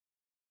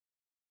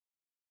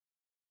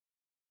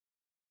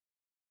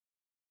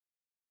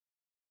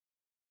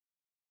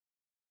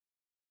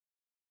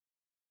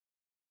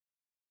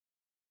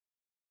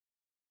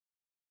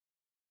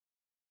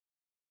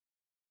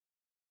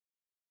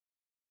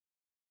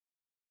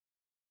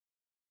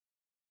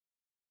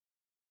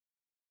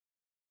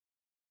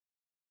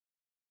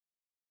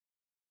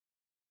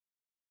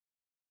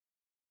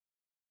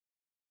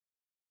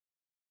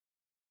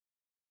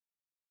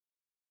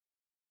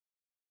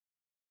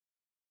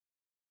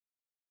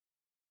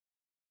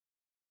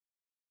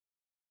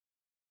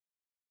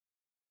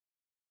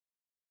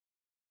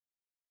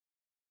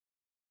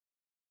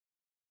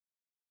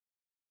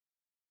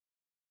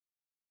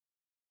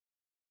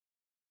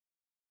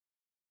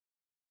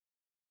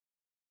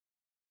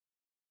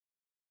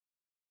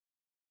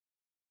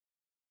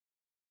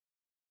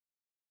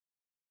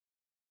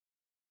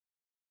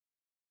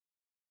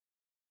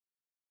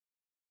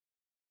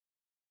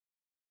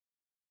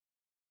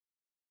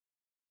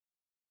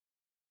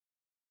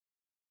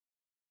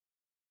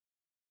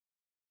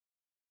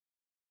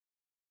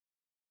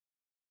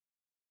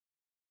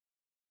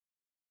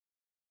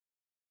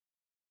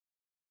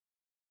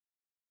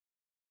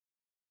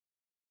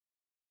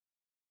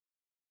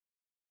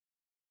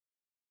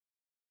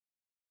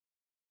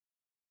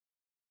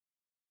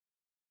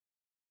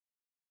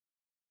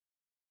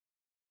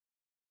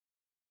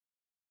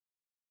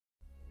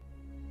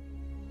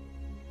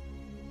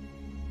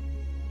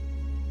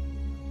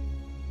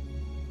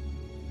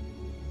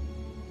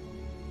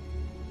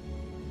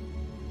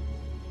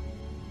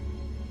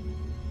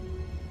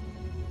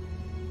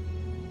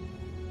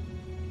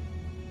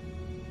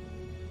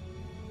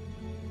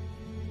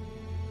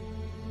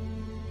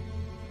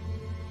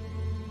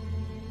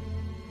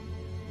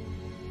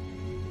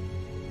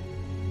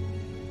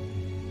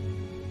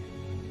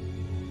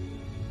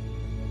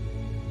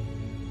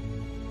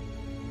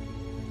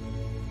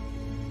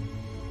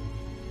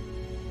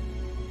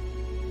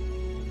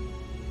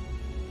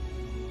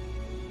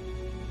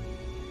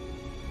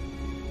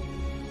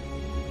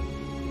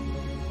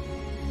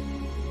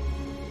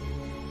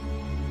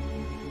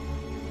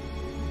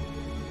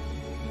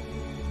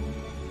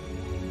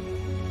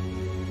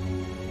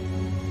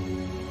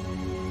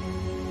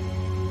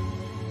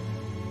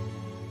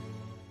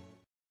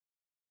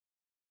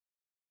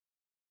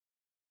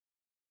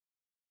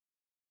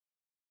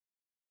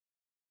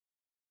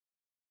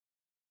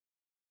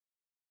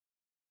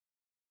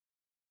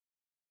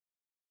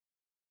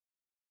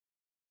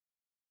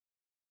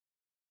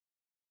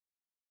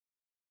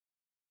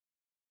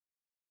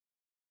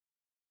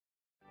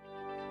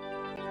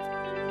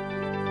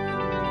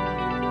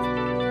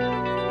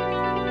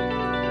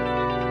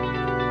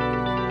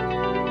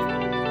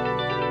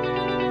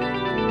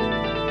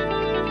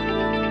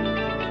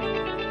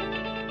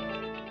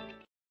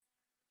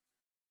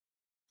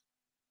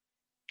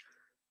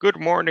Good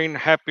morning.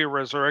 Happy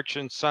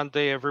Resurrection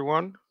Sunday,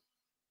 everyone.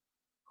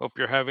 Hope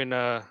you're having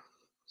a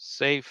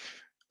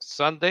safe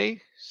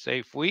Sunday,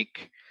 safe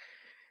week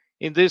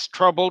in this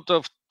troubled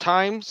of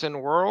times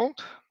and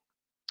world.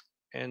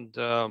 And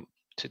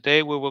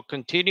today we will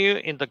continue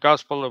in the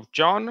Gospel of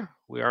John.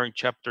 We are in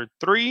chapter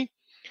 3.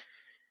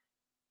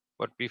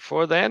 But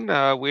before then,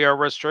 we are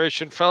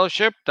Restoration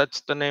Fellowship.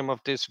 That's the name of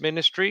this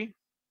ministry,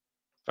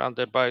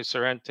 founded by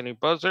Sir Anthony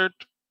Buzzard.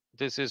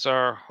 This is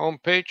our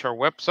homepage, our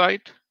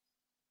website,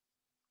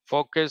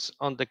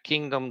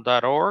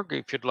 focusonthekingdom.org.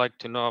 If you'd like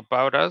to know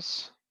about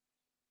us,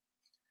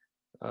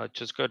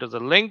 just go to the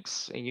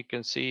links and you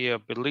can see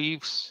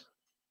beliefs,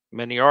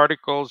 many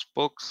articles,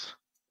 books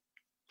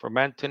from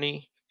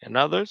Anthony and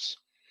others.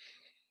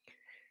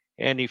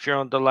 And if you're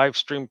on the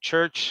Livestream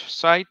Church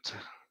site,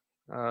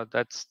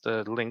 that's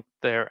the link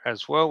there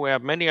as well. We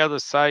have many other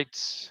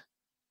sites.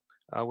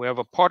 We have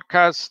a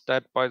podcast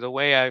that, by the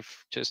way,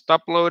 I've just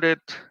uploaded.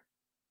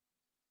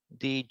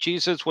 The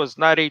Jesus Was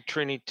Not a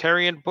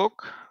Trinitarian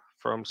book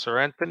from Sir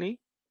Anthony.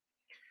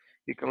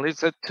 You can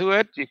listen to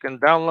it. You can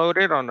download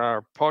it on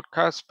our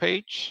podcast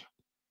page,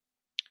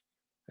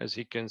 as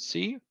you can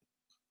see.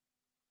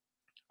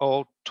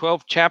 All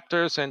 12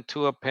 chapters and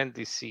 2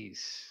 appendices.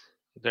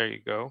 There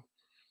you go.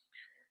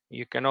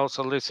 You can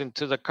also listen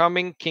to the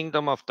Coming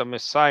Kingdom of the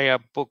Messiah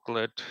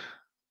booklet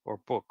or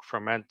book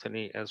from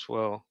Anthony as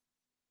well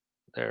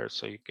there,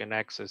 so you can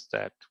access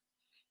that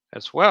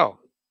as well.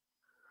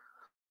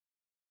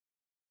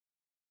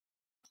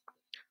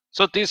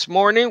 So this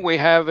morning we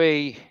have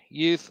a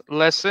youth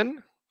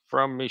lesson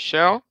from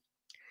Michelle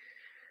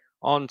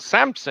on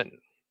Samson,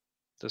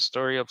 the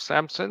story of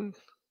Samson.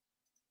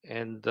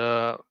 And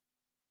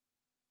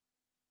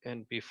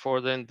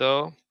before then,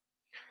 though,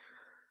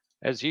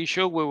 as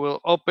usual, we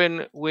will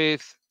open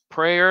with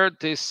prayer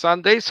this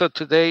Sunday. So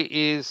today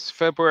is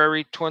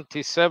February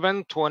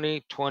 27,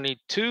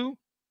 2022.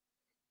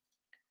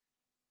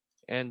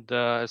 And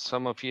as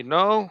some of you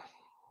know,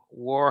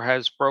 war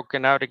has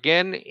broken out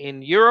again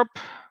in Europe.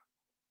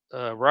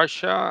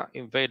 Russia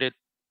invaded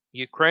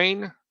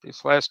Ukraine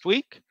this last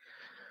week.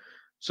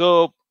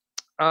 So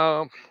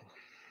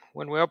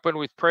when we open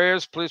with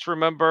prayers, please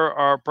remember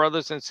our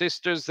brothers and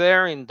sisters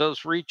there in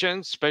those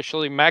regions,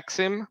 especially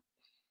Maxim.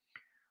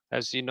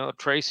 As you know,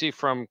 Tracy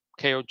from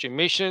KOG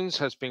Missions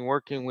has been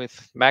working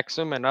with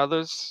Maxim and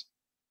others.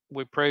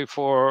 We pray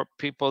for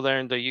people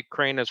there in the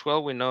Ukraine as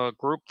well. We know a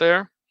group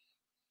there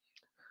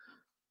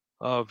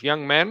of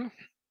young men.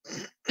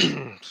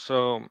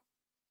 So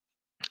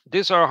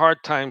these are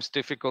hard times,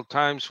 difficult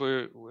times.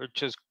 We're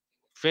just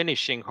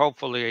finishing,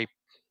 hopefully, a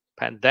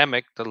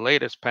pandemic, the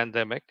latest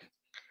pandemic,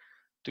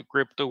 to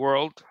grip the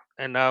world.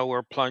 And now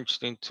we're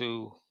plunged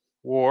into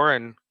war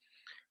and,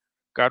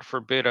 God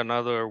forbid,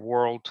 another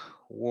world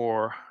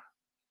war.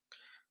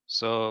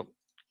 So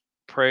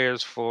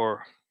prayers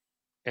for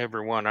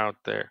everyone out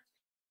there.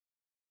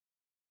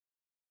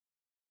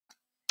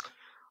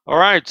 All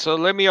right, so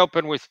let me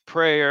open with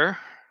prayer.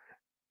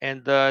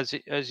 And as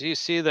you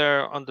see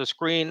there on the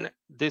screen,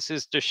 this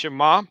is the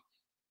Shema,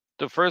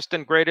 the first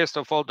and greatest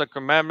of all the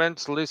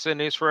commandments.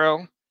 Listen,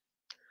 Israel,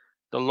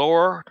 the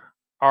Lord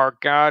our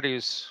God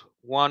is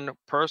one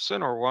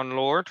person or one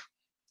Lord.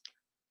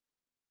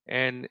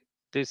 And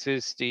this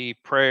is the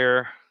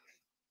prayer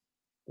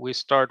we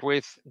start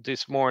with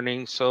this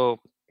morning. So,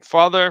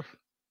 Father,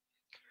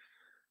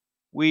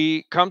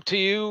 we come to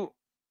you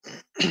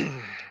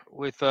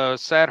with a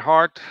sad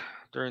heart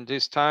during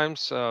these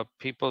times.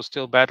 People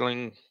still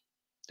battling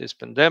this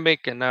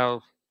pandemic and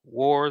now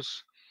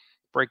wars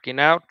breaking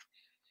out.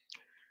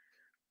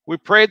 We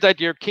pray that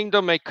your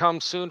kingdom may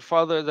come soon,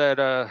 Father,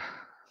 that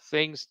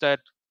things that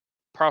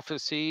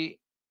prophecy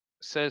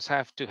says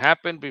have to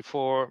happen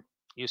before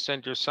you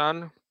send your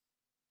son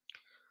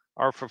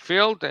are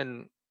fulfilled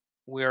and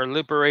we are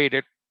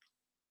liberated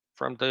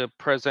from the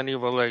present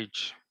evil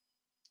age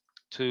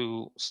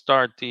to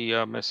start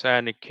the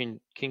messianic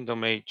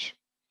kingdom age.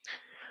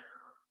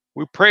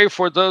 We pray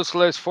for those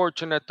less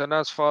fortunate than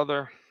us,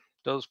 Father,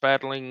 those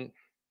battling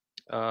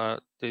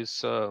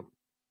this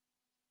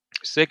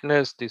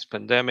sickness, this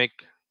pandemic,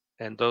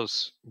 and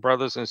those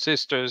brothers and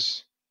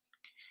sisters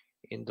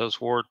in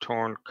those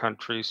war-torn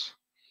countries.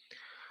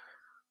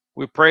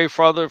 We pray,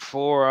 Father,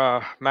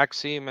 for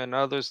Maxime and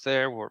others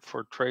there, or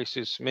for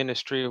Tracy's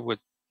ministry with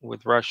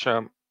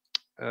Russia.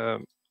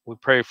 We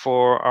pray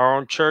for our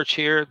own church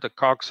here, the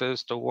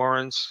Coxes, the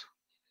Warrens.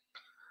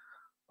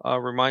 A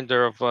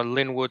reminder of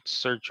Linwood's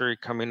surgery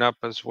coming up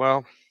as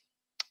well.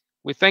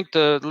 We thank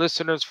the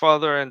listeners,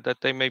 Father, and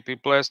that they may be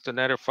blessed and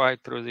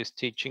edified through these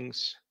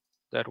teachings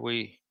that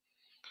we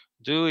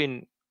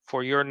do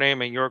for your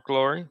name and your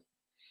glory.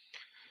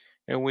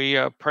 And we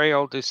pray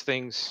all these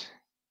things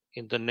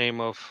in the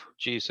name of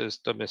Jesus,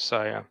 the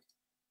Messiah.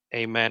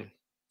 Amen.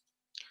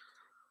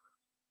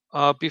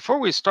 Before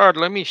we start,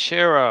 let me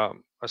share a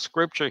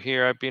scripture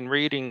here I've been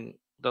reading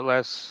the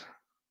last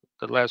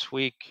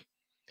week,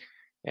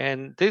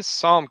 and this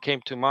psalm came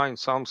to mind,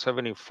 Psalm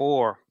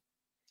 74.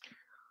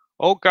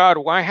 O God,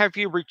 why have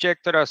you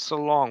rejected us so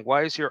long?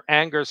 Why is your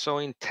anger so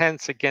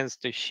intense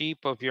against the sheep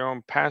of your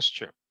own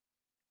pasture?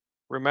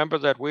 Remember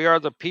that we are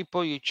the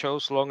people you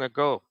chose long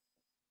ago,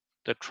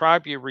 the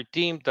tribe you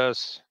redeemed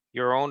us,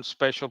 your own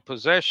special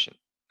possession.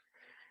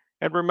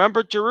 And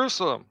remember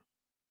Jerusalem,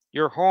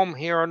 your home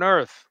here on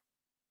earth.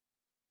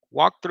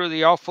 Walk through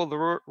the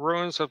awful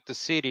ruins of the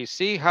city.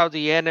 See how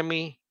the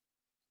enemy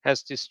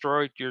has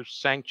destroyed your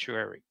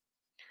sanctuary.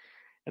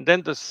 And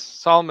then the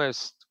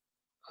psalmist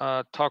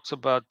talks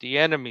about the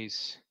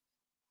enemies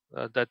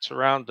that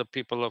surround the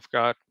people of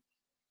God.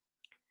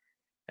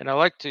 And I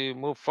like to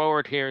move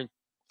forward here in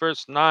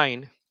verse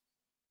 9.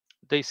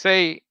 They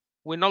say,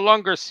 we no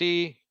longer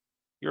see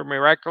your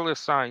miraculous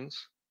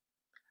signs.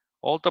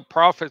 All the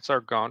prophets are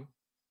gone.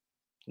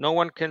 No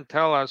one can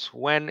tell us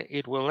when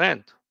it will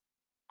end.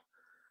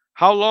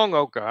 How long,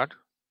 O God,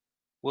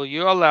 will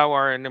you allow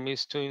our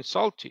enemies to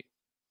insult you?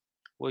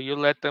 Will you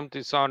let them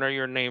dishonor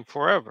your name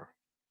forever?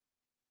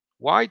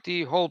 Why do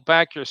you hold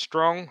back your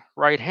strong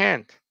right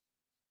hand?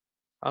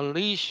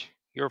 Unleash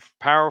your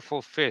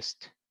powerful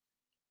fist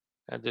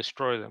and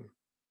destroy them.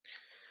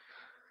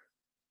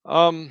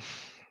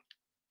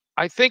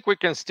 I think we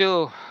can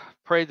still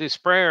pray this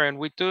prayer, and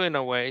we do in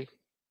a way.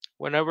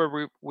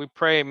 Whenever we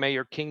pray, may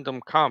your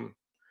kingdom come.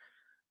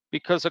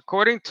 Because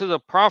according to the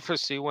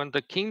prophecy, when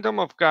the kingdom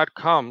of God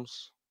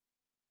comes,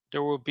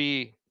 there will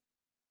be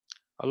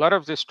a lot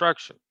of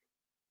destruction,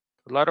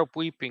 a lot of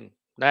weeping,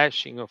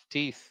 gnashing of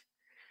teeth.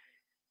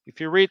 If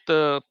you read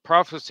the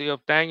prophecy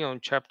of Daniel in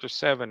chapter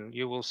 7,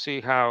 you will see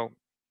how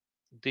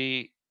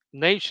the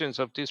nations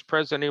of this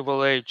present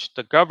evil age,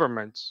 the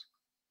governments,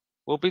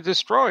 will be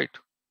destroyed.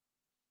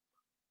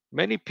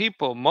 Many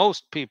people,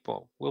 most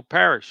people, will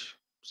perish,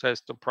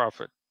 says the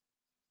prophet.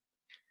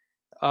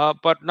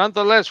 But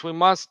nonetheless, we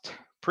must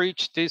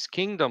preach this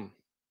kingdom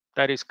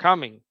that is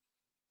coming.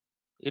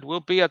 It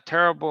will be a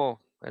terrible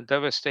and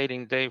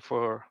devastating day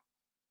for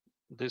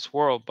this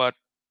world, but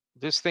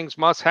these things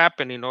must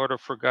happen in order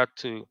for God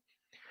to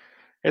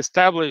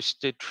establish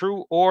the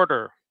true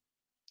order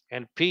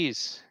and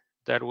peace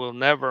that will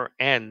never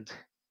end.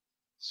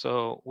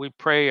 So we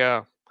pray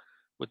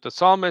with the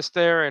psalmist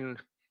there, and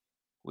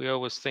we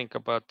always think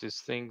about these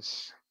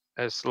things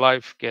as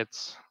life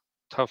gets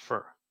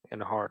tougher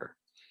and harder.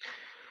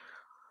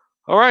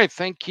 All right,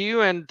 thank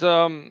you. And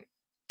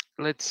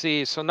let's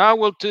see. So now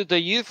we'll do the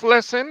youth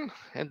lesson,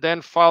 and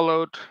then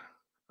followed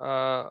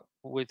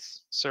with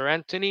Sir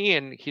Anthony,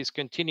 and he's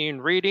continuing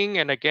reading.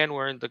 And again,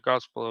 we're in the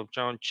Gospel of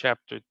John,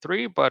 chapter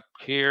 3. But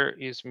here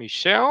is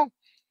Michelle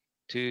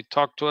to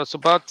talk to us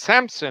about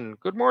Samson.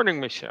 Good morning,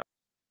 Michelle.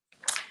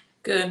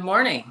 Good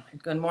morning.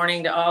 Good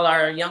morning to all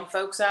our young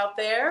folks out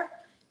there,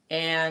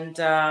 and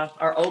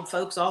our old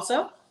folks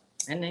also,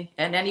 and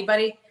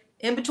anybody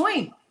in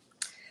between.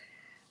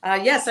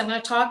 Yes, I'm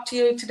going to talk to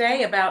you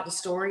today about the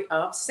story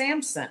of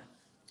Samson.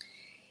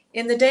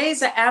 In the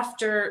days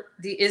after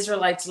the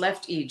Israelites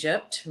left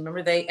Egypt,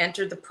 remember they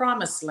entered the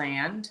promised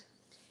land,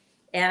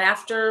 and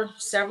after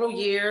several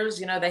years,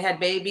 they had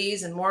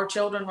babies and more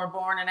children were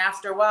born, and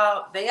after a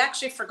while, they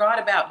actually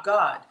forgot about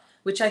God,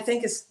 which I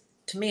think is,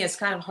 to me, is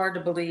kind of hard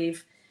to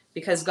believe,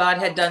 because God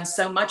had done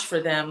so much for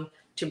them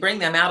to bring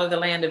them out of the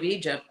land of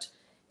Egypt.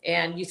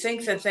 And you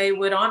think that they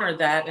would honor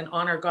that and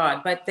honor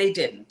God, but they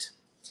didn't.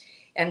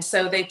 And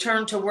so they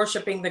turned to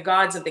worshiping the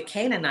gods of the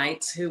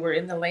Canaanites who were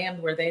in the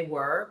land where they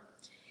were.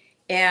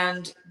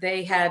 And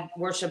they had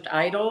worshiped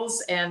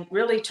idols and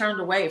really turned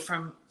away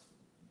from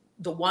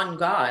the one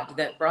God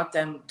that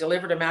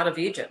delivered them out of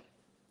Egypt.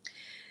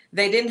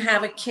 They didn't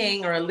have a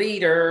king or a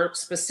leader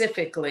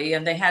specifically,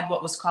 and they had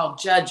what was called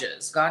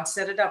judges. God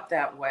set it up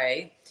that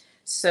way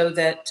so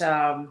that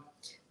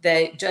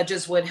the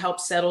judges would help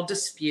settle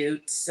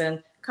disputes,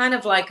 and kind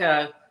of like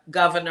a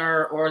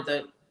governor or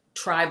the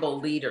tribal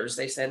leaders,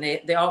 they said.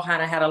 They all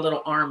kind of had a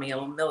little army, a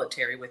little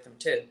military with them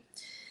too.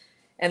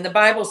 And the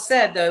Bible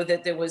said, though,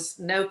 that there was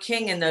no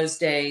king in those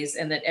days,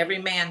 and that every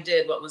man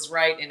did what was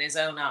right in his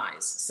own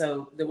eyes.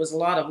 So there was a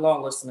lot of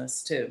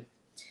lawlessness too.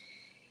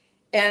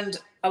 And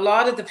a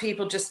lot of the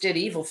people just did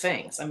evil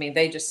things. I mean,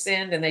 they just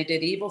sinned and they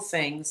did evil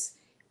things,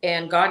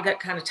 and God got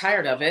kind of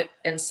tired of it.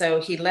 And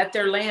so he let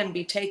their land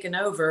be taken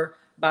over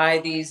by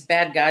these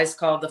bad guys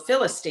called the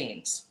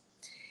Philistines.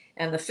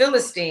 And the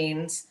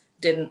Philistines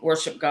didn't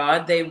worship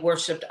God. They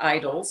worshiped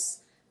idols.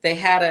 They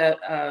had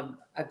a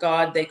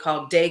god they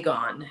called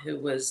Dagon, who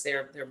was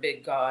their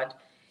big god.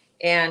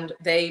 And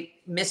they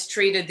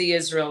mistreated the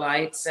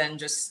Israelites and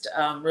just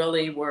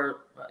really were,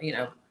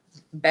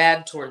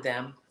 bad toward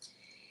them.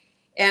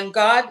 And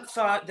God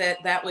thought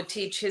that that would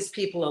teach his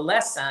people a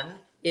lesson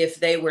if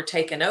they were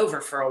taken over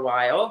for a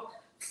while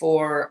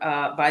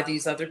by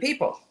these other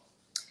people.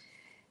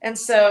 And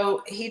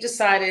so he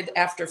decided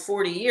after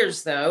 40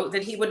 years, though,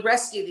 that he would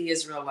rescue the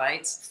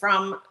Israelites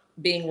from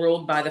being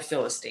ruled by the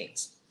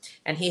Philistines.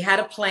 And he had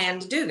a plan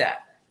to do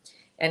that.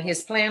 And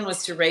his plan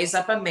was to raise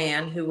up a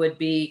man who would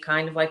be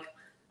kind of like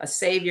a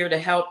savior to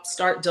help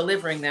start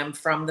delivering them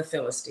from the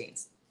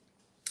Philistines.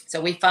 So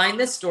we find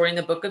this story in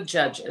the book of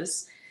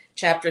Judges,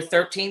 chapter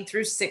 13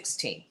 through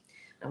 16.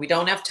 And we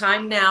don't have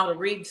time now to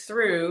read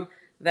through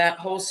that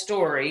whole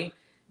story,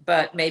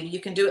 but maybe you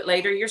can do it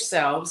later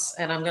yourselves.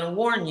 And I'm going to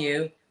warn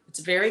you, it's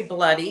very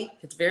bloody,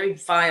 it's very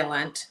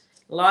violent.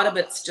 A lot of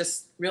it's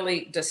just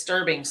really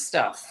disturbing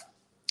stuff.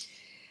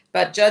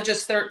 But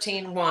Judges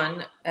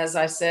 13:1, as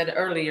I said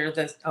earlier,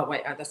 that's not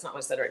what I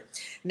said earlier.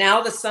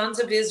 Now the sons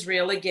of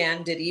Israel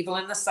again did evil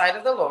in the sight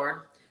of the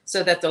Lord,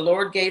 so that the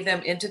Lord gave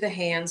them into the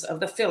hands of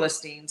the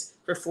Philistines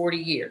for 40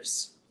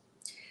 years.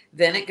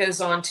 Then it goes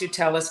on to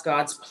tell us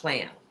God's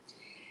plan.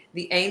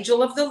 The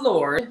angel of the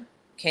Lord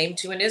came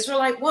to an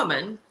Israelite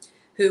woman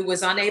who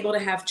was unable to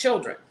have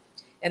children.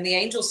 And the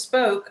angel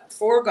spoke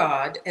for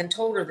God and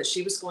told her that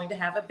she was going to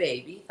have a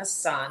baby, a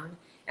son,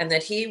 and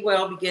that he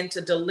will begin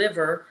to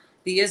deliver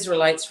the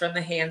Israelites from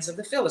the hands of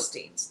the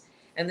Philistines.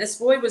 And this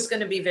boy was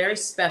going to be very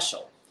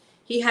special.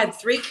 He had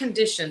 3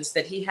 conditions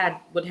that he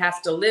would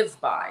have to live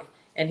by,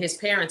 and his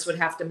parents would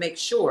have to make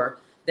sure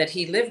that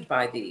he lived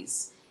by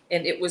these.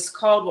 And it was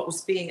called what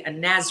was being a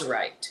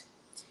Nazirite.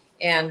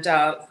 And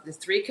the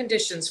 3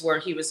 conditions were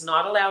he was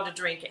not allowed to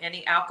drink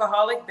any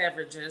alcoholic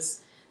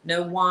beverages,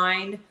 no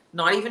wine,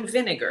 not even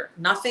vinegar,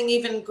 nothing,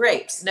 even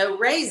grapes, no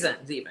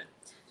raisins even.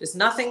 Just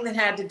nothing that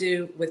had to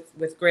do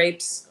with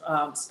grapes,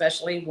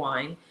 especially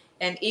wine.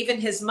 And even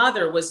his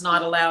mother was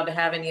not allowed to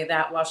have any of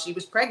that while she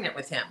was pregnant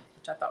with him,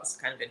 which I thought was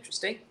kind of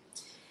interesting.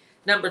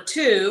 Number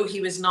 2,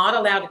 he was not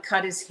allowed to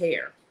cut his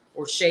hair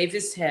or shave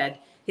his head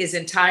his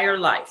entire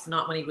life,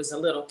 not when he was a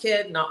little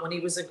kid, not when he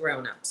was a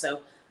grown-up.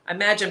 So I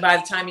imagine by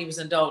the time he was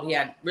an adult, he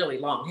had really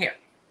long hair.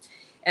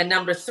 And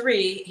number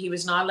 3, he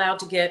was not allowed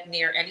to get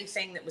near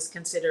anything that was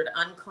considered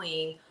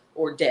unclean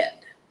or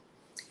dead.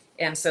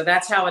 And so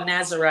that's how a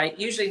Nazirite,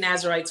 usually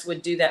Nazirites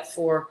would do that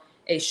for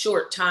a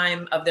short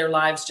time of their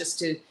lives, just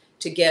to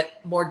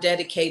get more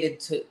dedicated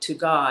to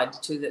God,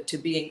 to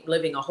being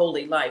living a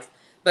holy life.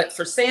 But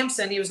for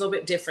Samson, he was a little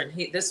bit different.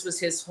 This was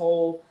his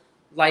whole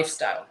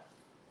lifestyle.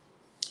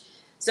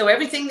 So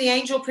everything the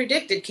angel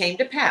predicted came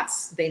to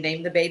pass. They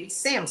named the baby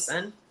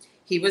Samson.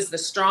 He was the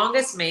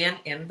strongest man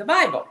in the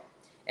Bible,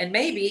 and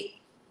maybe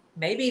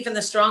even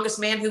the strongest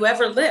man who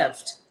ever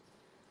lived.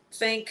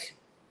 Think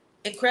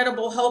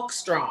Incredible Hulk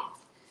strong,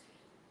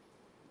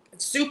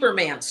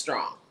 Superman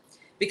strong,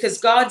 because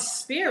God's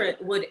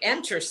spirit would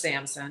enter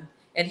Samson,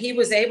 and he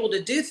was able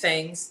to do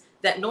things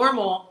that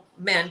normal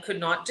men could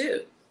not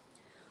do.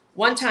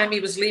 One time he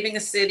was leaving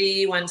a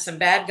city when some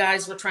bad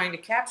guys were trying to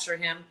capture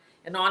him,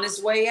 and on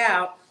his way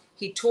out,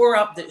 he tore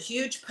up the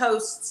huge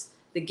posts,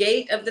 the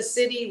gate of the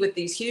city with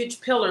these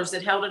huge pillars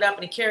that held it up,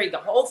 and he carried the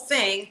whole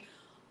thing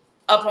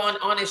up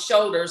on his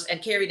shoulders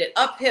and carried it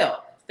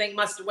uphill. The thing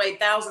must have weighed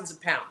thousands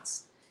of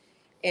pounds.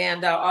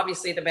 And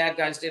obviously the bad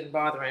guys didn't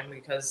bother him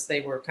because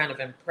they were kind of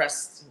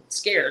impressed and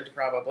scared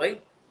probably.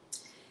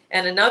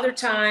 And another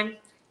time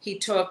he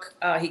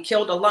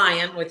killed a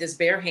lion with his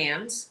bare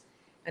hands.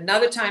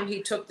 Another time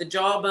he took the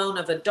jawbone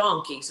of a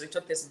donkey. So he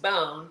took this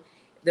bone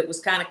that was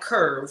kind of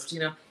curved,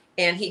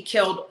 and he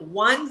killed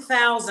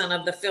 1,000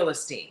 of the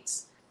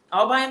Philistines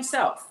all by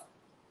himself.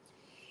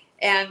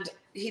 And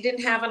he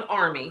didn't have an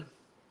army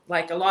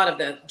like a lot of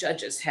the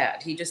judges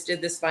had. He just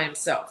did this by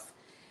himself.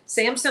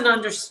 Samson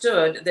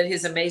understood that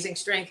his amazing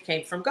strength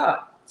came from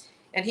God.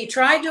 And he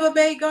tried to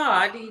obey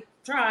God. He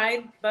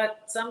tried,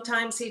 but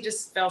sometimes he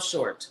just fell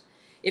short.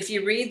 If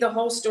you read the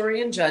whole story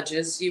in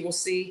Judges, you will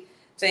see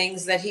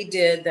things that he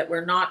did that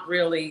were not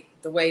really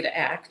the way to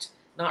act,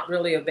 not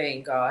really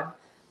obeying God.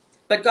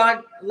 But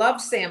God loved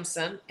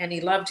Samson, and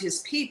he loved his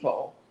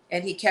people,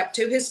 and he kept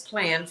to his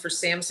plan for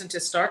Samson to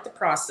start the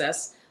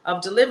process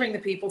of delivering the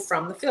people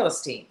from the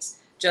Philistines,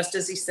 just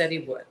as he said he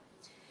would.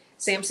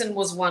 Samson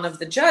was one of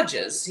the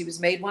judges. He was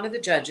made one of the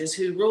judges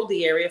who ruled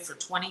the area for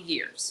 20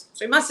 years.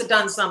 So he must have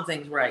done some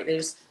things right. They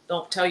just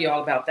don't tell you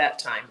all about that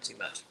time too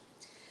much.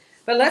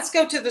 But let's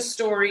go to the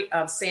story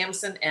of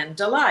Samson and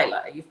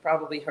Delilah. You've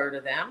probably heard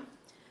of them.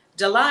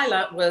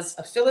 Delilah was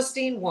a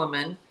Philistine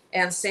woman,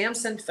 and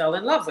Samson fell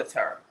in love with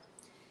her.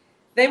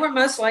 They were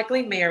most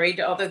likely married,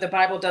 although the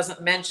Bible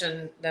doesn't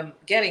mention them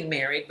getting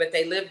married, but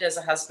they lived as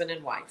a husband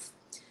and wife.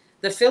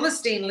 The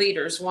Philistine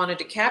leaders wanted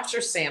to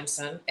capture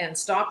Samson and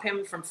stop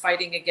him from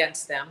fighting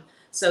against them,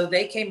 so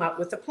they came up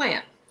with a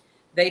plan.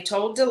 They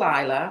told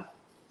Delilah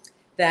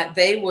that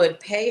they would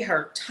pay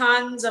her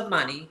tons of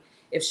money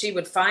if she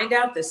would find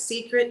out the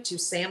secret to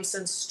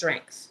Samson's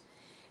strength.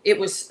 It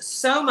was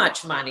so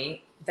much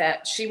money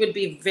that she would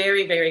be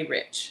very, very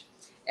rich,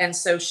 and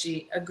so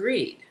she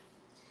agreed.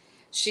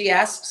 She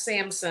asked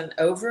Samson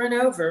over and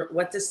over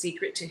what the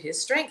secret to his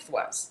strength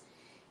was.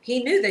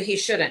 He knew that he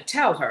shouldn't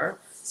tell her,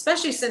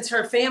 especially since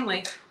her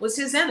family was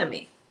his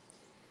enemy.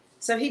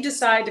 So he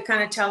decided to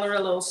kind of tell her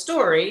a little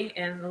story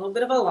and a little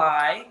bit of a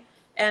lie.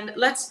 And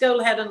let's go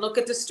ahead and look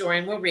at the story,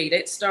 and we'll read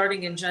it,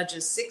 starting in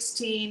Judges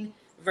 16,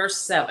 verse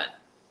 7.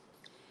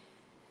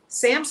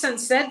 Samson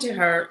said to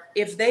her,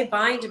 "If they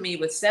bind me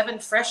with 7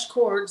 fresh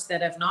cords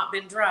that have not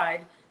been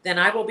dried, then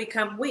I will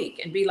become weak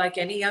and be like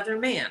any other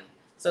man."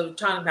 So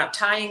talking about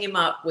tying him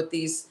up with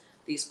these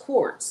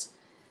cords.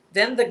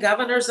 Then the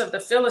governors of the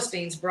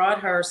Philistines brought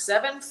her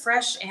 7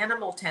 fresh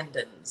animal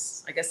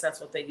tendons. I guess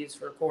that's what they used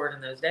for a cord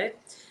in those days,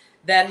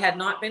 that had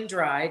not been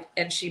dried,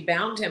 and she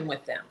bound him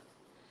with them.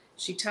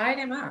 She tied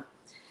him up.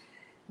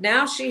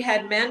 Now she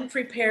had men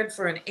prepared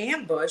for an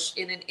ambush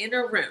in an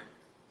inner room.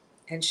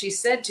 And she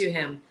said to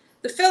him,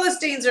 "The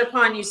Philistines are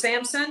upon you,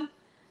 Samson."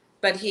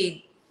 But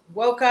he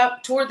woke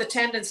up, tore the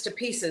tendons to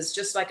pieces,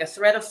 just like a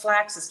thread of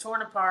flax is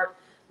torn apart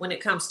when it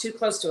comes too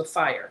close to a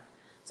fire.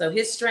 So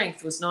his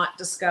strength was not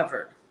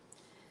discovered.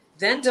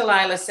 Then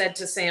Delilah said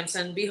to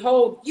Samson,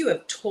 "Behold, you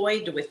have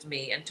toyed with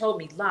me and told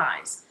me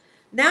lies.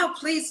 Now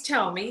please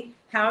tell me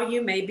how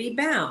you may be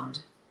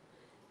bound."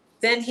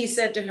 Then he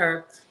said to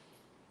her,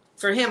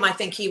 for him, I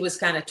think he was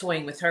kind of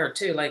toying with her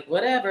too, like,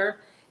 whatever.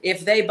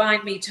 "If they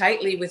bind me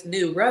tightly with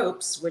new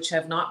ropes, which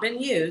have not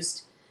been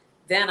used,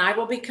 then I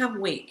will become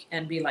weak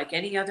and be like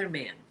any other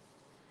man."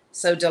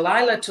 So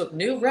Delilah took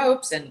new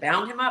ropes and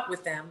bound him up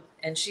with them.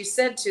 And she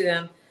said to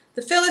them,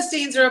 "The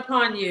Philistines are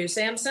upon you,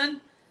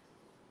 Samson."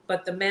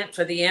 But the men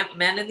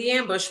in the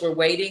ambush were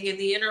waiting in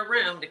the inner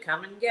room to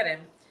come and get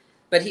him.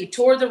 But he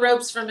tore the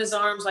ropes from his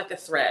arms like a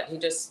thread. He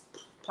just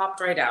popped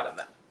right out of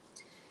them.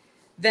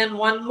 Then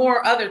one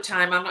more other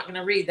time, I'm not going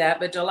to read that,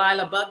 but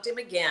Delilah bugged him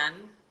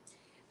again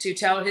to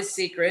tell his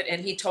secret,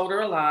 and he told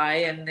her a lie,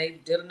 and they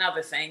did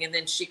another thing. And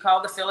then she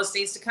called the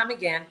Philistines to come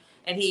again,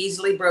 and he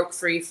easily broke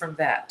free from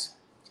that.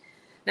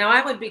 Now,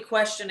 I would be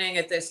questioning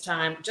at this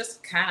time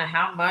just kind of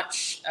how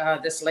much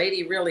this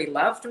lady really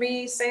loved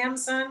me,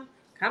 Samson.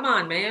 Come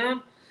on,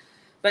 man.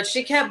 But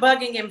she kept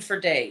bugging him for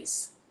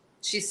days.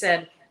 She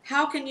said,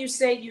 "How can you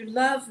say you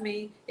love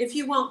me if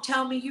you won't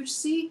tell me your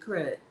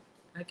secret?"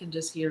 I can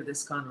just hear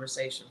this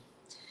conversation.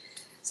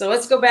 So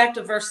let's go back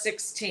to verse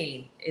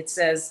 16. It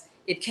says,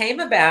 "It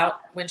came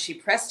about when she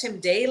pressed him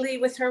daily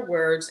with her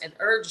words and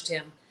urged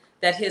him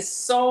that his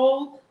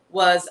soul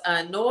was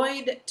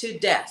annoyed to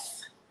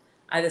death."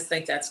 I just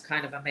think that's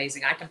kind of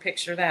amazing. I can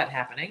picture that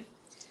happening.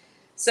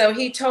 So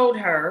he told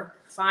her,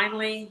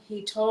 finally,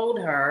 he told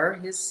her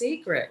his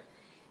secret.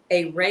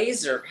 "A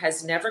razor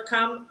has never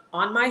come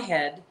on my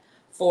head,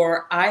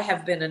 for I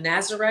have been a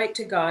Nazirite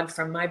to God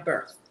from my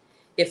birth.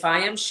 If I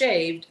am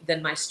shaved,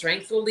 then my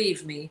strength will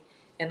leave me,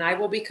 and I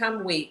will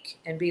become weak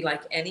and be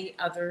like any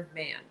other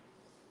man."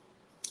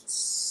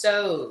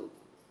 So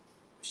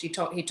he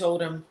told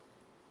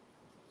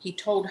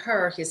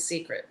her his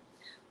secret.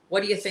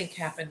 What do you think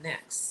happened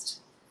next?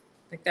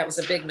 I think that was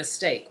a big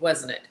mistake,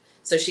 wasn't it?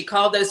 So she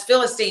called those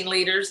Philistine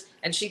leaders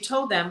and she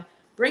told them,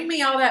 "Bring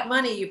me all that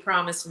money you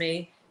promised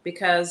me,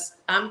 because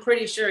I'm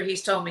pretty sure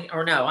he's told me,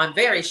 or no, I'm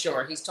very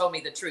sure he's told me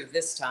the truth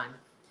this time."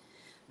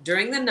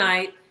 During the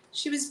night,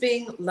 she was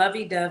being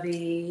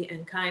lovey-dovey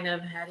and kind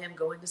of had him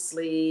going to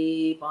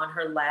sleep on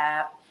her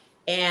lap.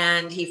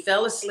 And he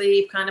fell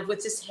asleep kind of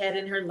with his head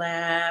in her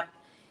lap.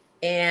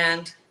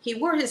 And he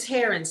wore his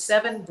hair in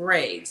 7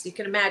 braids. You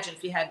can imagine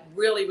if you had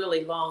really,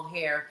 really long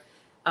hair.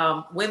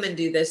 Women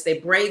do this. They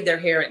braid their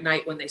hair at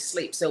night when they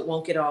sleep so it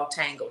won't get all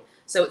tangled.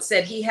 So it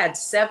said he had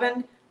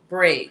 7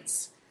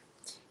 braids.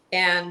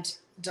 And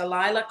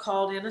Delilah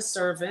called in a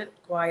servant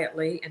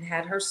quietly and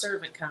had her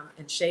servant come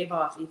and shave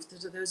off each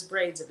of those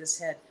braids of his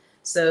head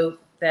so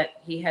that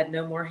he had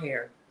no more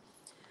hair.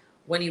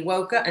 When he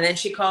woke up, and then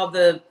she called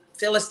the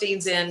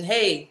Philistines in,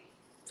 "Hey,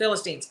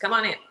 Philistines, come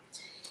on in."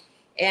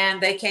 And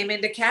they came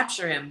in to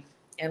capture him.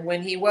 And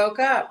when he woke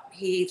up,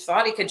 he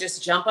thought he could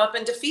just jump up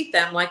and defeat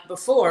them like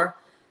before,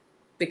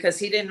 because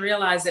he didn't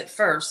realize at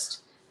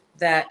first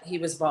that he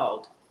was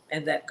bald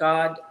and that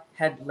God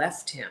had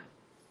left him.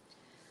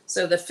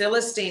 So the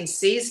Philistines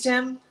seized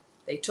him.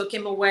 They took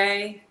him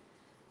away.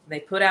 They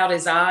put out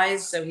his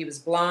eyes so he was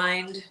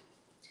blind.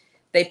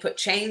 They put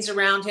chains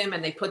around him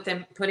and they put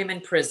him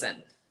in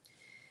prison.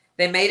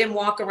 They made him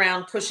walk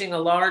around pushing a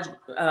large,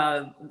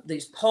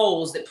 these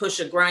poles that push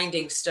a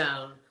grinding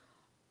stone,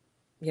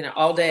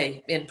 all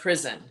day in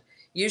prison.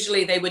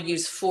 Usually they would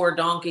use 4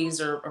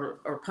 donkeys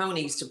or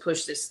ponies to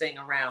push this thing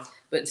around,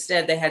 but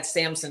instead they had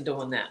Samson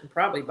doing that, and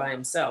probably by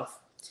himself.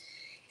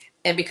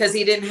 And because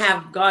he didn't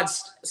have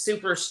God's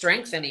super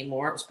strength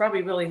anymore, it was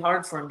probably really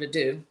hard for him to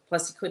do.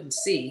 Plus he couldn't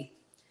see.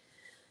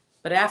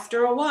 But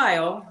after a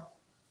while,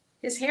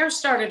 his hair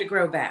started to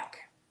grow back.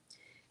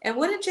 And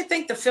wouldn't you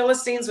think the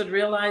Philistines would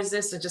realize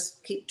this and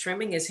just keep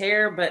trimming his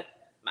hair? But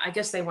I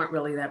guess they weren't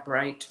really that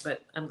bright,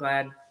 but I'm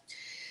glad.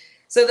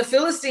 So the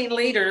Philistine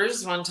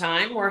leaders one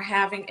time were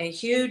having a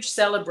huge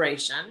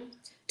celebration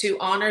to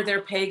honor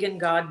their pagan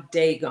god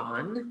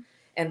Dagon.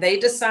 And they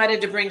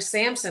decided to bring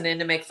Samson in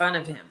to make fun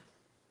of him.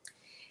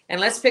 And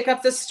let's pick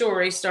up the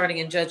story starting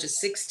in Judges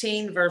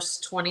 16, verse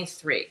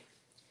 23. It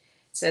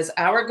says,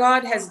 "Our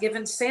God has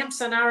given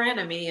Samson, our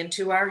enemy,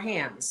 into our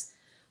hands.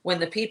 When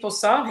the people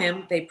saw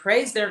him, they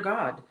praised their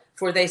God,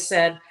 for they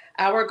said,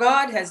 'Our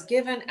God has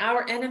given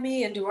our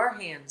enemy into our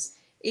hands,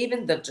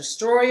 even the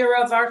destroyer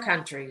of our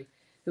country,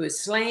 who has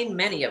slain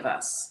many of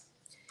us.'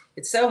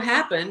 It so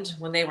happened,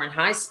 when they were in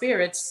high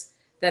spirits,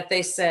 that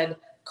they said,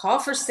 'Call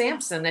for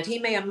Samson, that he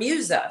may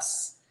amuse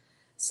us.'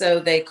 So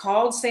they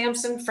called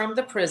Samson from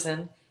the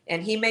prison,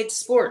 and he made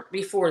sport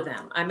before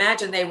them. I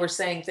imagine they were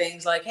saying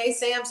things like, "Hey,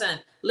 Samson,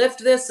 lift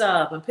this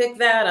up and pick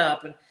that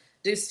up and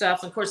do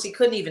stuff." And of course, he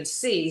couldn't even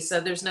see, so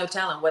there's no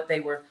telling what they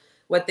were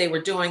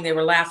doing. They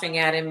were laughing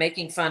at him,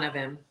 making fun of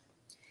him.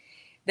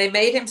 They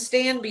made him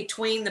stand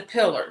between the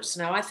pillars.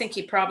 Now, I think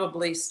he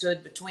probably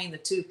stood between the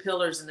two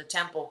pillars in the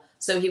temple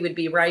so he would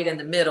be right in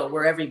the middle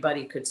where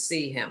everybody could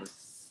see him.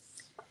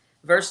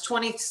 Verse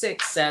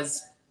 26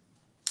 says,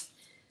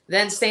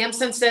 "Then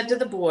Samson said to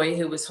the boy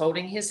who was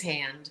holding his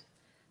hand,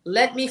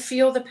 'Let me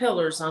feel the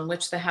pillars on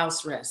which the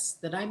house rests,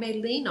 that I may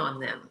lean on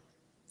them.'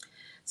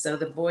 So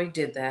the boy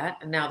did that.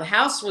 And now the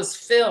house was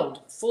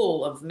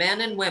full of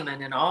men and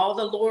women, and all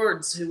the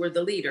lords who were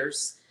the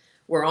leaders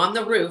were on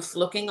the roof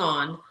looking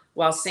on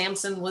while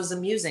Samson was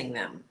amusing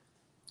them.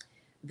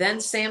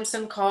 Then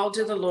Samson called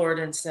to the Lord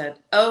and said,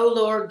 'O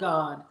Lord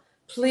God,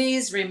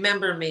 please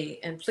remember me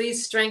and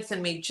please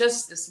strengthen me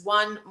just this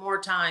one more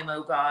time,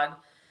 O God,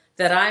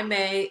 that I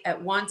may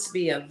at once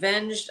be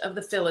avenged of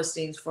the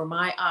Philistines for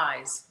my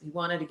eyes.'" He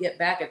wanted to get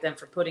back at them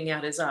for putting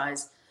out his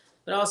eyes,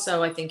 but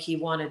also I think he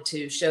wanted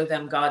to show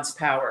them God's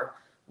power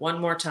one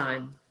more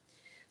time.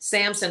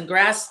 Samson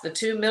grasped the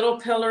two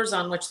middle pillars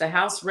on which the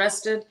house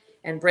rested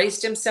and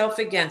braced himself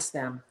against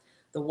them,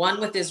 the one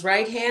with his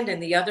right hand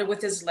and the other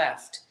with his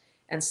left.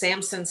 And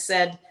Samson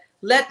said,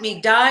 "Let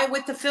me die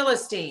with the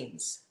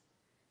Philistines."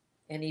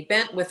 And he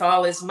bent with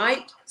all his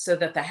might so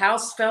that the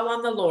house fell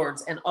on the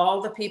lords and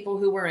all the people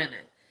who were in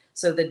it.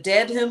 So the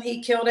dead whom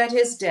he killed at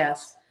his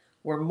death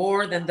were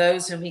more than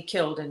those whom he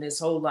killed in his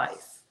whole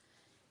life.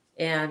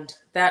 And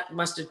that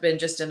must have been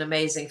just an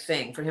amazing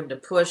thing for him to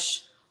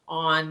push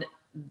on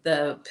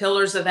the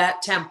pillars of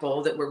that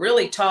temple that were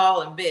really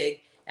tall and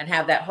big and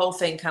have that whole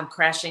thing come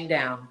crashing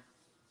down.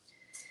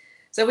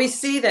 So we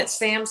see that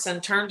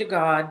Samson turned to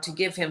God to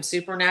give him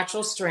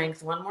supernatural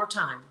strength one more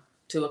time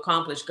to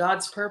accomplish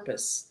God's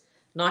purpose,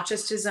 not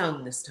just his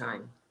own this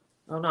time.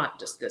 Well, not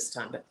just this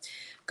time, but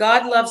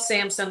God loved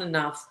Samson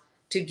enough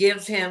to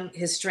give him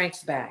his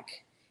strength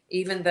back,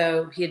 even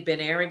though he had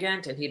been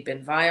arrogant and he'd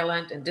been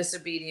violent and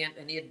disobedient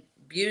and he had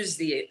abused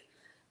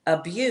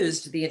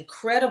the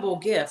incredible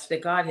gift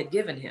that God had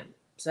given him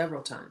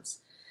several times.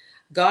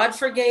 God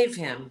forgave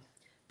him,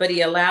 but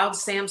he allowed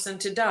Samson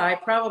to die,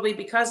 probably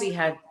because he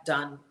had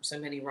done so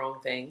many wrong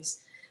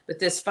things. But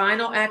this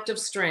final act of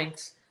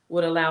strength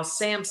would allow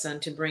Samson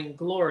to bring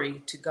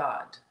glory to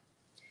God.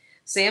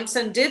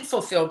 Samson did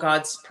fulfill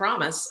God's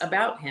promise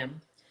about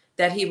him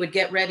that he would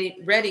get rid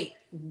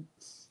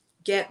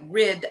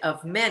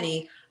of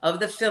many of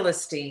the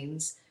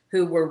Philistines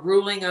who were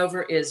ruling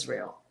over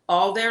Israel.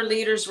 All their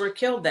leaders were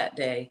killed that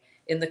day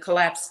in the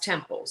collapsed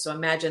temple. So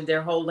imagine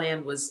their whole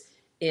land was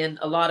in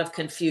a lot of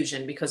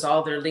confusion because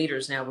all their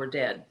leaders now were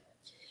dead.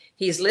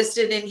 He's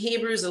listed in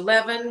Hebrews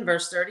 11,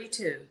 verse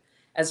 32,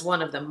 as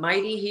one of the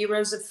mighty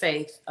heroes of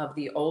faith of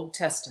the Old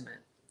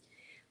Testament.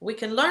 We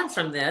can learn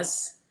from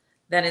this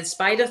that in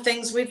spite of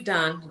things we've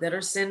done that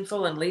are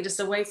sinful and lead us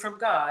away from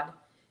God,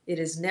 it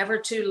is never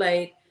too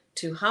late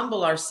to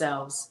humble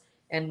ourselves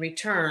and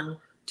return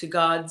to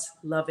God's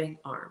loving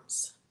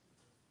arms.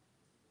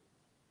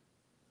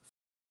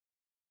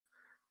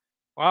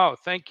 Wow,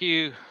 thank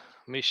you,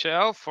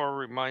 Michelle, for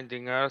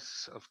reminding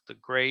us of the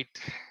great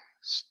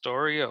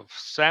story of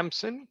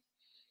Samson,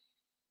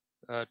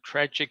 a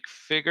tragic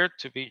figure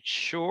to be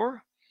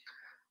sure,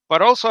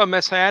 but also a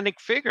messianic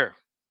figure,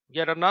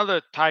 yet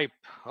another type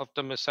of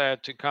the Messiah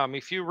to come.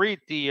 If you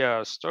read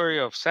the story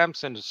of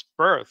Samson's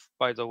birth,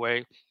 by the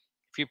way,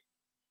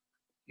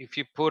 if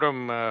you put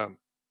them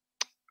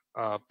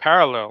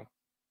parallel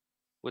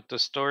with the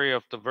story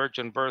of the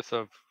virgin birth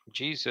of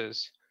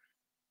Jesus,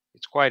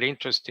 it's quite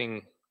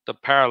interesting, the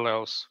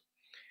parallels.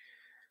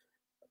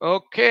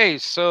 Okay,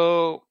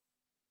 so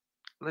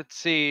let's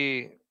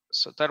see.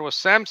 So that was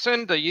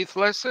Samson, the youth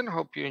lesson.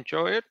 Hope you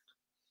enjoy it.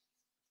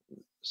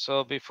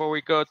 So before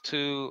we go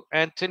to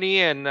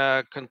Anthony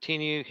and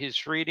continue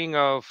his reading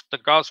of the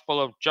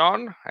Gospel of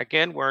John,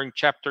 again, we're in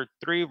chapter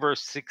 3,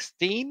 verse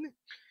 16.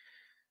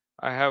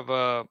 I have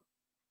a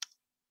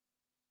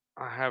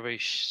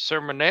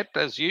sermonette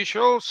as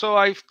usual. So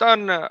I've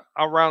done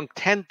around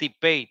 10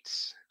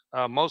 debates,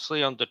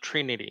 mostly on the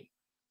Trinity,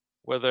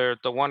 whether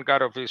the one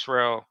God of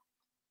Israel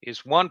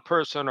is one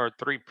person or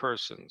three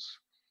persons,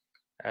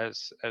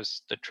 as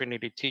the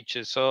Trinity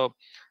teaches. So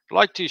I'd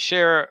like to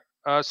share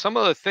some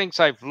of the things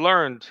I've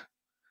learned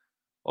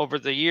over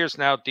the years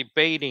now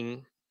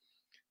debating,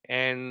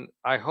 and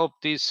I hope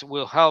this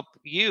will help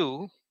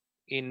you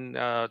in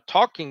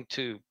talking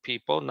to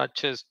people, not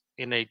just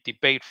in a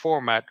debate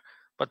format,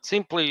 but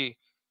simply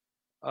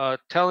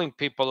telling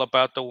people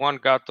about the one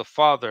God, the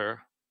Father,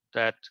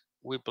 that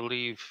we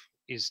believe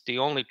is the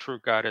only true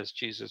God, as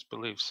Jesus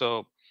believed.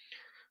 So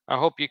I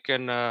hope you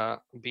can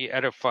be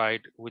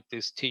edified with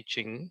this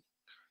teaching.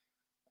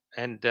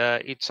 And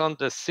it's on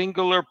the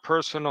singular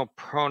personal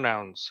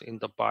pronouns in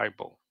the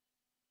Bible.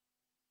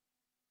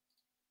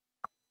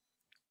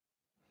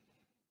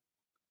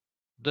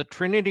 The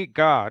Trinity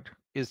God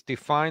is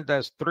defined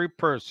as three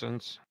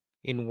persons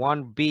in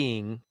one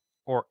being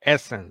or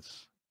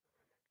essence.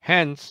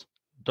 Hence,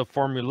 The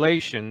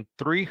formulation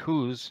 3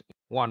 whos,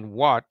 1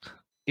 what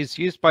is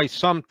used by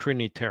some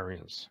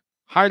Trinitarians,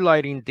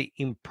 highlighting the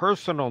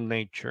impersonal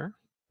nature,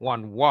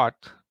 1 what,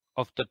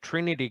 of the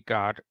Trinity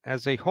God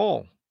as a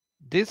whole.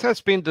 This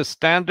has been the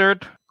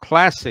standard,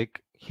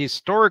 classic,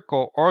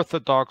 historical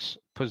Orthodox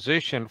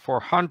position for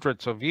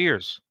hundreds of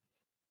years.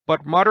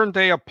 But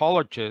modern-day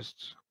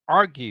apologists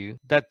argue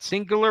that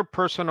singular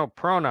personal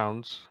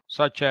pronouns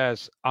such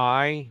as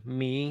I,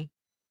 me,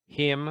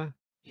 him,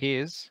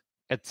 his,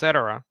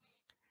 etc.,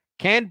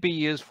 can be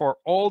used for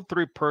all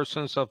 3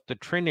 persons of the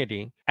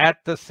Trinity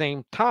at the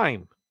same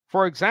time.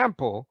 For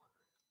example,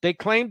 they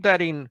claim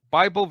that in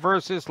Bible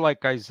verses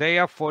like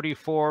Isaiah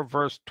 44,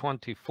 verse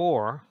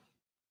 24,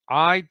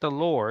 I, the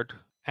Lord,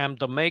 am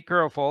the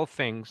maker of all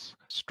things,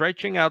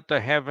 stretching out the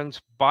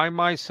heavens by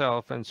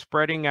myself and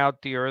spreading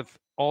out the earth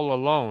all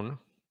alone.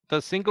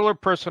 The singular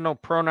personal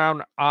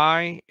pronoun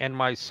I and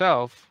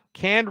myself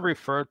can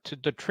refer to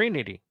the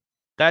Trinity.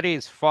 That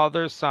is,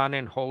 Father, Son,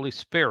 and Holy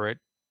Spirit,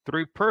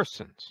 3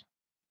 persons.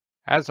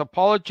 As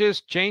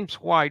apologist James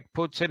White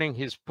puts it in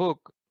his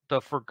book,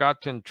 The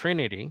Forgotten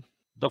Trinity,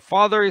 the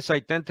Father is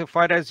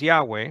identified as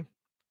Yahweh,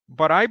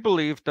 but I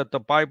believe that the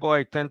Bible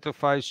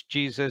identifies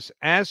Jesus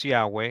as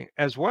Yahweh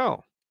as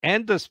well,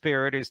 and the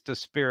Spirit is the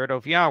Spirit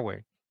of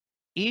Yahweh.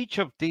 Each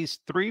of these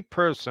 3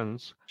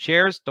 persons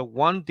shares the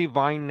one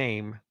divine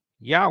name,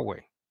 Yahweh.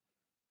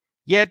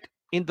 Yet,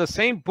 in the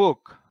same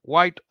book,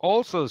 White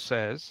also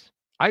says,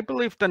 I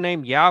believe the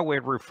name Yahweh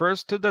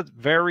refers to the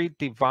very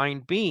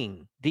divine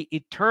being, the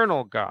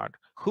eternal God,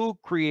 who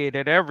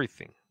created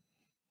everything.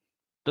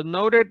 The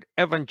noted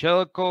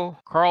evangelical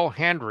Carl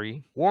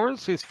Henry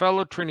warns his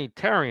fellow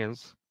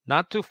Trinitarians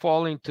not to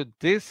fall into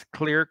this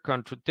clear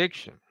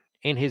contradiction.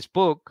 In his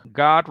book,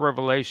 God,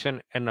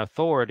 Revelation, and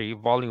Authority,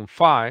 Volume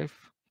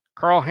 5,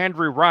 Carl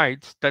Henry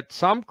writes that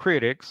some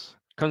critics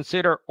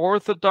consider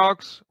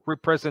orthodox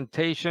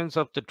representations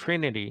of the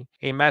Trinity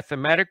a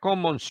mathematical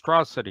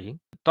monstrosity.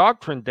 The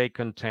doctrine, they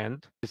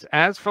contend, is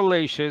as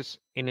fallacious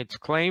in its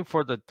claim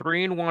for the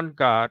three-in-one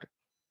God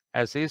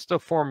as is the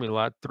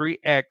formula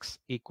 3x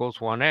equals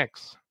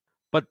 1x.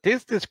 But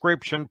this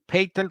description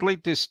patently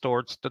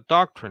distorts the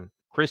doctrine.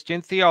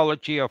 Christian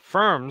theology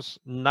affirms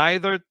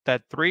neither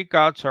that 3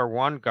 gods are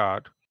 1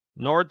 God,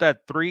 nor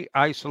that 3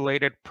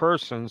 isolated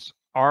persons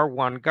are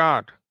 1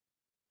 God.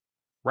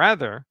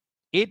 Rather,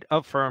 it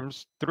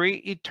affirms 3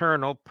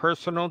 eternal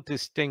personal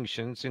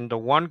distinctions in the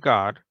 1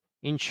 God,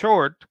 in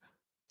short,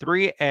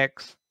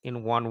 3x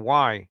in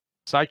 1y.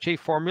 Such a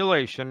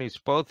formulation is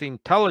both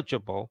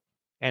intelligible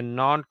and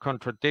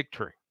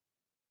non-contradictory.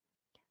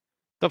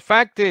 The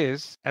fact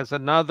is, as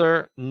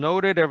another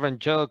noted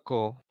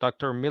evangelical,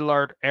 Dr.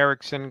 Millard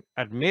Erickson,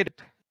 admitted,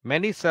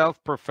 many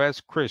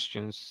self-professed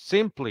Christians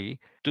simply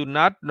do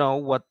not know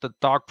what the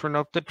doctrine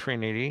of the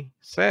Trinity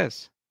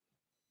says.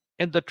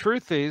 And the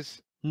truth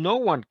is, no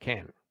one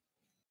can.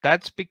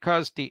 That's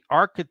because the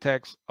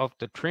architects of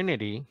the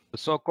Trinity, the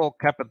so-called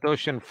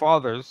Cappadocian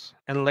Fathers,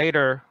 and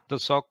later the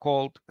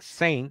so-called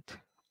Saint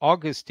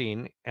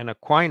Augustine and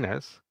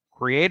Aquinas,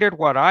 created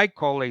what I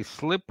call a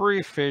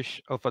slippery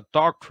fish of a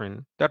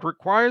doctrine that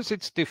requires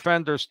its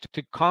defenders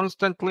to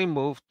constantly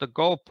move the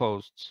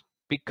goalposts,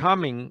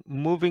 becoming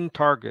moving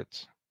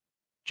targets.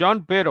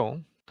 John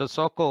Biddle, the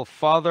so-called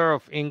father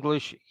of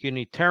English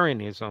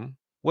Unitarianism,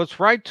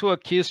 was right to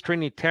accuse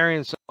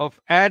Trinitarians of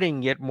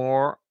adding yet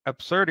more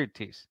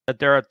absurdities, that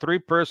there are 3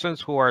 persons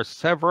who are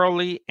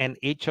severally and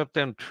each of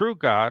them true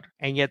God,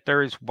 and yet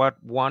there is but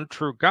one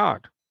true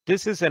God.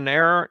 This is an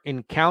error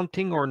in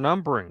counting or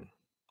numbering,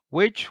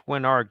 which,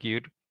 when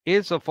argued,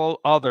 is of all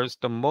others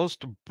the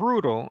most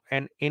brutal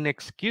and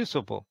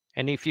inexcusable.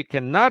 And if you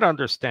cannot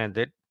understand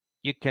it,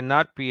 you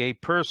cannot be a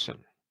person.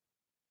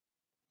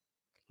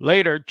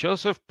 Later,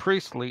 Joseph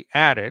Priestley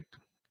added,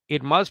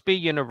 it must be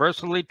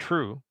universally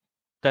true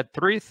that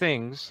 3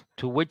 things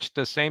to which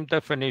the same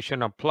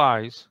definition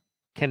applies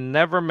can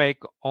never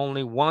make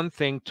only one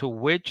thing to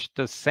which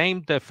the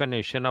same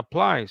definition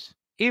applies.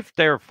 If,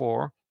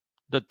 therefore,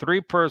 the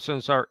 3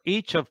 persons are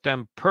each of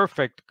them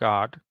perfect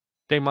God,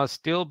 they must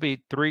still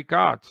be 3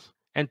 gods.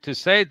 And to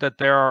say that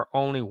there are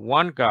only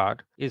 1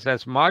 God is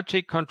as much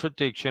a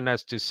contradiction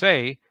as to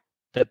say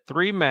that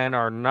 3 men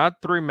are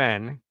not 3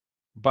 men,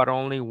 but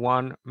only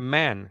 1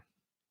 man.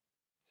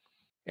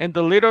 And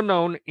the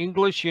little-known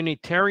English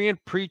Unitarian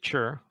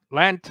preacher,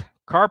 Lant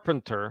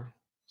Carpenter,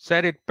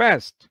 said it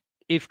best.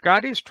 If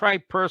God is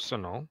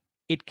tripersonal,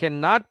 it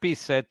cannot be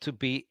said to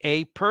be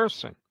a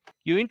person.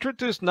 You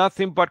introduce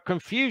nothing but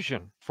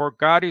confusion, for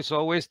God is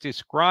always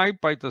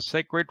described by the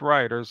sacred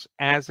writers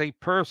as a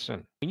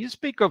person. When you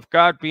speak of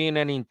God being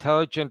an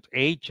intelligent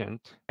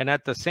agent, and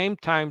at the same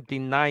time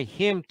deny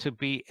him to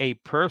be a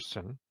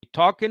person, you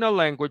talk in a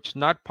language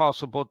not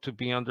possible to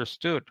be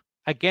understood.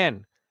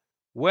 Again,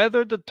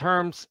 whether the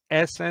terms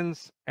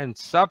essence and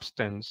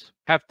substance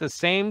have the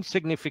same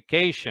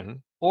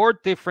signification or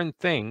different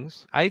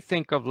things, I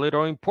think of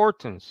little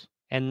importance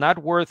and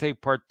not worth a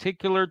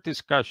particular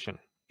discussion.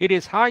 It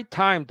is high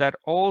time that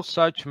all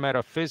such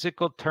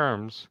metaphysical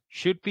terms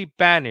should be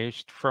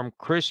banished from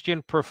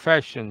Christian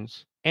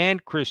professions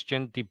and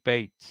Christian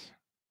debates.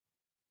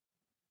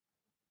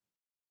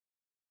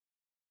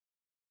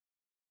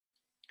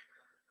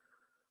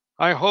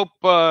 I hope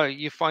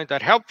you find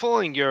that helpful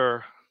in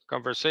your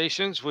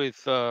conversations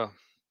with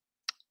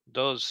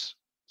those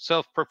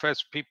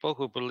self-professed people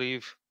who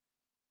believe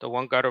the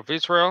one God of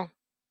Israel,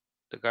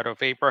 the God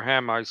of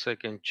Abraham,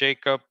 Isaac, and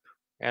Jacob,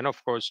 and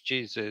of course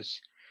Jesus,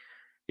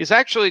 is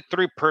actually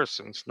three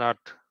persons, not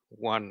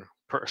one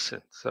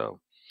person. So,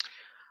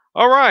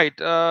 all right,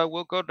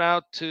 we'll go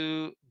now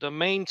to the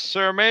main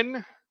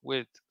sermon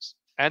with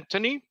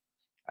Anthony.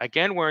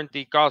 Again, we're in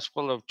the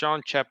Gospel of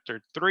John,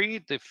 chapter 3,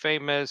 the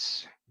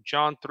famous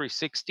John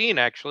 3:16.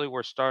 Actually,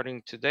 we're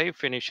starting today,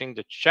 finishing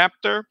the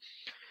chapter.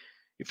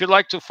 If you'd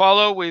like to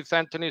follow with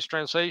Anthony's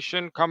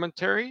translation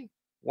commentary,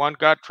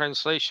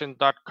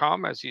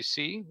 onegodtranslation.com, as you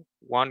see,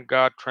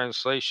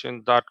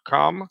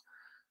 onegodtranslation.com.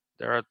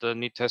 There are the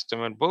New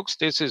Testament books.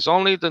 This is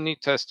only the New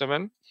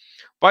Testament.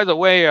 By the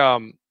way,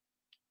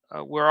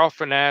 we're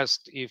often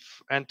asked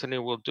if Anthony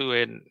will do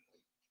an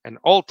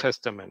Old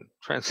Testament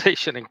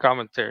translation and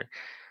commentary.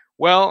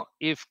 Well,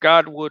 if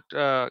God would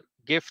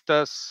gift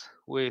us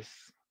with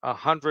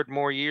 100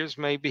 more years,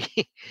 maybe,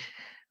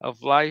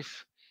 of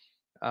life,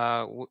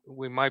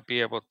 we might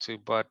be able to,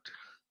 but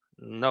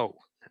no.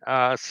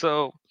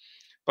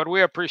 But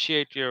we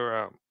appreciate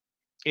your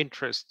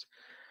interest.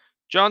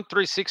 John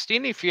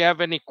 3:16. If you have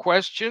any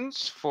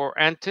questions for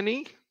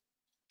Anthony,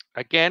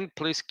 again,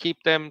 please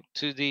keep them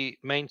to the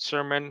main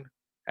sermon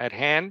at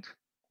hand,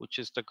 which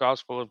is the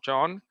Gospel of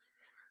John.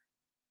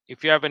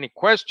 If you have any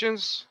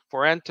questions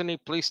for Anthony,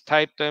 please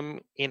type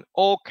them in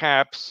all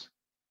caps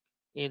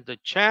in the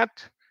chat.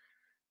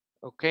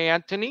 Okay,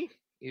 Anthony,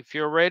 if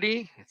you're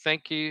ready,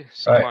 thank you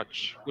so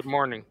much. Good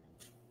morning.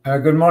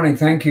 Good morning.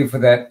 Thank you for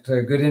that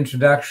good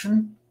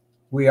introduction.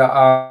 We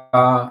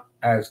are,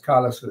 as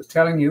Carlos was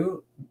telling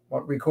you,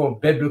 what we call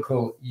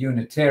biblical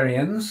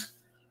Unitarians.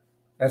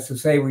 That's to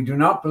say, we do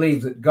not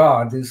believe that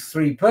God is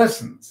three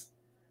persons.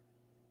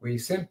 We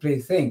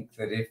simply think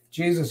that if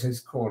Jesus is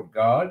called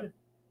God,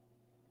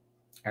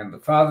 and the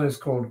Father is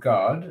called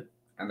God,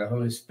 and the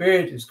Holy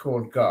Spirit is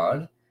called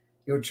God,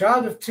 your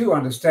child of two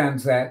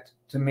understands that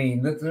to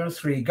mean that there are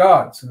three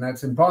gods, and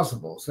that's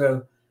impossible.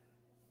 So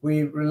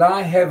we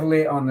rely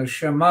heavily on the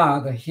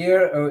Shema, the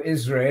Hear, O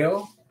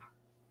Israel,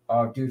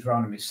 of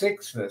Deuteronomy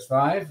 6, verse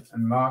 5,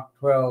 and Mark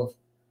 12,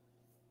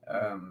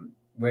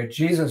 where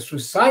Jesus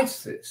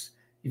recites this.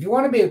 If you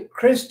want to be a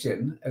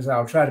Christian, as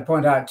I'll try to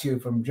point out to you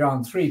from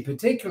John 3,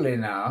 particularly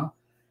now,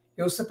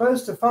 you're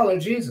supposed to follow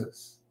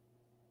Jesus.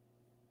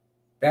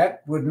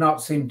 That would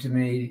not seem to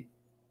me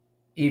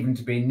even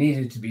to be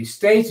needed to be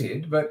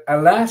stated, but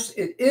alas,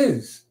 it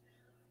is.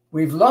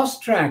 We've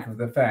lost track of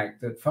the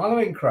fact that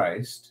following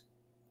Christ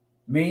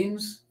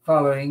means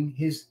following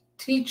his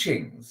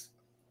teachings.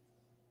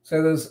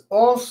 So there's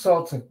all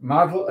sorts of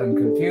muddle and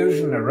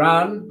confusion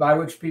around by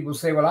which people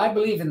say, well, I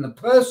believe in the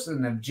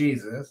person of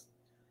Jesus,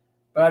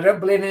 but I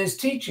don't believe in his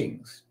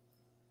teachings.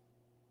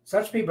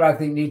 Such people, I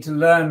think, need to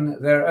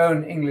learn their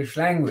own English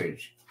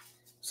language.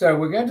 So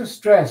we're going to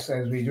stress,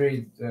 as we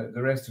read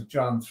the rest of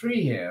John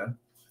 3 here,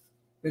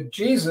 that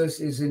Jesus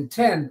is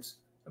intent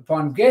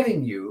upon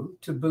getting you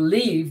to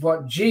believe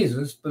what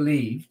Jesus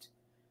believed,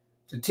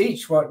 to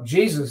teach what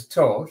Jesus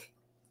taught,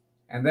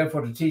 and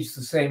therefore to teach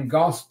the same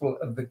gospel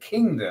of the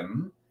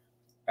kingdom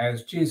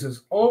as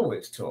Jesus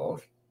always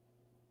taught.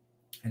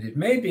 And it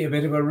may be a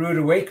bit of a rude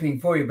awakening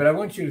for you, but I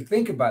want you to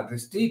think about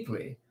this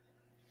deeply.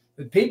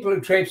 That people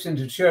who traipse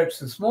into church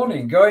this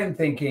morning go in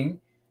thinking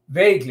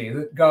vaguely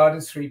that God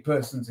is three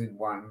persons in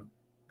one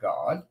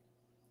God,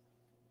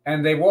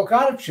 and they walk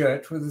out of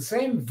church with the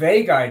same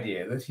vague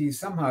idea that he's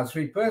somehow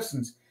three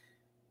persons.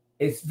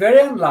 It's very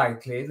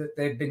unlikely that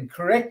they've been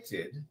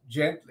corrected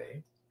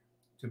gently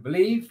to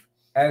believe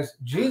as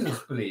Jesus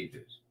believed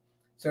it.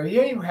 So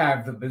here you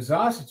have the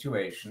bizarre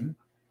situation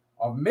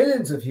of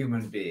millions of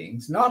human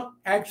beings not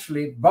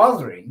actually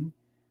bothering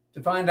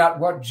to find out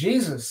what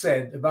Jesus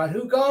said about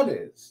who God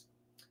is.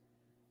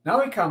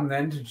 Now we come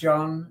then to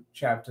John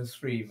chapter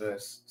 3,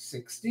 verse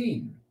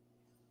 16.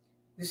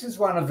 This is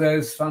one of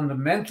those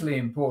fundamentally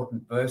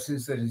important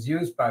verses that is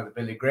used by the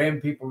Billy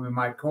Graham people, we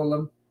might call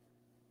them,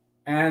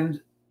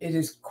 and it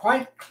is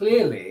quite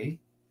clearly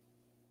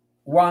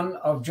one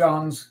of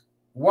John's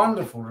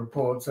wonderful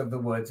reports of the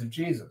words of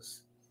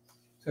Jesus.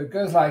 So it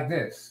goes like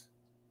this.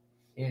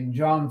 In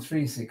John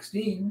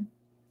 3:16,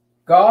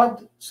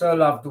 God so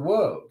loved the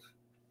world.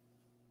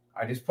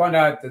 I just point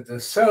out that the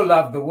so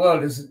loved the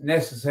world isn't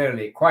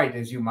necessarily quite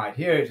as you might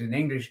hear it in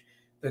English,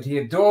 that he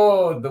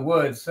adored the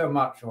word so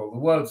much or the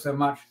world so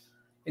much.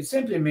 It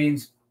simply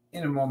means,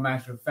 in a more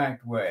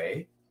matter-of-fact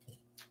way,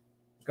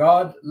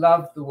 God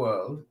loved the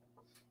world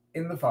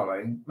in the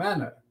following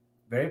manner.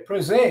 Very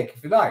prosaic,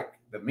 if you like.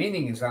 The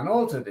meaning is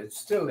unaltered. It's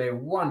still a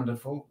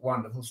wonderful,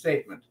 wonderful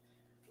statement.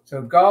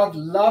 So God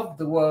loved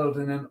the world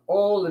in an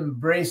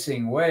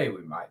all-embracing way,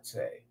 we might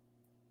say.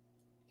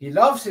 He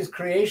loves his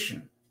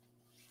creation.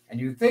 And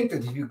you think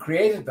that if you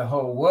created the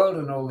whole world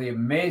and all the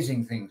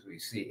amazing things we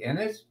see in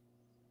it,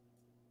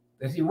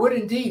 that he would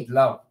indeed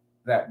love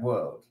that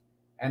world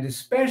and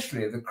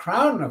especially the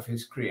crown of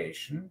his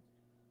creation,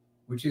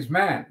 which is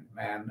man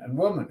and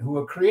woman, who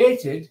were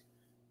created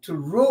to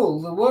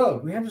rule the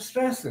world. We have to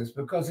stress this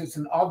because it's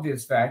an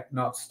obvious fact,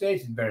 not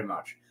stated very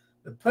much.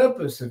 The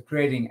purpose of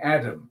creating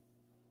Adam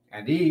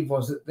and Eve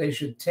was that they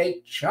should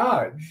take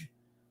charge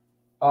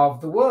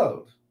of the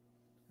world.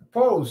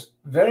 Paul was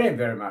very,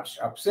 very much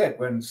upset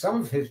when some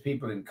of his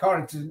people in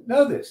Corinth didn't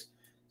know this.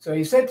 So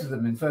he said to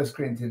them in 1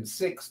 Corinthians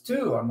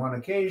 6:2 on one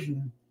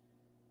occasion,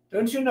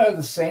 "Don't you know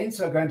the saints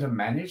are going to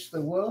manage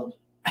the world?"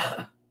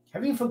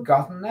 Have you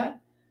forgotten that?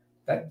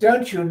 That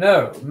 "don't you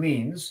know"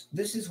 means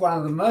this is one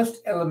of the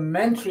most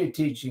elementary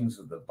teachings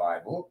of the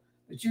Bible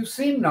that you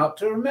seem not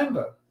to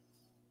remember.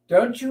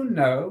 Don't you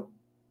know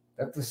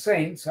that the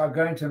saints are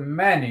going to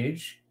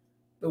manage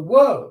the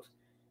world?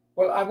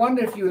 Well, I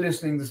wonder if you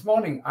listening this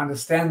morning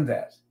understand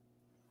that.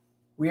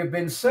 We have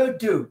been so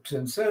duped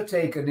and so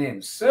taken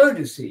in, so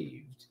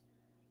deceived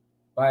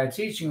by a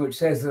teaching which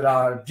says that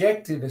our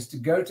objective is to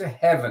go to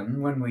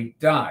heaven when we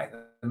die.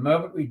 The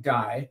moment we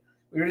die,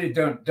 we really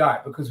don't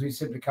die because we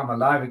simply come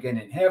alive again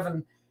in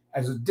heaven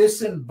as a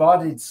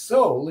disembodied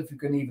soul, if you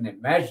can even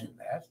imagine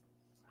that.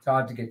 It's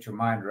hard to get your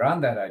mind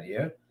around that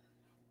idea.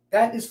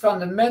 That is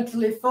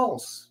fundamentally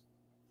false.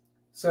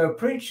 So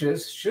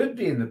preachers should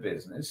be in the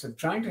business of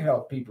trying to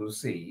help people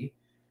see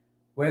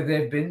where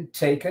they've been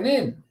taken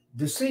in,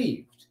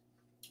 deceived.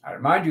 I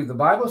remind you, the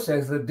Bible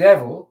says the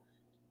devil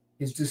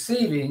is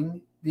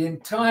deceiving the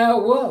entire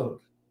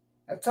world.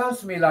 That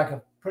sounds to me like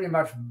a pretty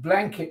much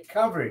blanket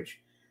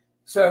coverage.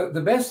 So the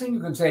best thing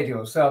you can say to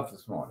yourself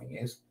this morning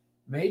is,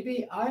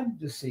 maybe I'm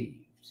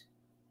deceived.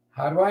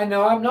 How do I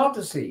know I'm not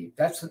deceived?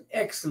 That's an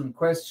excellent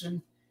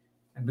question.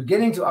 And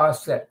beginning to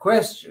ask that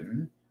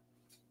question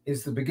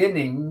is the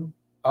beginning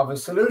of a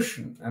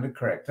solution and a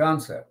correct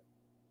answer.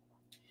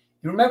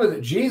 You remember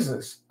that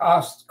Jesus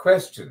asked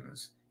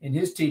questions in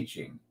his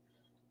teaching.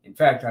 In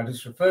fact, I'll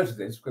just refer to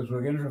this because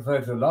we're going to refer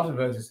to a lot of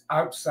verses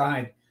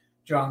outside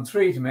John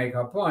 3 to make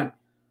our point.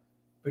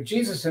 But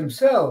Jesus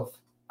himself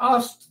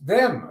asked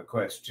them a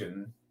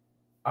question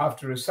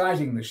after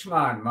reciting the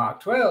Shema in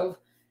Mark 12.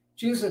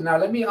 Jesus said, "Now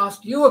let me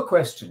ask you a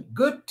question."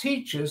 Good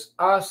teachers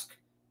ask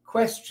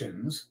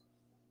questions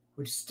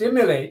which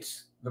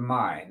stimulates the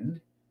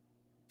mind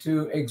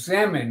to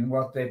examine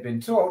what they've been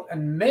taught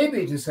and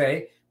maybe to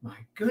say, "My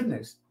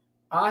goodness,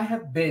 I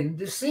have been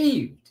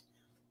deceived.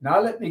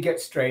 Now let me get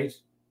straight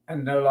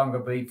and no longer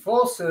believe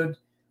falsehood,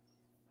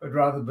 but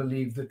rather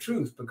believe the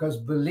truth." Because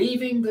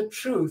believing the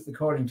truth,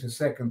 according to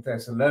 2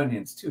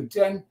 Thessalonians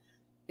 2:10,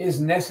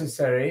 is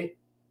necessary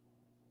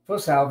for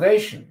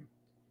salvation.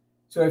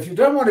 So if you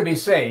don't want to be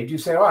saved, you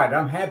say, "All right,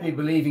 I'm happy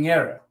believing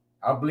error.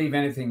 I'll believe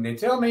anything they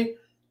tell me."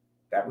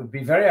 That would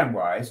be very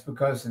unwise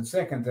because in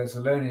 2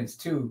 Thessalonians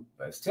 2,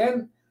 verse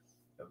 10,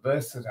 a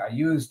verse that I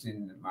used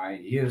in my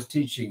years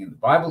teaching in the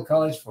Bible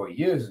college for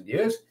years and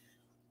years,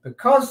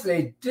 because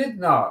they did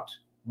not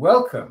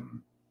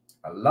welcome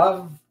a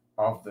love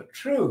of the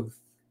truth,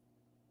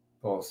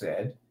 Paul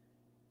said,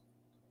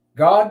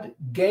 God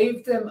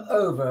gave them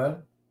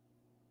over,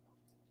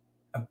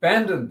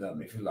 abandoned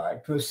them, if you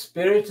like, to a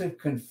spirit of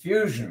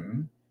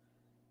confusion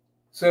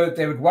so that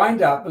they would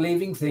wind up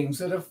believing things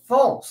that are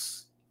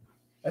false.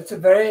 That's a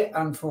very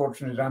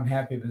unfortunate,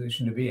 unhappy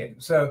position to be in.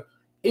 So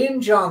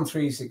in John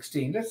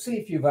 3:16, let's see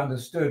if you've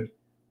understood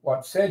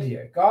what's said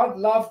here. God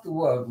loved the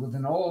world with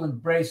an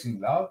all-embracing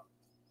love.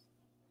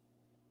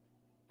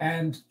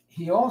 And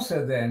he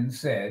also then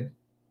said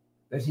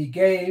that he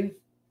gave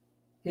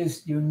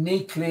his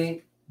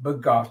uniquely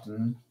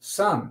begotten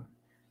Son.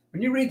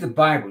 When you read the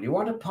Bible, you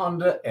want to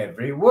ponder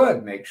every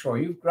word. Make sure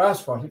you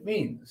grasp what it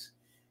means.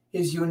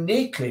 His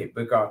uniquely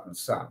begotten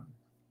Son.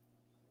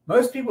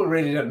 Most people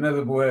really don't know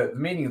the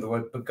meaning of the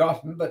word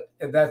begotten, but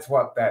that's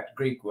what that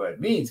Greek word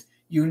means.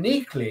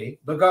 Uniquely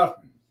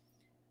begotten.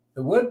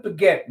 The word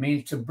beget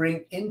means to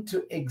bring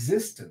into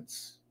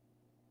existence,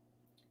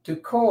 to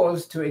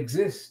cause to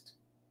exist.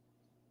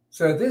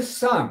 So this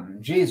Son,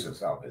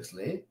 Jesus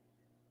obviously,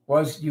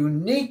 was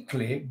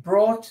uniquely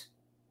brought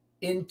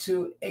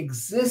into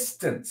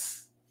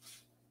existence.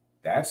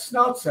 That's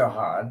not so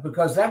hard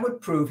because that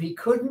would prove he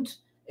couldn't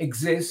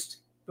exist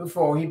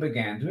before he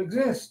began to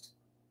exist.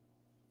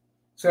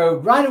 So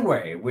right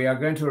away, we are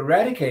going to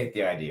eradicate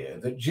the idea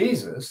that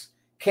Jesus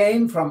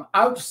came from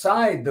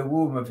outside the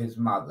womb of his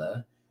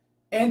mother,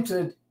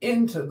 entered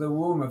into the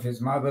womb of his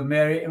mother,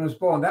 Mary, and was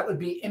born. That would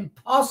be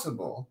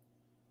impossible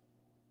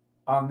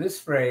on this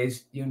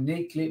phrase,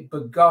 uniquely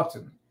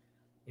begotten.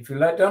 If you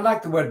don't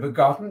like the word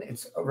begotten,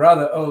 it's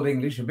rather Old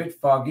English, a bit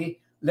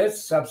foggy.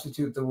 Let's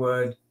substitute the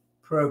word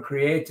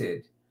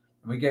procreated.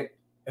 And we get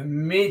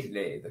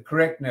immediately the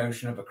correct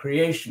notion of a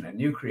creation, a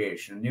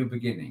new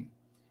beginning.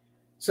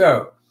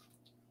 So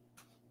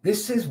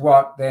this is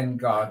what then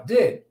God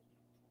did.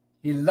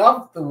 He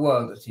loved the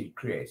world that he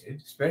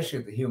created, especially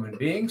the human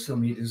beings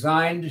whom he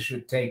designed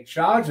should take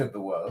charge of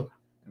the world.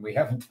 And we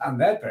haven't done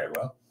that very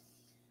well.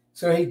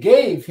 So he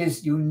gave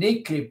his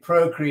uniquely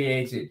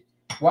procreated.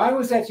 Why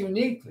was that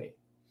uniquely?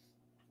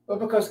 Well,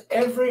 because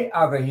every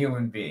other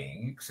human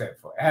being, except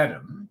for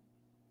Adam,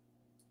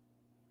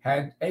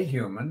 had a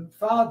human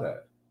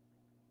father.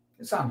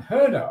 It's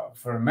unheard of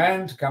for a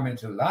man to come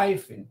into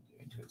life,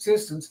 into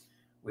existence,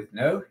 with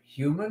no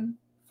human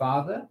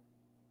father.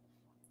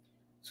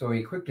 So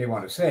we quickly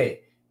want to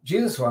say,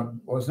 Jesus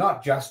was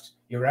not just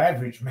your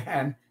average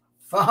man,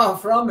 far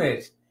from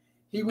it.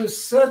 He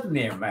was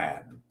certainly a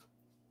man.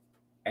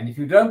 And if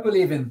you don't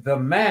believe in the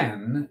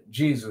man,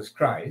 Jesus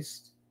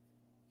Christ,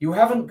 you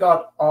haven't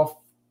got off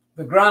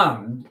the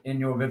ground in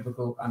your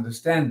biblical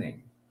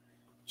understanding.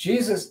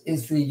 Jesus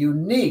is the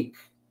unique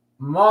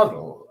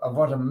model of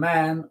what a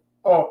man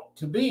ought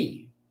to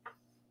be.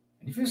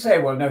 And if you say,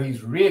 well, no,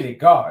 he's really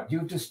God,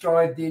 you've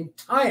destroyed the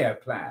entire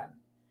plan.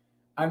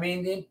 I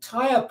mean, the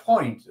entire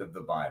point of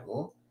the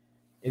Bible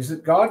is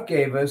that God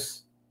gave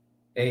us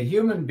a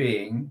human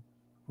being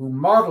who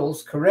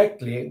models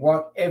correctly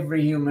what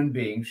every human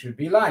being should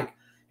be like.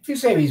 If you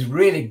say he's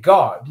really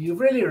God, you've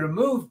really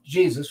removed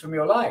Jesus from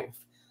your life.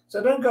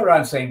 So don't go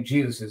around saying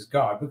Jesus is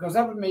God, because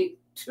that would make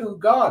two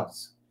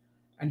gods.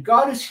 And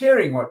God is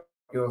hearing what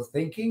you're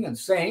thinking and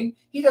saying.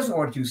 He doesn't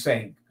want you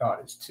saying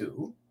God is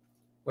two.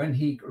 When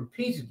he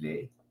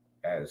repeatedly,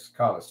 as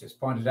Carlos just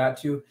pointed out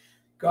to you,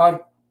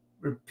 God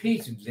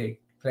repeatedly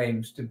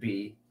claims to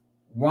be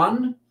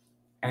one,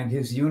 and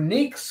his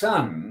unique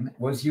son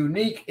was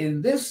unique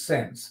in this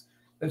sense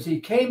that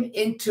he came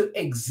into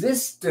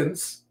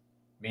existence,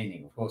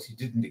 meaning, of course, he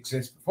didn't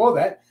exist before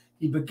that.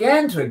 He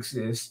began to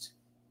exist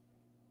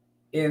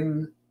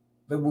in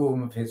the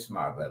womb of his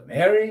mother,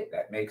 Mary.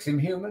 That makes him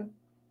human,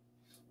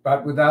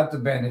 but without the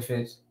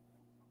benefit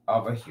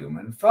of a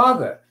human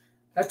father.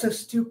 That's a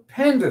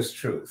stupendous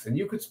truth. And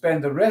you could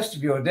spend the rest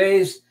of your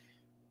days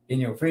in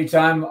your free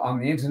time on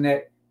the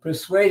internet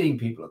persuading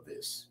people of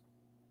this.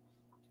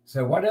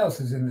 So what else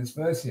is in this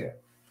verse here?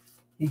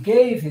 He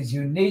gave his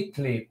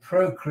uniquely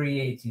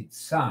procreated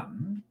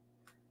son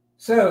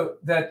so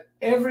that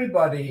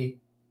everybody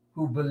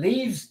who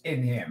believes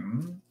in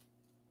him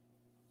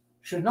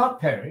should not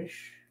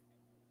perish,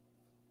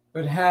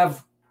 but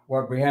have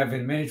what we have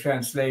in many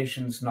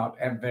translations, not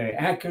very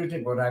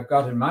accurately, what I've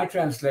got in my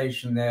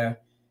translation there,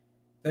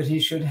 that he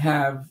should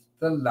have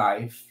the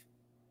life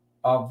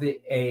of the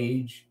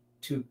age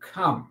to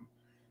come.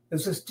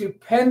 There's a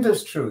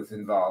stupendous truth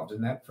involved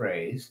in that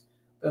phrase,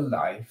 the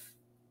life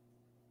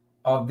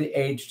of the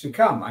age to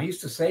come. I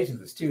used to say to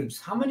the students,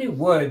 how many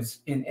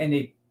words in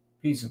any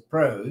piece of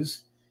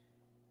prose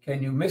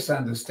can you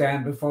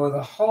misunderstand before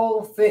the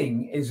whole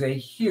thing is a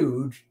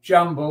huge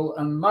jumble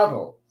and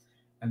muddle?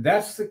 And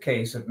that's the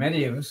case of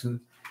many of us who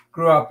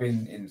grew up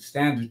in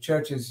standard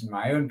churches. In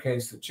my own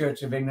case, the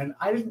Church of England.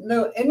 I didn't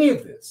know any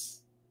of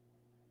this.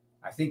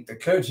 I think the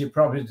clergy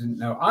probably didn't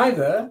know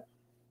either,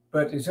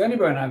 but it's only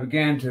when I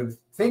began to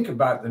think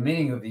about the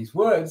meaning of these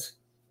words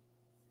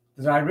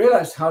that I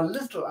realized how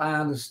little I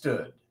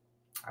understood.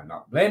 I'm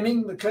not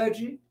blaming the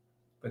clergy,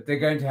 but they're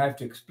going to have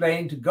to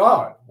explain to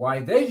God why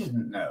they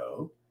didn't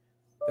know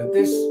that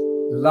this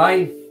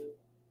life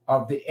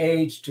of the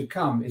age to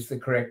come is the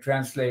correct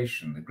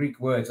translation. The Greek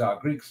words are,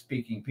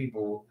 Greek-speaking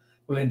people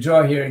will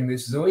enjoy hearing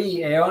this, zoe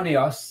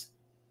aionios,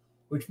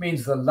 which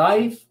means the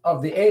life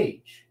of the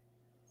age.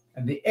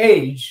 And the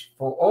age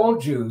for all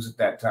Jews at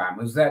that time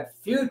was that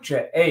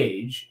future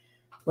age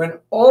when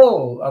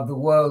all of the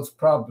world's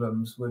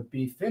problems would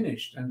be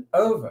finished and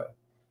over.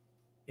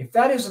 If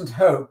that isn't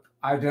hope,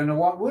 I don't know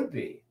what would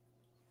be.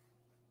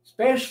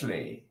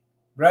 Especially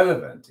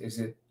relevant is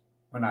it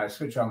when I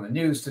switch on the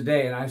news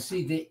today and I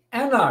see the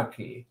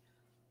anarchy,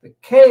 the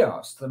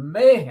chaos, the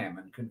mayhem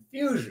and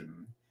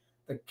confusion,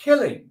 the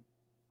killing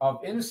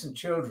of innocent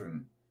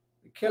children,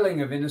 the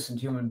killing of innocent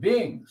human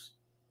beings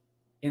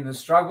in the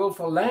struggle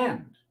for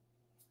land.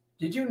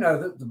 Did you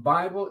know that the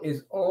Bible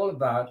is all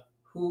about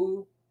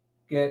who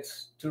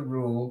gets to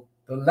rule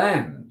the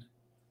land?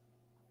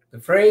 The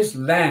phrase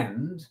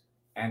land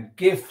and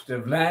gift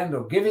of land,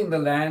 or giving the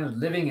land and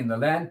living in the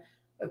land,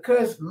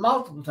 occurs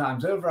multiple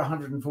times, over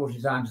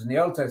 140 times in the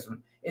Old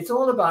Testament. It's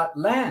all about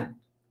land.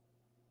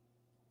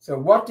 So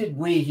what did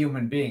we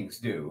human beings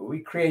do? We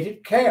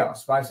created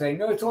chaos by saying,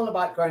 no, it's all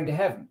about going to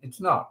heaven. It's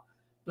not.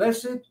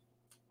 Blessed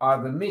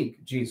are the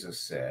meek, Jesus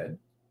said,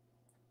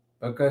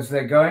 because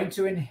they're going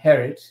to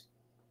inherit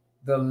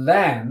the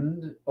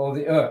land or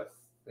the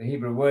earth. The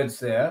Hebrew words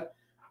there,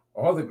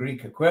 or the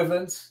Greek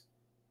equivalents,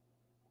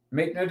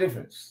 make no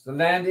difference. The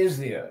land is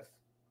the earth.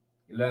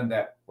 You learned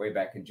that way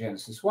back in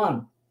Genesis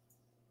 1.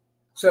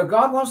 So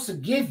God wants to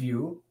give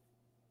you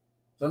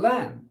the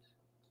land.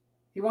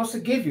 He wants to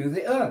give you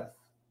the earth.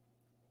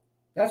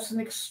 That's an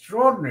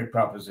extraordinary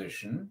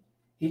proposition.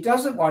 He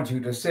doesn't want you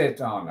to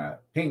sit on a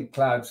pink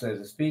cloud, so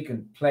to speak,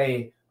 and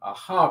play a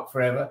harp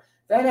forever.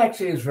 That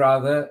actually is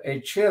rather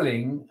a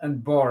chilling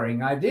and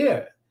boring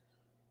idea.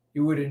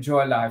 You would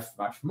enjoy life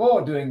much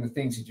more doing the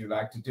things that you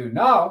like to do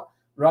now,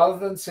 rather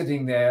than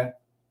sitting there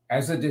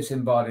as a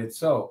disembodied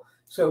soul.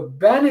 So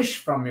banish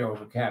from your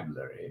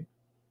vocabulary,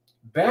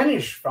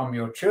 banish from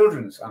your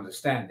children's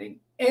understanding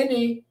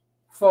any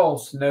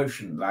false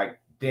notion like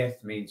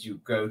death means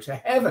you go to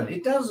heaven.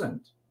 It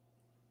doesn't.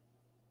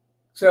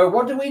 So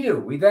what do?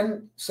 We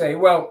then say,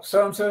 well,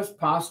 so-and-so has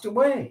passed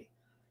away.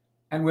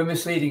 And we're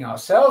misleading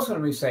ourselves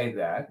when we say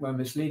that. We're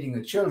misleading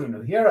the children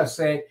who hear us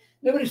say,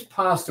 nobody's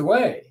passed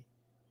away.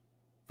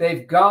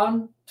 They've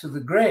gone to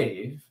the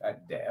grave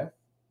at death.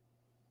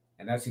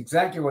 And that's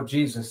exactly what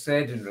Jesus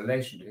said in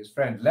relation to his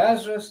friend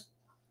Lazarus.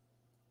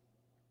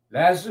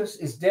 Lazarus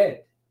is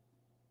dead.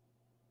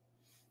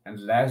 And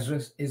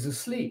Lazarus is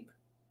asleep.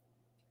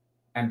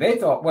 And they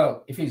thought,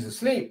 well, if he's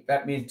asleep,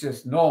 that means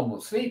just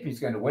normal sleep. He's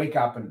going to wake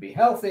up and be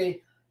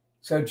healthy.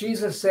 So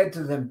Jesus said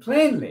to them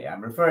plainly,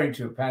 I'm referring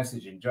to a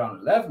passage in John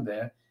 11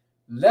 there,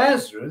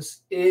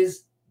 Lazarus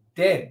is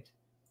dead.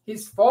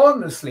 He's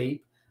fallen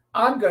asleep.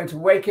 I'm going to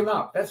wake him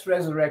up. That's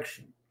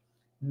resurrection.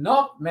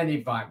 Not many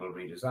Bible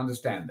readers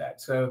understand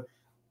that. So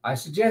I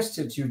suggest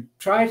that you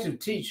try to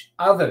teach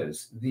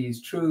others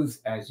these truths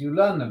as you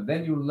learn them.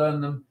 Then you'll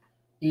learn them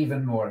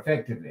even more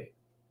effectively.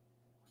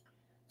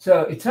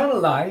 So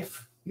eternal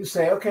life, you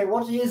say, okay,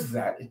 what is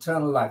that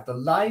eternal life? The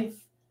life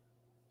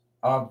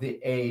of the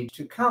age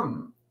to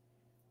come.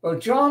 Well,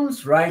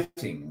 John's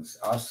writings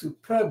are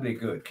superbly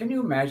good. Can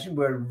you imagine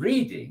we're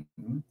reading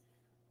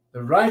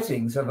the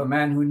writings of a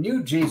man who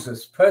knew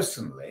Jesus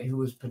personally, who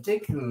was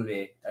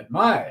particularly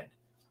admired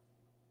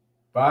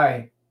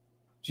by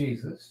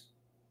Jesus?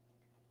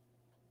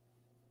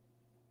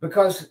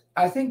 Because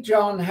I think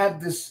John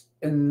had this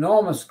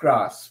enormous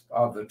grasp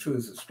of the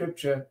truths of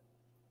Scripture,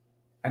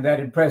 and that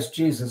impressed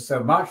Jesus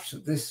so much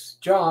that this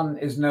John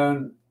is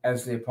known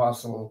as the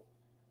apostle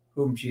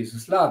whom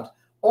Jesus loved.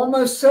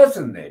 Almost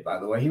certainly, by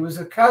the way, he was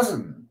a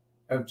cousin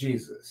of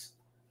Jesus.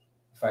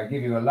 If I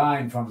give you a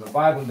line from the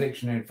Bible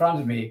dictionary in front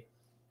of me,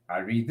 I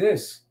read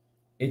this.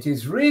 It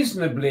is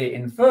reasonably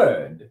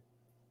inferred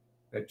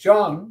that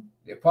John,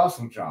 the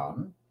apostle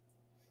John,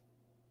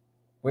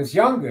 was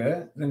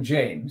younger than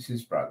James,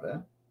 his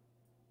brother,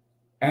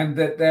 and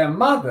that their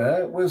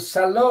mother was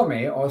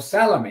Salome or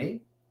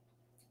Salome.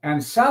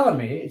 And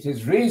Salome, it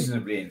is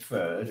reasonably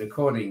inferred,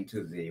 according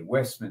to the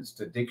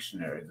Westminster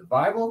Dictionary of the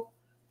Bible,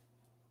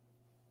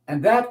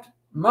 and that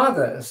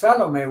mother,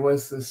 Salome,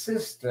 was the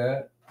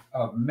sister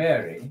of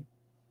Mary,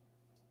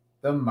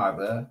 the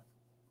mother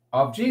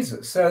of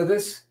Jesus. So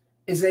this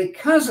is a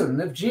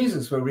cousin of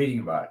Jesus we're reading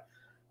about.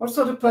 What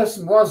sort of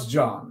person was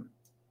John?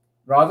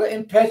 Rather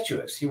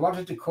impetuous. He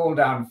wanted to call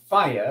down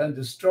fire and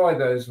destroy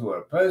those who were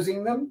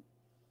opposing them.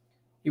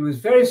 He was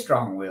very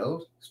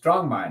strong-willed,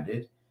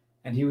 strong-minded,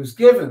 and he was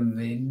given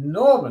the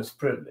enormous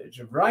privilege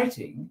of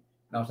writing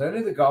not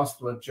only the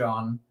Gospel of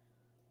John,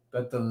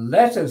 but the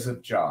letters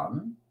of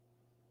John,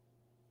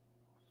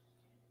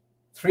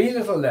 3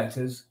 little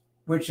letters,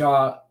 which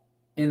are,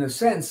 in a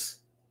sense,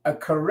 a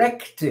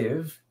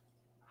corrective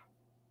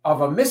of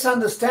a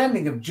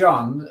misunderstanding of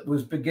John that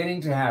was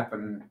beginning to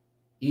happen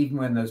even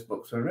when those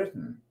books were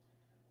written.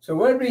 So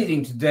we're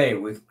reading today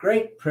with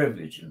great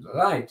privilege and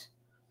delight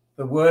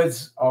the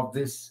words of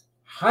this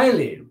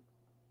highly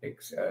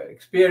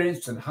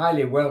experienced and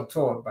highly well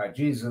taught by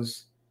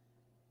Jesus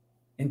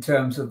in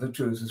terms of the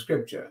truths of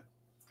Scripture.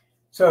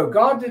 So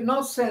God did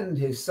not send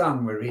his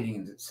son, we're reading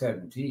in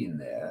 17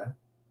 there,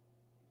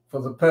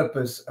 for the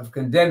purpose of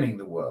condemning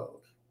the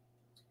world.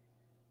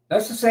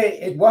 That's to say,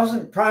 it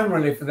wasn't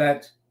primarily for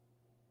that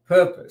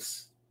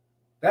purpose.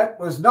 That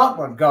was not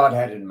what God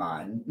had in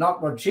mind,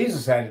 not what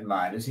Jesus had in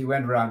mind as he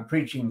went around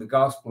preaching the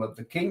gospel of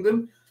the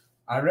kingdom.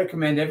 I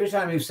recommend every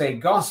time you say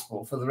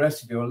gospel for the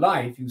rest of your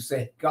life, you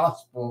say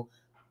gospel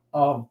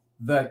of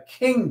the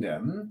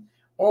kingdom,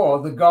 or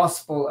the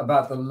gospel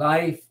about the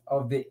life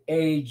of the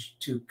age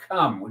to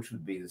come, which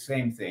would be the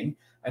same thing.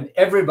 And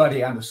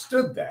everybody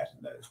understood that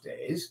in those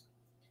days.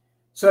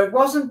 So it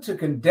wasn't to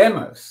condemn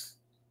us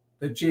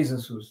that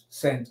Jesus was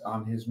sent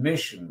on his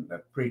mission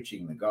of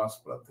preaching the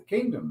gospel of the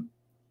kingdom.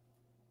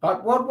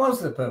 But what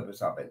was the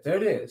purpose of it? There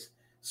it is.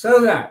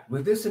 So that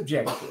with this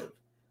objective,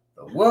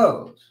 the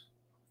world,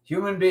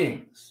 human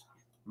beings,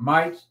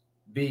 might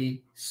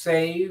be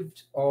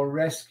saved or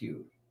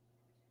rescued.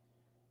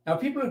 Now,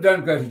 people who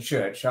don't go to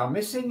church are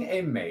missing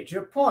a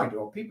major point,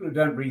 or people who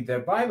don't read their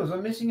Bibles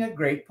are missing a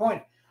great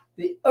point.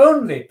 The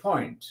only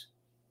point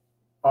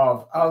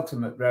of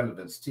ultimate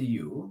relevance to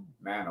you,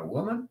 man or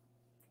woman,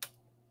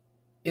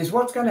 is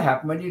what's going to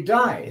happen when you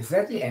die. Is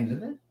that the end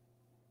of it?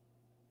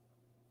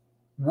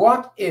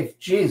 What if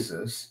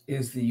Jesus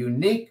is the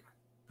unique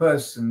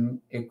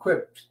person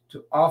equipped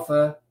to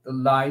offer the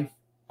life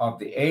of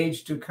the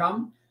age to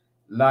come,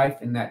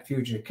 life in that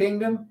future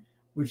kingdom,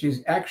 which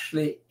is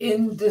actually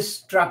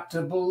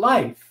indestructible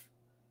life?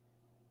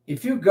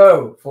 If you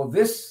go for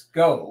this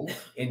goal,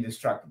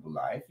 indestructible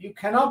life, you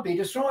cannot be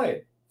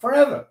destroyed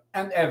forever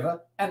and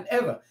ever and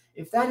ever.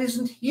 If that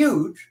isn't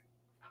huge,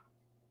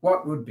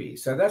 what would be?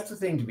 So that's the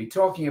thing to be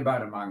talking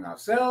about among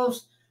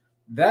ourselves.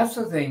 That's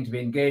the thing to be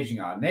engaging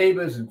our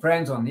neighbors and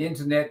friends on the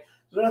internet.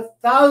 There are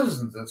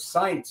thousands of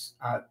sites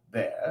out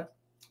there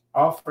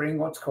offering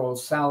what's called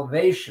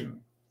salvation.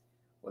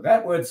 Well,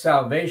 that word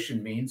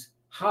salvation means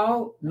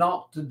how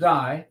not to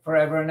die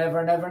forever and ever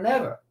and ever and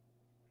ever.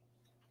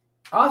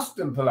 Ask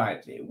them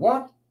politely,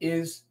 what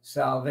is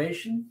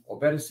salvation? Or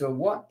better still,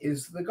 what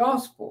is the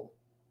gospel?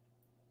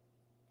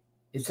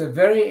 It's a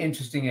very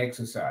interesting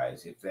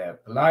exercise. If they're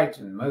polite,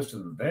 and most of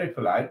them are very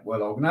polite,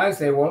 well organized,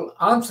 they will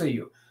answer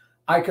you.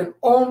 I can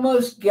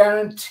almost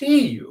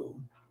guarantee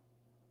you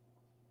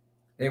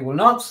they will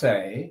not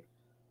say,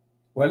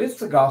 well, it's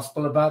the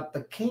gospel about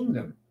the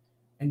kingdom.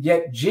 And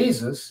yet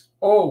Jesus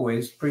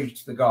always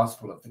preached the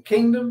gospel of the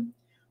kingdom.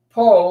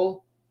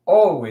 Paul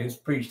always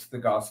preached the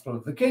gospel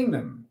of the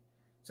kingdom.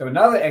 So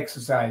another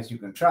exercise you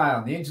can try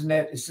on the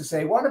internet is to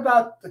say, what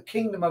about the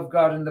kingdom of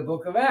God in the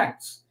book of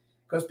Acts?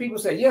 Because people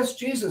say, yes,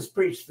 Jesus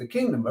preached the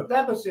kingdom, but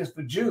that was just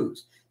for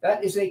Jews.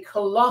 That is a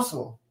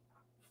colossal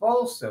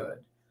falsehood,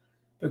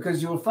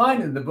 because you'll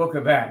find in the book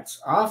of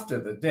Acts, after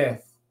the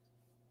death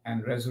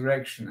and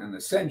resurrection and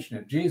ascension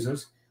of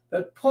Jesus,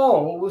 that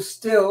Paul was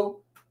still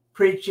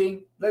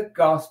preaching the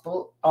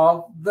gospel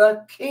of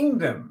the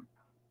kingdom.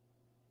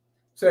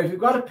 So if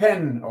you've got a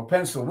pen or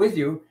pencil with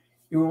you,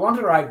 you will want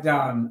to write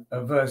down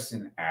a verse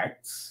in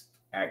Acts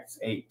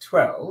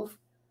 8:12,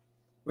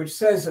 which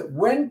says that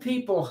when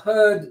people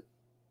heard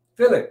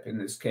Philip, in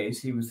this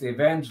case, he was the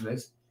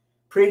evangelist,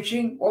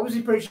 preaching, what was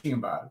he preaching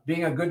about?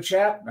 Being a good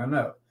chap?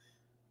 No.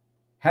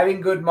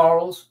 Having good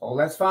morals? Oh,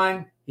 that's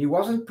fine. He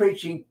wasn't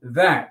preaching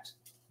that.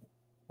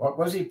 What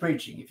was he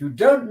preaching? If you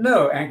don't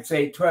know Acts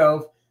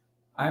 8:12,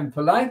 I'm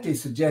politely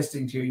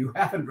suggesting to you, you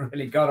haven't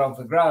really got off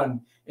the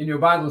ground in your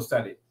Bible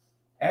study.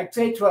 Acts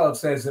 8:12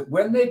 says that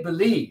when they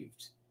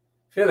believed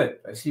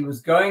Philip, as he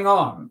was going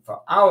on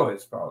for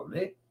hours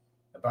probably,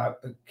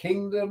 about the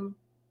kingdom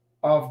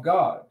of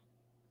God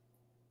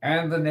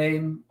and the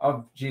name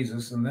of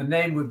Jesus, and the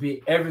name would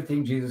be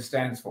everything Jesus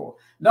stands for.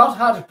 Not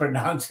how to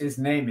pronounce his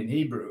name in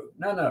Hebrew.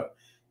 No.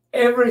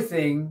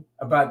 Everything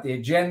about the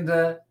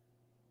agenda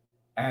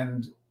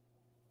and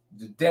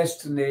the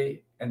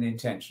destiny and the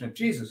intention of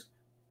Jesus.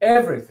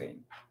 Everything.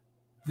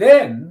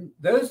 Then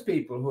those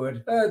people who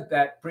had heard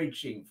that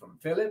preaching from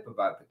Philip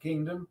about the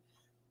kingdom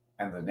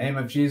and the name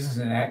of Jesus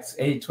in Acts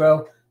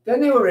 8:12, then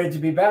they were ready to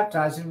be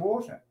baptized in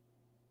water.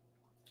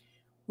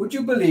 Would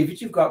you believe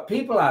it? You've got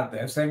people out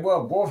there saying,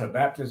 well, water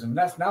baptism,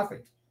 that's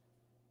nothing.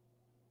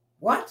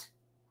 What?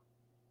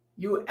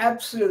 You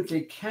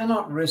absolutely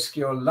cannot risk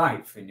your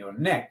life and your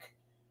neck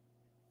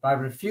by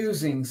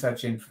refusing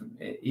such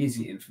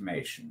easy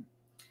information.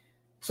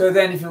 So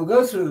then if you'll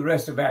go through the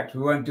rest of Acts,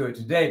 we won't do it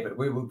today, but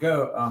we will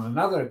go on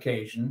another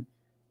occasion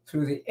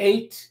through the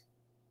 8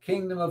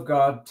 Kingdom of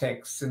God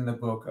texts in the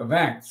book of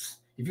Acts.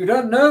 If you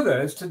don't know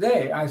those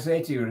today, I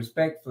say to you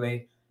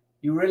respectfully,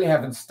 you really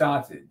haven't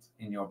started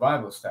in your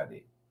Bible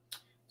study.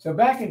 So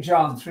back in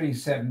John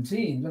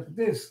 3:17, look at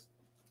this.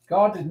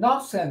 God did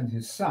not send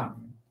his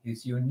son,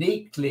 his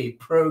uniquely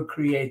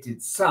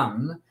procreated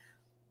son,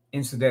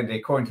 incidentally,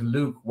 according to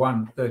Luke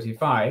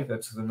 1:35,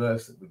 that's the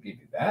verse that would give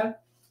you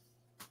that.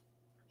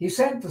 He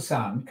sent the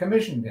Son,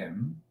 commissioned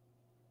him,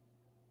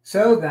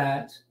 so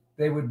that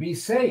they would be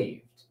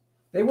saved.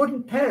 They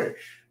wouldn't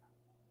perish.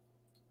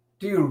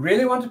 Do you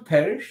really want to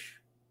perish?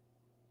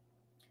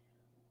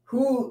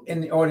 Who in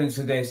the audience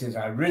today says,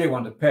 I really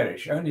want to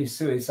perish? Only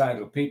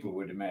suicidal people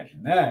would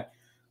imagine that.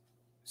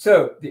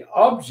 So the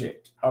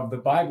object of the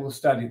Bible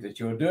study that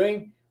you're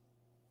doing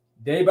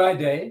day by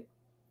day,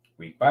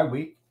 week by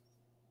week,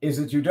 is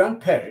that you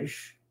don't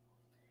perish.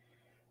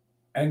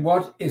 And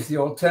what is the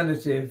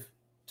alternative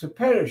to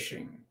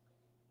perishing?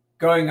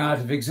 Going out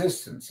of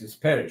existence is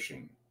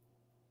perishing.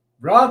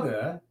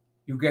 Rather,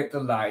 you get the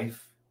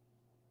life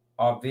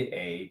of the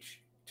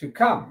age to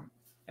come.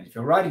 And if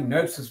you're writing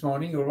notes this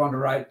morning, you'll want to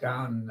write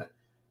down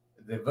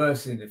the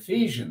verse in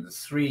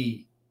Ephesians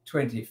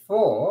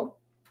 3:24.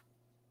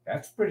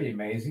 That's pretty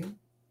amazing.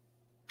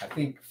 I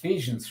think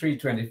Ephesians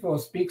 3:24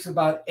 speaks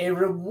about a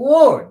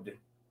reward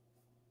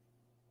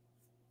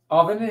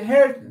of an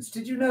inheritance.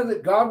 Did you know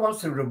that God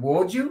wants to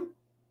reward you?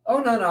 Oh,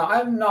 no,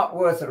 I'm not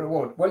worth a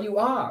reward. Well, you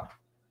are.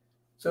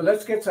 So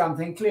let's get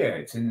something clear.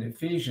 It's in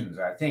Ephesians,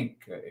 I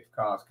think, if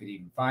Carl could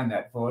even find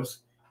that for us.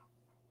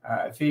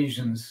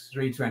 Ephesians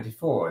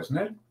 3:24, isn't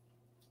it?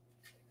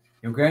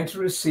 You're going to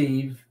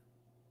receive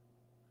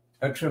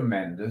a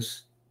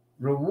tremendous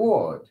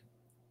reward.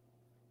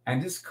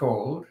 And it's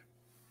called,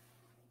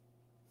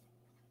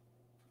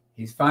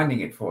 he's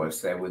finding it for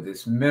us there with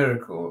this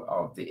miracle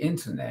of the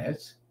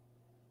internet.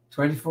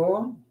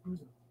 24?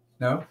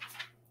 No?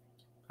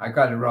 I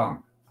got it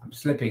wrong. I'm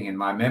slipping in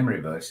my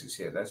memory verses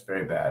here. That's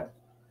very bad.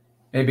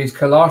 Maybe it's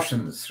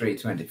Colossians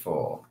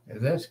 3:24.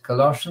 Is it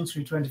Colossians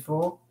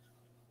 3:24?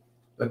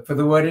 Look for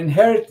the word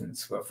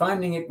inheritance. We're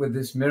finding it with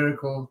this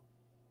miracle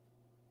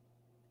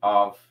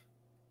of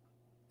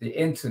the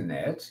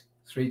internet,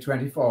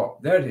 3:24.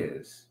 There it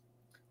is.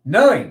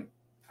 Knowing.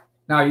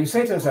 Now you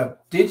say to yourself,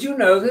 did you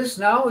know this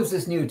now? Is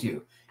this new to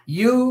you?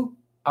 You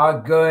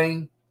are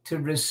going to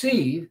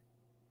receive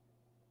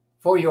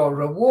for your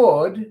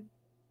reward.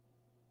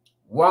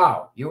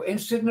 Wow, you're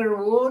interested in a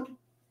reward?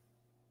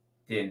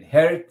 The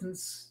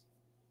inheritance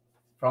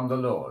from the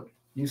Lord.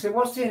 You say,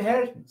 what's the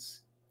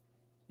inheritance?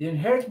 The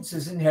inheritance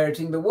is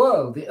inheriting the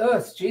world, the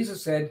earth.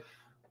 Jesus said,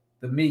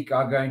 the meek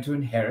are going to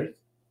inherit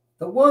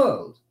the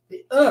world,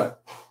 the earth.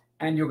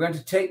 and you're going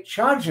to take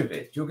charge of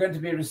it. You're going to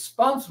be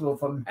responsible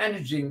for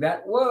managing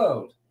that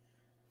world.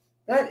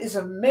 That is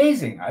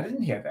amazing. I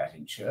didn't hear that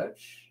in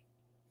church.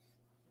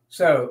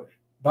 So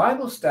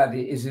Bible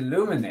study is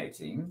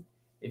illuminating.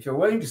 If you're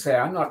willing to say,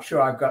 I'm not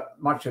sure I've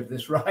got much of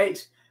this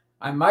right,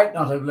 I might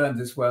not have learned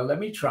this well, let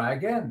me try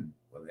again.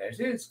 Well, there it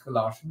is,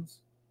 Colossians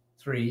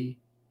 3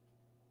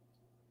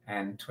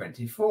 and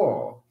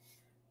 24.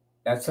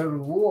 That's a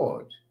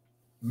reward.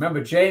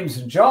 Remember James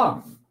and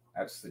John,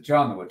 that's the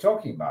John that we're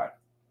talking about.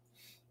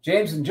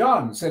 James and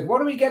John said, what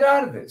do we get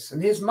out of this?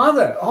 And his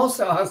mother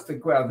also asked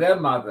their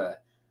mother,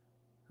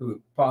 who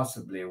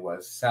possibly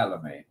was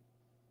Salome.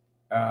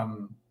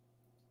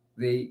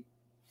 The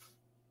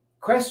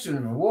question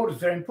of reward is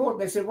very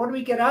important. They said, what do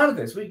we get out of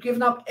this? We've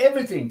given up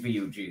everything for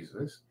you,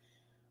 Jesus.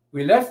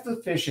 We left the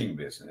fishing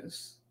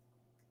business.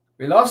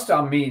 We lost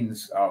our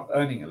means of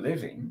earning a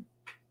living.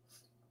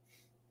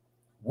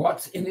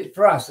 What's in it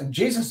for us? And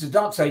Jesus did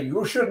not say,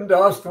 you shouldn't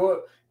ask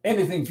for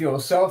anything for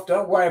yourself.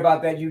 Don't worry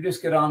about that. You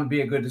just get on and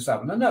be a good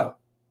disciple. No.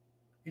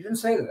 He didn't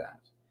say that.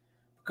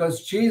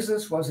 Because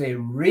Jesus was a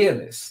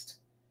realist,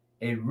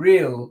 a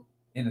real,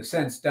 in a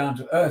sense,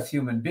 down-to-earth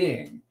human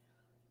being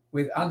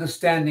with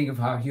understanding of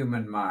how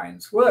human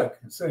minds work.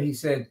 And so he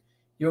said,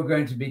 you're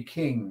going to be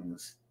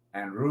kings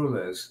and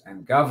rulers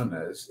and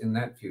governors in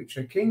that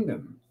future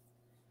kingdom.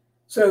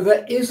 So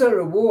there is a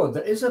reward.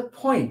 There is a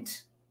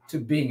point to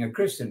being a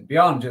Christian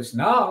beyond just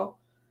now,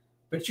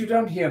 but you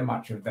don't hear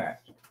much of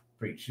that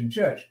preached in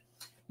church.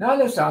 Now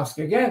let's ask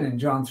again in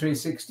John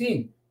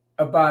 3:16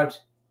 about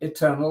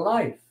eternal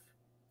life,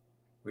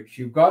 which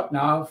you've got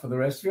now for the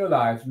rest of your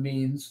life,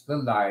 means the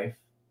life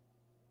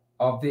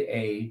of the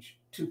age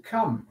to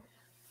come.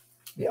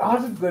 The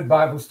art of good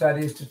Bible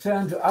study is to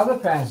turn to other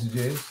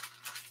passages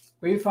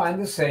where you find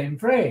the same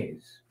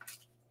phrase,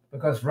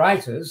 because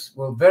writers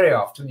will very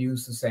often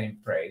use the same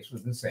phrase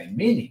with the same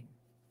meaning.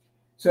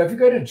 So if you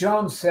go to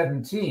John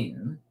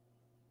 17,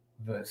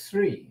 verse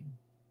 3,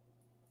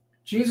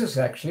 Jesus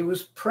actually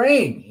was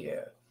praying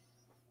here.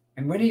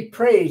 And when he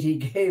prayed, he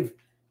gave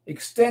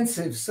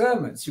extensive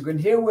sermons. You can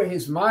hear where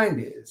his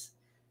mind is.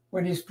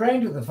 When he's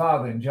praying to the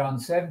Father in John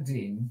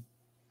 17,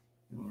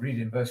 you'll read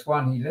in verse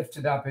 1, he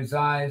lifted up his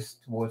eyes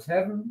towards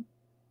heaven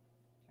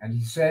and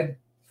he said,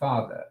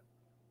 Father.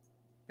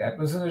 That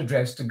was an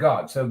address to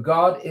God. So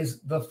God is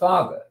the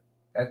Father.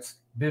 That's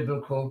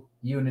biblical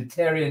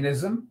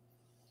Unitarianism.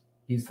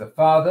 He's the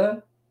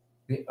Father,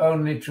 the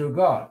only true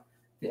God.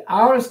 The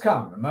hour has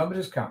come, the moment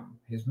has come.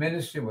 His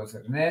ministry was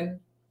at an end.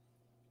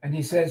 And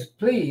he says,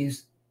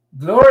 please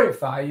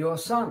glorify your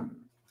Son.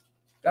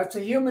 That's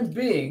a human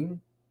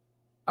being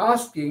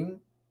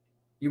asking,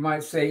 you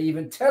might say,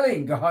 even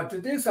telling God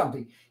to do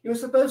something. You're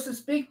supposed to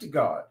speak to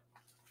God.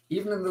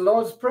 Even in the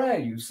Lord's Prayer,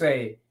 you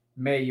say,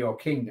 may your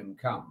kingdom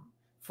come.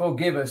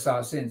 Forgive us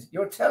our sins.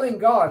 You're telling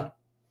God,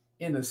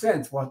 in a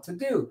sense, what to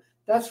do.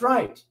 That's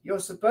right. You're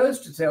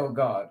supposed to tell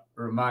God,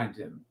 remind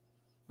him.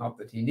 Not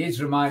that he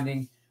needs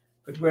reminding,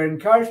 but we're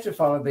encouraged to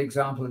follow the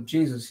example of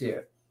Jesus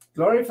here.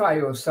 Glorify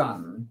your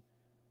Son,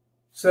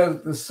 so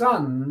that the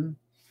Son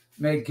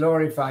may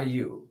glorify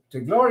you.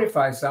 To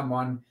glorify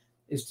someone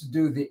is to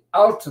do the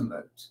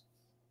ultimate,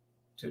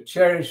 to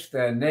cherish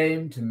their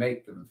name, to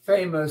make them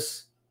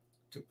famous,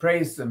 to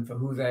praise them for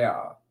who they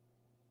are.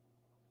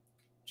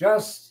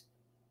 Just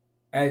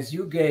as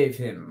you gave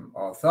him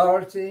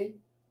authority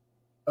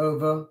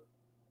over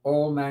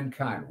all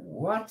mankind.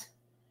 What?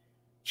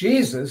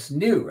 Jesus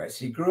knew as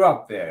he grew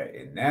up there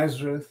in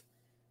Nazareth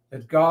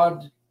that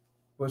God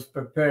was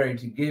preparing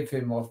to give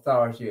him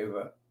authority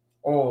over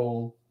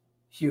all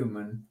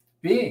human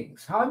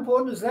beings. How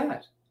important is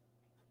that?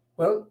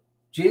 Well,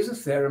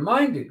 Jesus there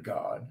reminded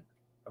God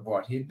of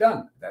what he'd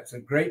done. That's a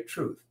great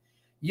truth.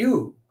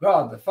 You,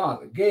 God the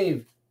Father,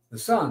 gave the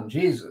Son,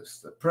 Jesus,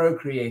 the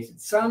procreated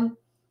Son,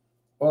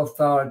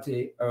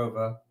 authority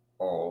over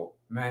all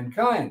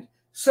mankind,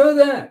 so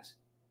that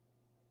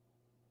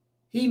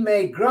he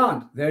may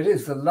grant, there it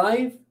is, the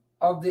life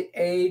of the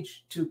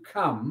age to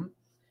come,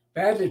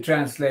 badly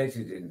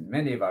translated in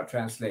many of our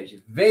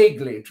translations,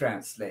 vaguely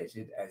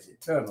translated as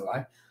eternal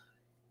life.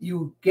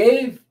 You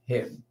gave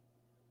him,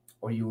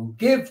 or you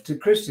give to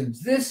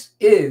Christians, this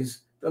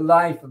is the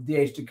life of the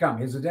age to come.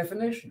 Here's a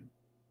definition.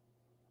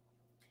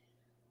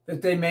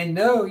 That they may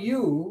know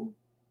you,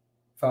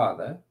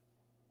 Father,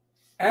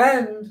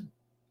 and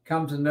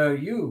come to know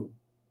you,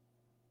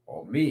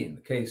 or me in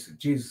the case of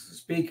Jesus, the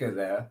speaker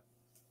there,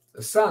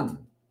 the Son.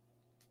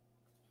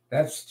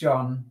 That's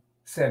John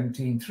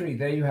 17:3.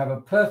 There you have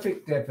a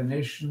perfect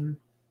definition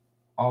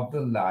of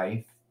the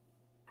life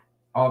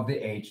of the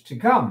age to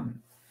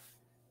come.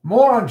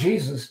 More on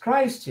Jesus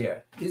Christ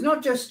here. He's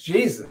not just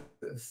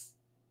Jesus.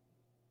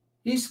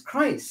 He's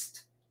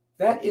Christ.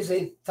 That is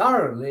a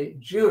thoroughly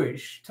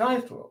Jewish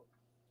title.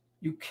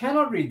 You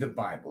cannot read the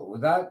Bible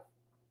without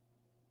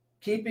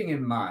keeping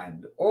in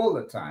mind all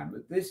the time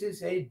that this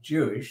is a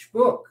Jewish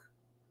book.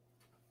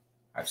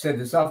 I've said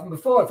this often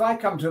before. If I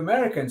come to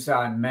America and say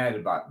I'm mad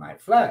about my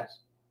flat,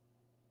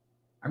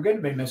 I'm going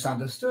to be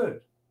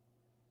misunderstood.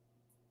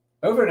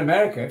 Over in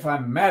America, if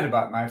I'm mad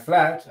about my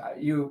flat,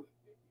 you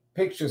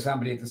picture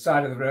somebody at the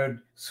side of the road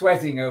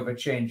sweating over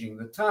changing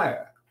the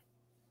tire.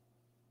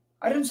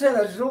 I didn't say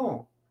that at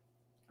all.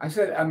 I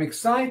said, I'm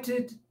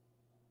excited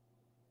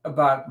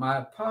about my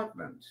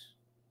apartment.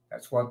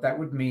 That's what that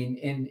would mean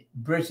in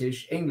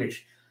British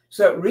English.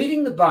 So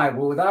reading the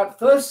Bible without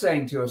first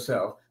saying to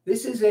yourself,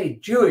 this is a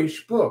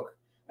Jewish book,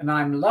 and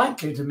I'm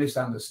likely to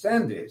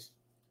misunderstand it,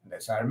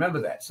 unless I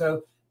remember that.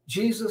 So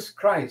Jesus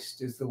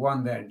Christ is the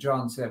one there in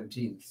John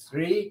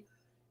 17:3.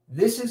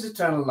 This is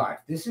eternal life.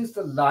 This is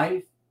the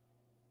life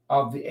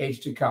of the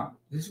age to come.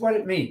 This is what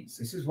it means.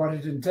 This is what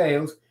it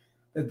entails,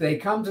 that they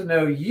come to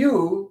know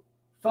you,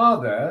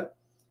 Father,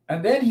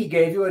 and then he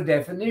gave you a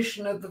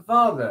definition of the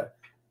Father.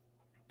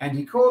 And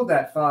he called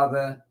that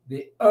Father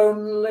the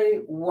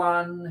only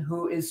one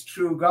who is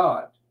true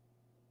God.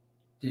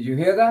 Did you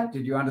hear that?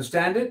 Did you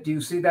understand it? Do you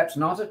see that's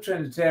not a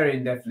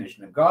Trinitarian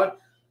definition of God?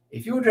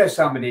 If you address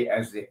somebody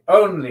as the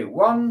only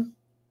one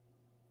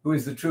who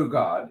is the true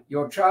God,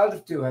 your child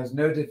of 2 has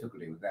no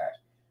difficulty with that.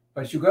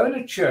 But you go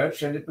into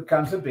church and it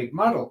becomes a big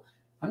muddle.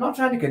 I'm not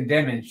trying to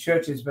condemn any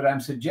churches, but I'm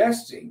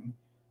suggesting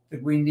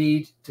that we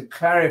need to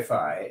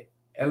clarify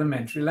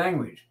elementary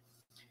language.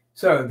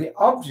 So the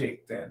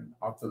object then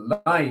of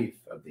the life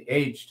of the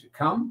age to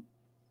come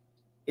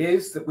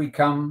is that we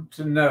come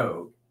to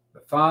know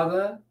the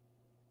Father,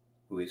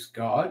 who is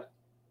God.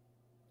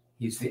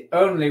 He's the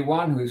only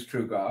one who is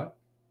true God.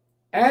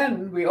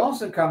 And we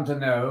also come to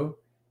know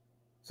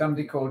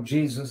somebody called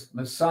Jesus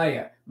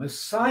Messiah.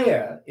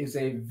 Messiah is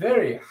a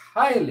very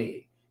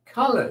highly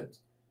colored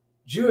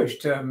Jewish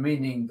term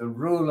meaning the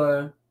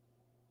ruler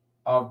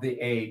of the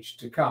age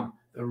to come,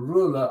 the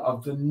ruler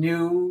of the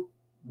new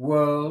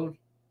world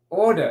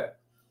order.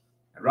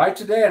 And right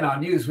today in our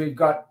news, we've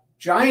got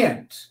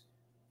giant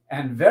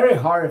and very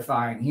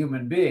horrifying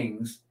human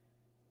beings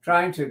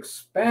trying to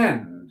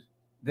expand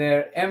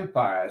their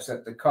empires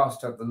at the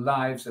cost of the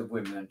lives of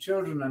women and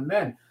children and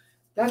men.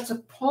 That's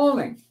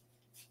appalling.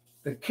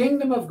 The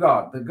kingdom of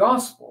God, the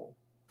gospel,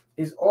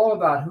 is all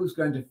about who's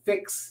going to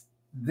fix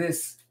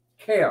this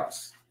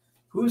chaos,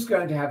 who's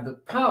going to have the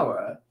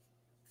power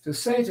to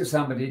say to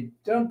somebody,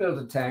 don't build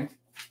a tank.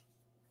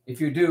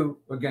 If you do,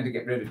 we're going to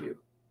get rid of you.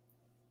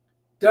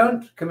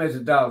 Don't commit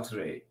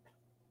adultery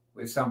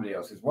with somebody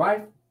else's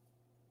wife.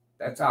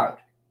 That's out.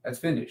 That's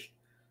finished.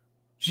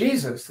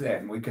 Jesus,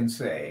 then, we can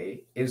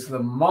say, is the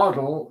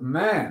model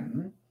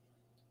man,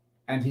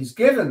 and he's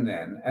given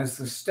then as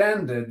the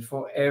standard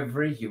for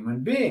every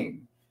human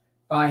being.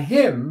 By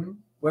him,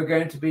 we're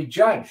going to be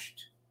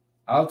judged,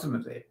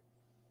 ultimately.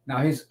 Now,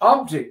 his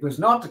object was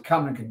not to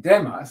come and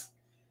condemn us.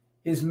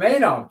 His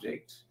main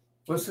object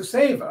was to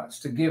save us,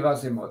 to give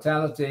us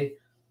immortality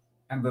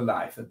and the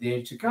life of the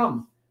age to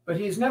come. But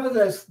he's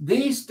nevertheless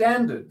the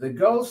standard, the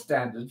gold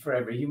standard for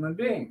every human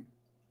being.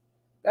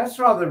 That's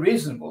rather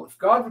reasonable. If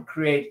God would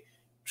create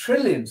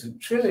trillions and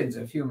trillions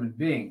of human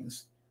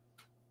beings,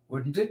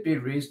 wouldn't it be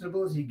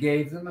reasonable that he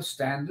gave them a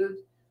standard?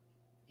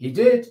 He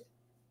did.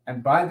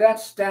 And by that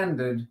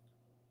standard,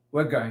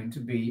 we're going to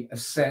be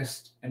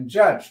assessed and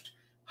judged.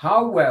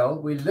 How well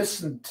we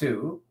listen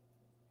to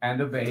and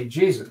obey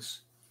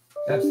Jesus.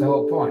 That's the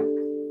whole point.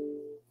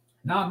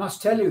 Now, I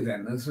must tell you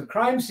then, there's a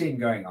crime scene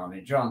going on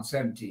in John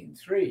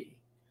 17:3.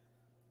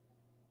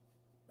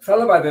 A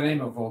fellow by the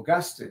name of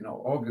Augustine,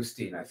 or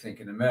Augustine, I think,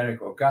 in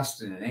America,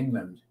 Augustine in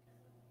England,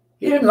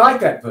 he didn't like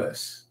that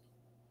verse.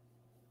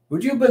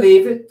 Would you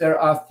believe it? There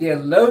are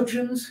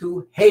theologians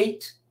who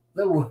hate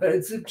the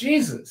words of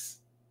Jesus.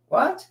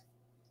 What?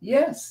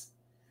 Yes.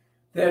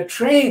 They're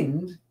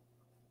trained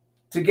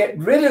to get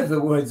rid of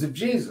the words of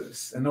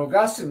Jesus, and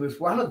Augustine was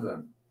one of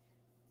them.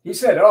 He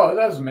said, oh, it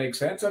doesn't make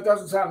sense. It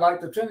doesn't sound like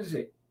the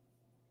Trinity.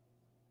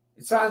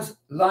 It sounds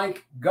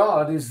like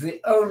God is the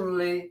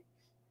only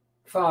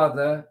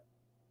Father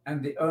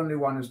and the only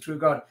one who's true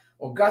God.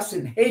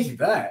 Augustine hated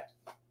that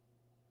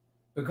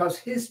because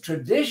his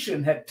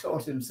tradition had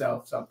taught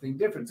himself something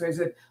different. So he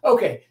said,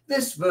 okay,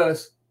 this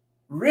verse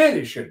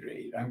really should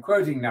read, I'm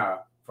quoting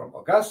now from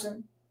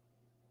Augustine,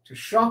 to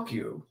shock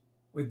you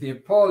with the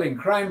appalling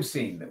crime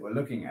scene that we're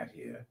looking at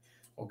here.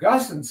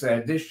 Augustine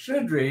said this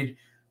should read,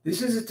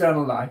 this is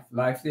eternal life,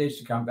 life the age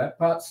to come. That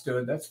part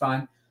stood, that's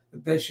fine.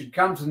 But they should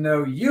come to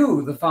know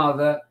you, the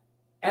Father,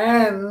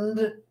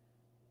 and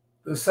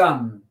the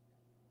Son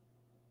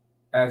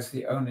as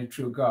the only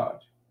true God.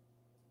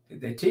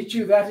 Did they teach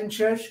you that in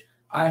church?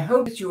 I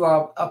hope that you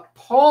are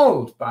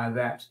appalled by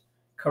that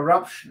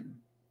corruption,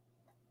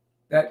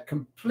 that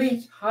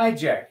complete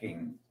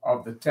hijacking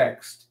of the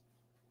text.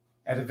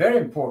 At a very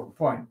important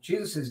point,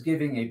 Jesus is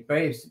giving a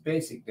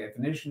basic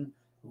definition,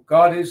 who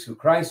God is, who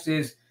Christ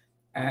is,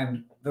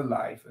 and the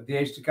life of the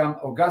age to come.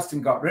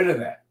 Augustine got rid of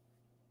that.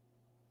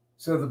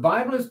 So the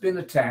Bible has been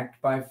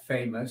attacked by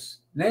famous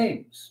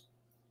names.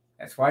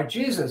 That's why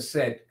Jesus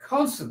said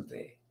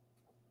constantly,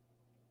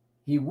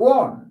 he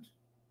warned,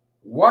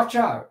 watch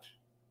out,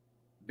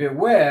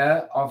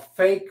 beware of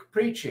fake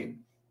preaching,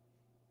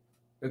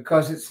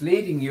 because it's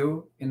leading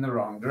you in the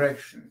wrong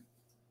direction.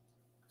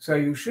 So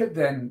you should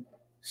then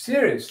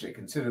seriously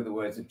consider the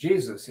words of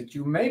Jesus, that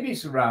you may be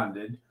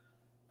surrounded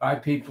by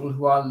people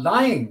who are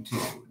lying to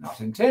you, not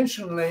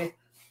intentionally,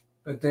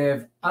 but they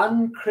have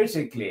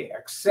uncritically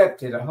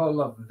accepted a whole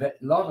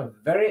lot of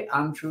very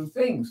untrue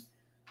things.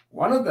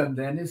 One of them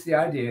then is the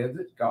idea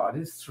that God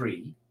is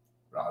three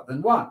rather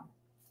than one.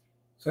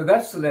 So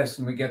that's the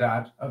lesson we get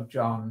out of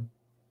John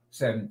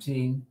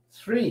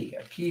 17:3,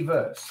 a key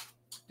verse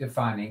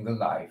defining the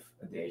life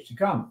of the age to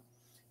come.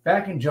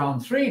 Back in John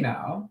 3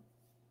 now,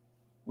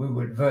 we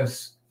would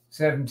verse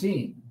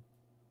 17.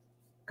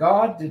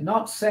 God did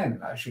not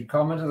send. I should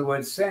comment on the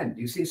word send.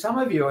 You see, some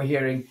of you are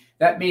hearing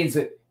that means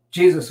that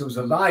Jesus was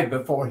alive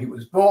before he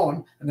was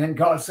born, and then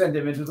God sent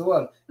him into the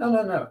world.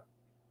 No.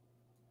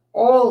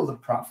 All the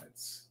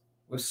prophets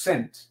were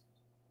sent.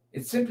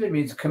 It simply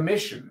means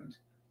commissioned.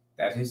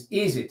 That is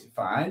easy to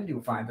find.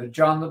 You'll find that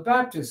John the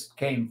Baptist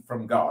came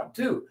from God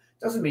too.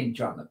 Doesn't mean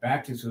John the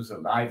Baptist was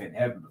alive in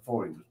heaven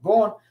before he was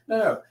born.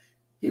 No.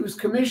 He was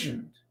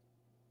commissioned.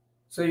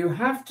 So you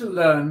have to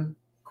learn,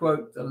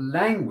 quote, the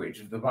language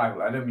of the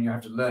Bible. I don't mean you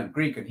have to learn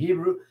Greek and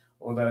Hebrew,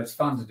 although it's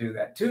fun to do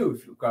that too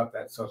if you've got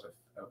that sort of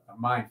a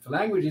mind for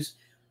languages.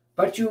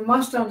 But you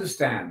must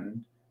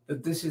understand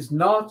that this is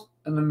not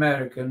an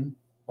American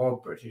or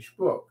British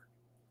book.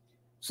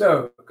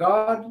 So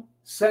God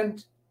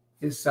sent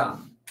his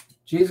son.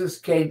 Jesus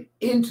came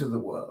into the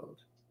world.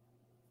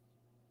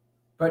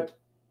 But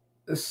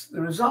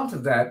the result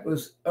of that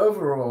was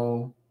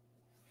overall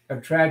a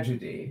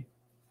tragedy,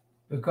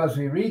 because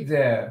we read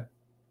there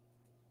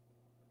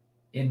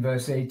in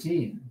verse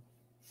 18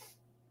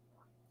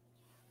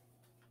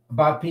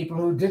 about people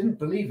who didn't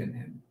believe in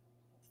him.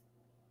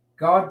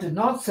 God did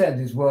not send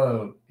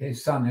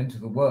his son into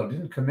the world,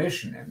 didn't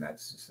commission him,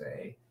 that's to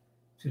say,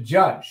 to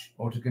judge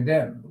or to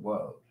condemn the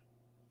world,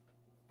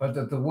 but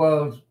that the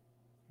world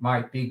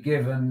might be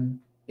given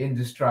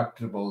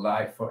indestructible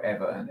life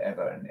forever and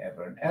ever and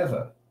ever and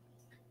ever.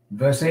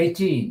 Verse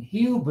 18,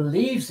 he who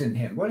believes in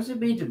him. What does it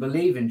mean to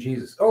believe in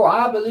Jesus? Oh,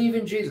 I believe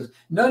in Jesus.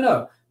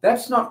 No,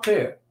 that's not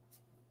clear.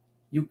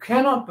 You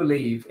cannot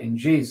believe in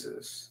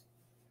Jesus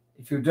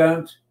if you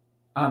don't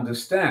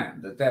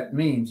understand that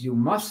means you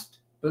must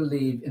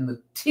believe in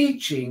the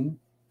teaching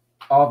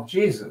of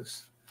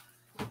Jesus.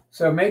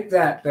 So make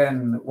that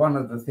then one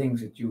of the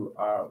things that you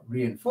are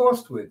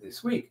reinforced with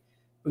this week.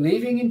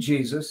 Believing in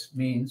Jesus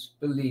means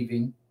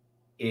believing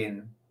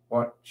in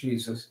what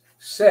Jesus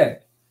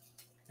said.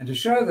 And to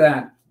show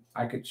that,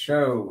 I could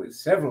show with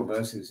several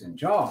verses in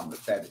John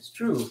that is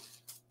true.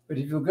 But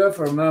if you'll go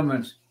for a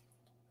moment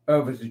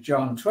over to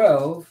John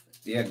 12,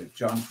 at the end of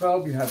John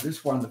 12, you have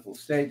this wonderful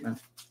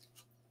statement.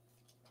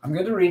 I'm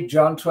going to read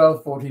John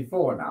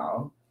 12:44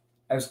 now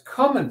as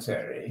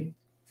commentary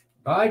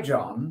by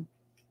John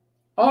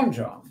on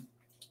John.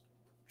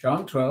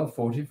 John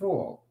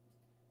 12:44.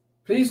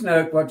 Please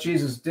note what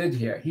Jesus did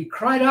here. He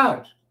cried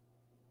out.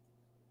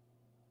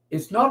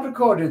 It's not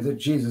recorded that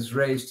Jesus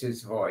raised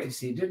his voice.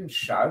 He didn't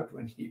shout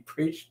when he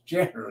preached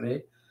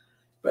generally,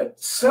 but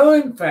so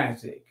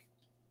emphatic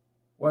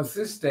was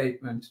this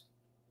statement,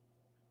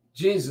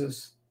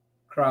 Jesus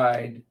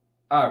cried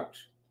out.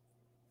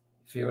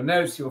 If you'll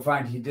notice, you'll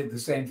find he did the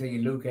same thing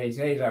in Luke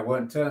 8:8. I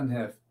won't turn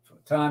there for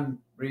time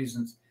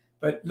reasons,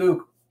 but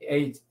Luke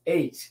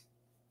 8:8,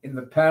 in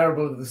the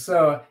parable of the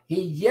sower,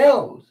 he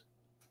yelled.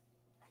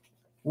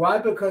 Why?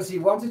 Because he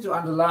wanted to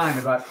underline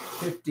about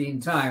 15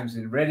 times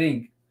in red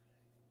ink.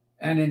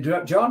 And in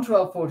John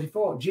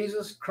 12:44,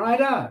 Jesus cried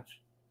out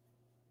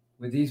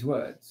with these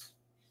words,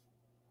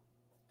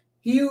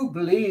 he who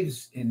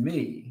believes in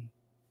me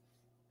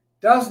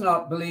does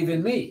not believe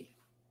in me.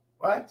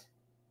 What?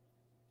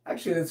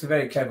 Actually, that's a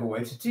very clever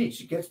way to teach.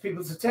 It gets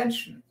people's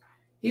attention.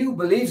 He who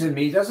believes in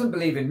me doesn't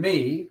believe in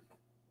me,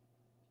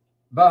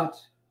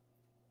 but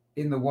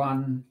in the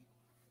one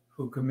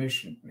who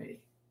commissioned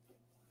me.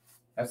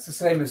 That's the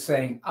same as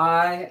saying,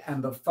 I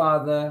and the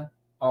Father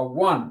are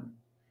one.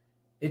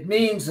 It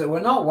means that we're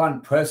not one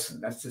person.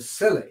 That's just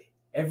silly.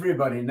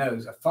 Everybody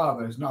knows a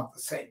father is not the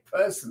same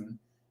person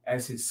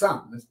as his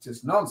son. That's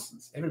just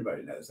nonsense.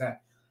 Everybody knows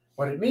that.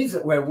 What it means is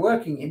that we're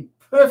working in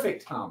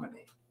perfect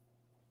harmony.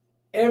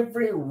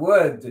 Every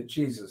word that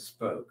Jesus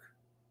spoke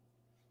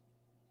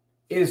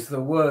is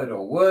the word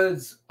or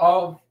words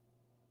of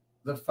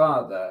the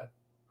Father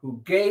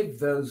who gave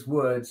those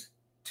words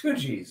to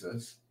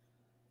Jesus.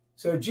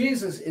 So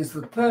Jesus is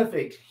the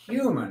perfect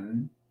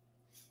human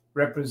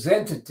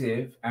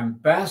representative,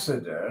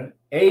 ambassador,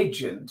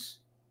 agent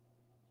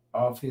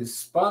of his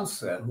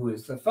sponsor, who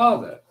is the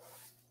Father.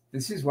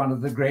 This is one of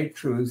the great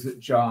truths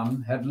that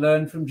John had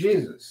learned from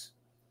Jesus.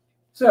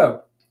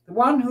 So, the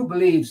one who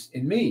believes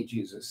in me,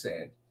 Jesus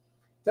said,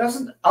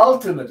 doesn't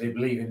ultimately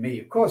believe in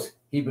me. Of course,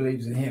 he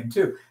believes in him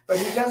too, but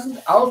he doesn't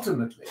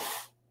ultimately,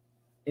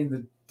 in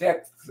the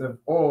depth of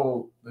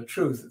all the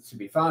truth that's to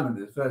be found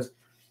in this verse,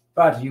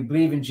 but if you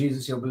believe in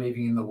Jesus, you're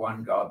believing in the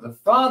one God, the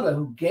Father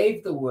who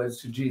gave the words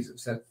to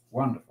Jesus. That's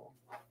wonderful.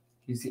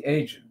 He's the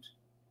agent.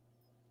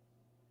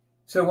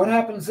 So what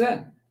happens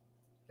then?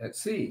 Let's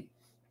see.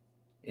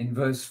 In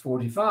verse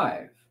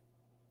 45,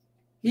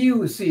 he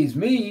who sees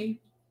me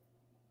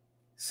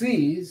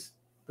sees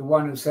the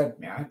one who sent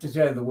me. I have to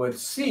tell you the word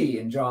see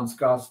in John's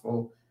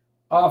gospel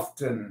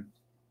often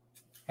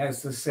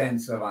has the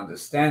sense of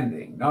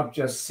understanding, not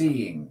just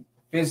seeing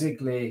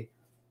physically,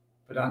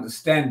 but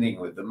understanding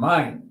with the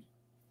mind.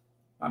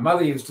 My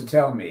mother used to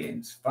tell me, and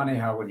it's funny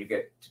how when you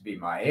get to be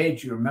my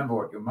age, you remember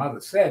what your mother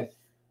said,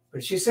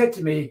 but she said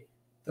to me,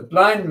 the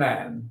blind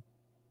man,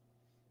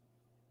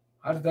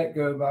 how did that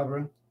go,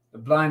 Barbara? The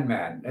blind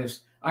man,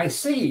 is, I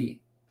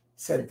see,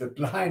 said the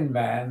blind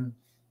man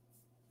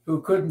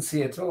who couldn't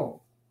see at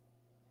all.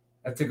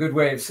 That's a good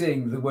way of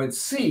seeing. The word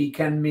see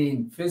can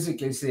mean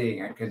physically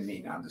seeing, and can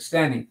mean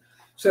understanding.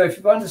 So if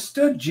you've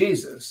understood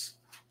Jesus,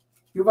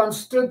 you've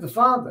understood the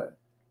Father,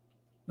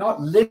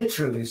 not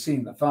literally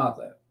seen the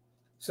Father.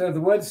 So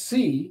the word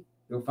see,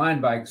 you'll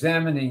find by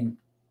examining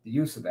the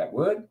use of that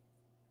word,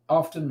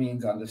 often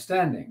means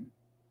understanding.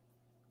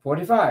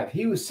 45,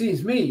 he who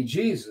sees me,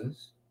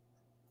 Jesus,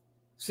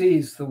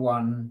 sees the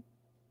one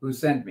who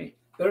sent me.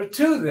 There are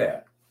two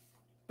there,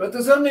 but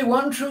there's only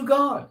one true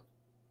God.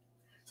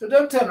 So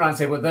don't turn around and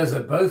say, well, those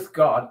are both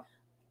God.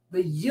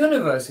 The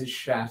universe is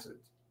shattered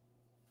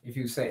if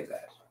you say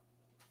that.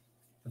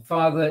 The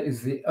Father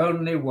is the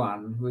only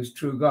one who is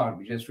true God.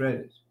 We just read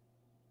it.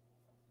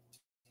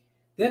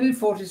 Then in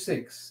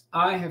 46,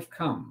 I have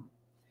come.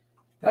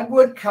 That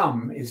word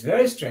come is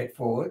very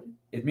straightforward.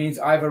 It means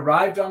I've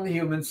arrived on the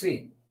human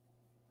scene.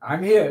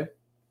 I'm here,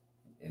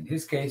 in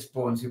his case,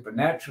 born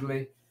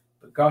supernaturally,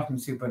 begotten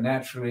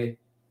supernaturally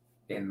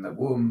in the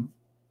womb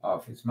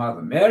of his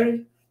mother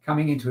Mary,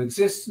 coming into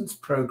existence,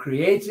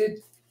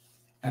 procreated,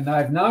 and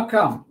I've now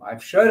come.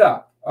 I've showed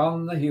up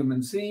on the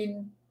human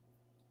scene.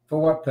 For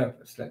what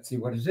purpose? Let's see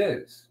what it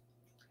is.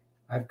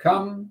 I've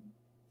come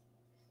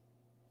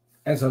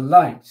as a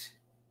light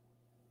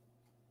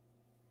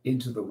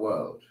into the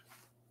world.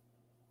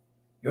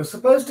 You're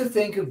supposed to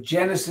think of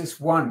Genesis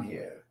 1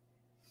 here.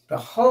 The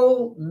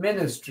whole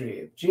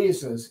ministry of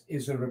Jesus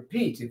is a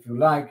repeat, if you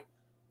like,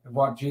 of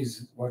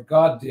what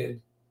God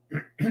did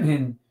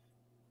in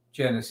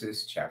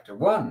Genesis chapter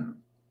 1.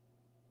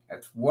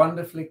 That's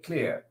wonderfully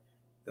clear.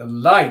 The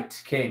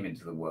light came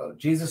into the world.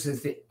 Jesus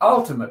is the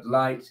ultimate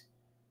light.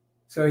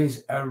 So he's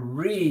a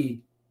rehashing,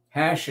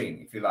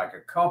 if you like, a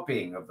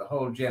copying of the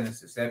whole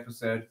Genesis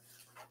episode,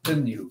 the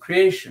new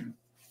creation.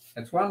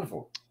 That's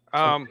wonderful.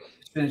 So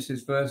let's finish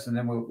this verse and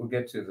then we'll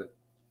get to the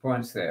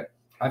points there.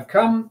 I've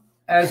come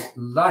as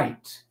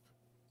light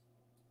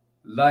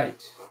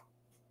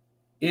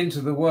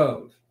into the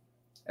world.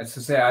 That's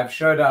to say, I've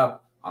showed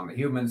up on the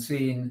human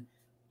scene.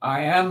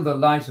 I am the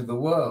light of the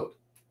world.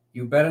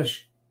 You better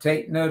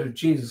take note of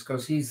Jesus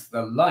because he's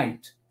the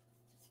light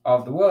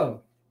of the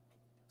world.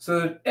 So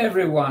that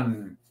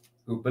everyone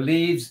who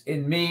believes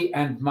in me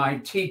and my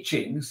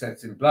teachings,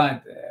 that's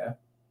implied there,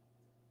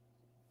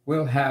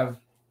 will have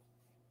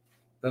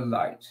the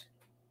light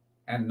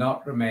and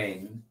not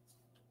remain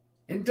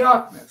in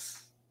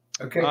darkness.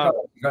 Okay,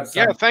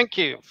 yeah, thank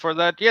you for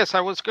that. Yes, I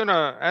was going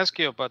to ask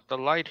you about the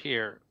light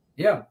here.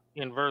 Yeah.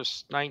 In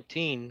verse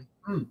 19.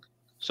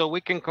 So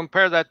we can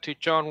compare that to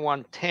John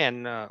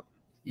 1:10,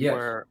 yes.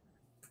 where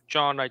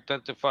John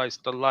identifies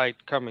the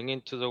light coming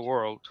into the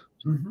world,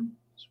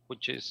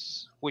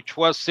 which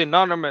was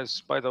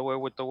synonymous, by the way,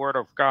 with the Word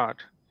of God.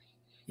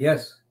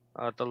 Yes.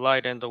 The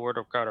light and the Word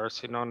of God are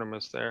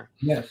synonymous there.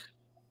 Yes.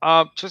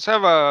 Just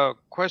have a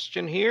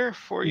question here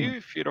for you,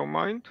 if you don't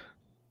mind.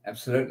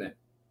 Absolutely.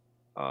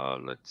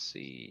 Let's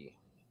see.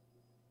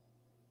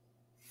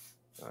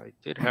 I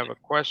did have a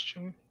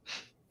question.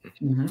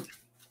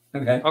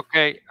 Okay.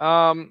 Okay.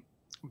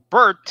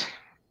 Bert,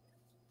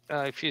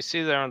 if you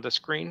see there on the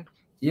screen.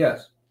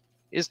 Yes.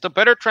 Is the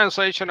better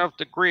translation of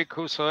the Greek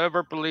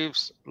whosoever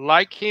believes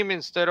like him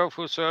instead of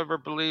whosoever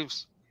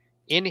believes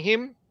in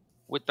him?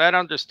 With that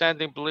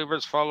understanding,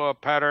 believers follow a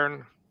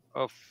pattern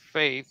of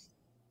faith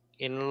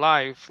in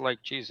life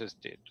like Jesus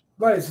did.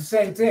 Well, it's the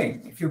same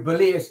thing. If you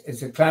believe,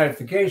 it's a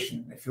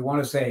clarification. If you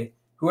want to say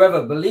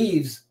whoever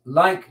believes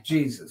like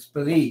Jesus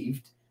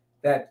believed,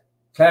 that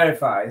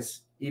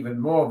clarifies even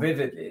more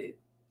vividly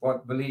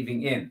what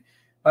believing in.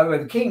 By the way,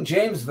 the King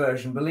James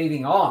Version,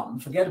 believing on,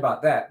 forget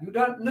about that. You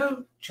don't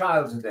know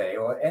child today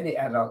or any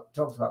adult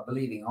talks about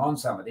believing on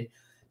somebody.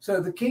 So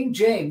the King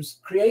James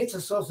creates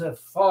a sort of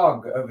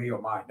fog over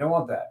your mind. Don't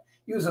want that.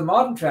 Use a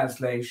modern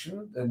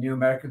translation. The New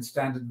American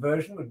Standard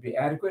Version would be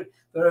adequate.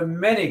 There are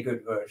many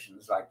good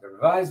versions, like the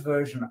Revised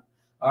Version,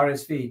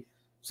 RSV.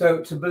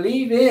 So to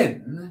believe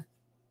in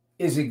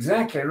is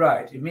exactly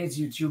right. It means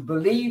you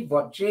believe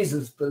what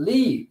Jesus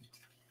believed.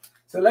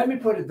 So let me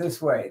put it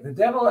this way. The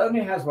devil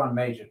only has one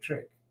major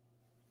trick.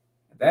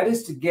 That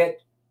is to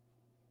get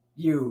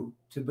you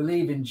to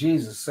believe in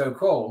Jesus,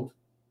 so-called,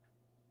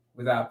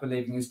 without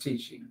believing his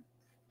teaching.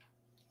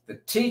 The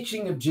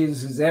teaching of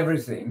Jesus is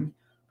everything,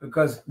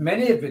 because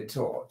many have been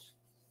taught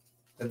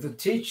that the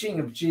teaching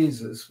of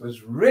Jesus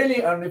was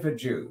really only for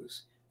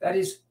Jews. That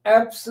is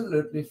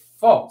absolutely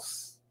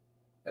false.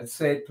 Let's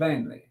say it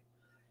plainly.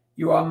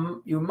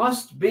 You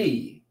must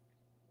be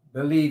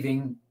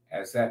believing,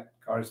 as that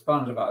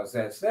correspondent of ours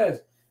there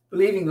says,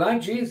 believing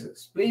like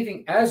Jesus,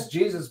 believing as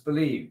Jesus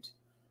believed.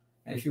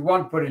 And if you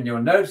want to put in your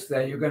notes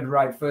there, you're going to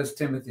write 1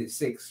 Timothy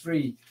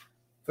 6:3.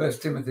 1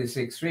 Timothy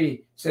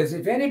 6:3 says,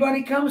 if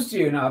anybody comes to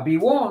you, now be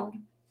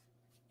warned,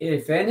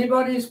 if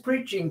anybody is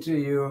preaching to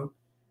you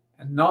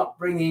and not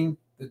bringing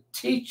the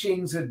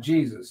teachings of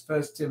Jesus,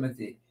 1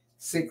 Timothy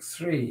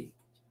 6:3,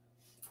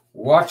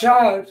 watch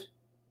out,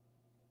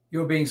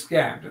 you're being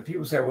scammed. And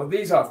people say, well,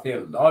 these are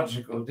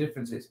theological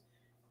differences.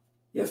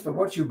 Yes, but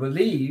what you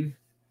believe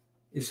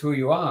is who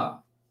you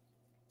are.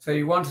 So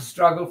you want to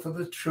struggle for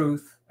the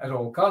truth at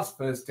all costs,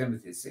 1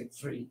 Timothy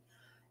 6:3.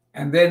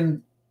 And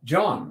then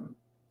John,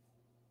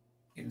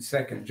 in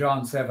 2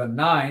 John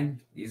 7:9,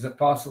 these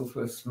apostles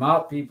were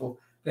smart people.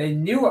 They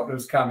knew what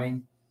was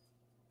coming.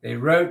 They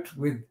wrote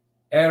with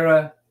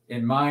error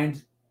in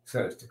mind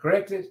so as to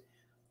correct it.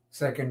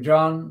 2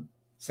 John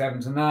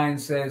 7-9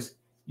 says,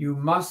 you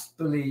must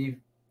believe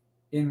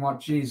in what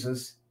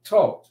Jesus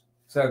taught.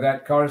 So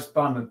that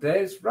correspondent there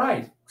is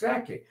right,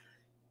 exactly.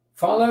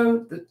 Follow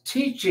the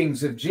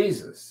teachings of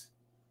Jesus.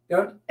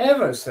 Don't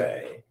ever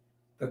say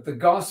that the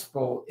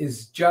gospel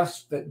is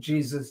just that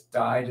Jesus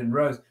died and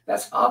rose.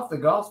 That's half the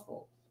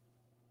gospel.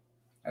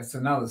 That's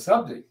another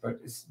subject, but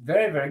it's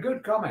very, very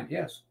good comment.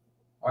 Yes.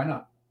 Why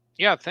not?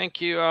 Yeah,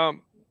 thank you.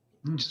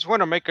 Just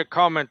want to make a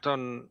comment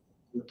on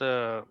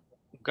the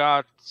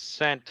God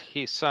sent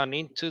his son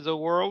into the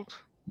world.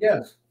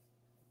 Yes.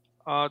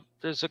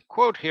 There's a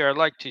quote here I'd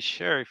like to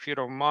share, if you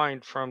don't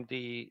mind, from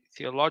the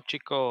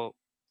Theological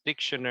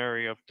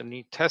Dictionary of the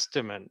New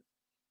Testament.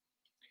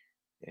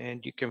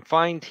 And you can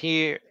find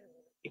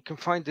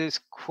this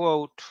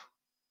quote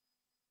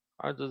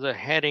under the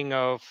heading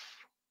of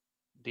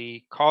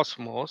the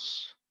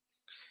cosmos,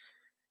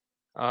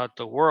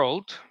 the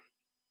world,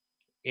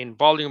 in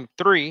volume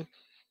 3.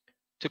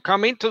 To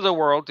come into the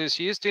world is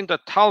used in the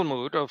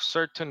Talmud of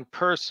certain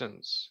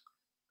persons.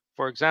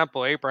 For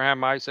example,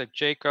 Abraham, Isaac,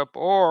 Jacob,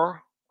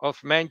 or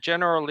of men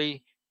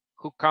generally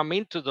who come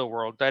into the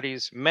world, that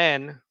is,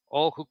 men,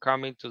 all who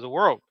come into the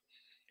world.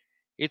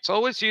 It's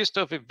always used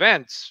of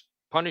events,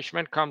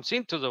 punishment comes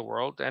into the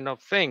world, and of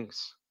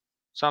things,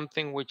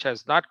 something which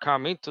has not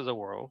come into the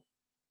world,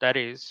 that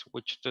is,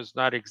 which does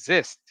not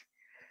exist.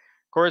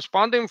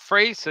 Corresponding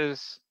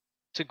phrases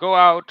to go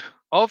out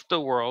of the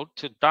world,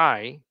 to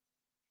die,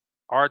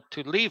 are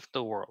to leave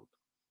the world.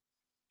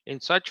 In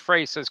such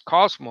phrases,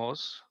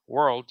 cosmos,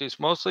 world, is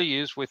mostly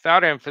used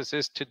without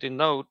emphasis to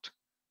denote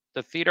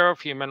the theater of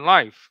human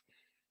life.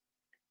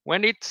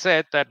 When it's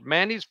said that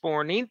man is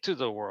born into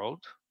the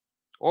world,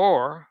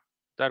 or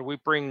that we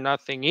bring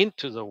nothing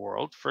into the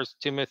world, 1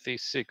 Timothy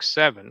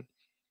 6:7,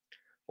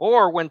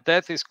 or when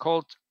death is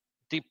called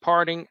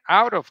departing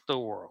out of the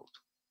world,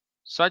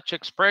 such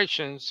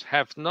expressions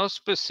have no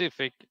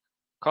specific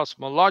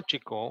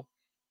cosmological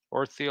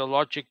or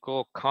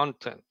theological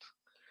content.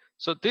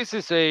 So this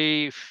is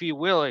if you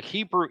will, a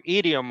Hebrew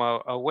idiom,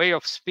 a way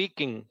of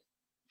speaking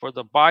for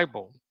the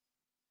Bible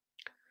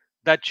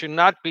that should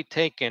not be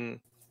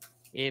taken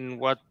in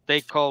what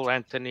they call,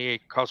 Anthony, a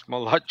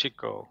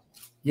cosmological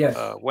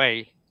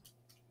way.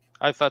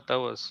 I thought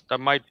that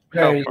might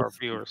help our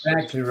viewers.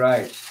 Exactly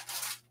right.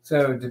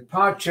 So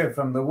departure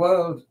from the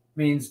world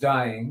means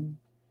dying.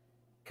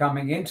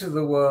 Coming into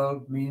the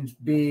world means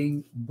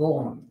being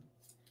born.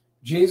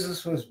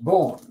 Jesus was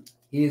born.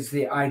 He is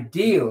the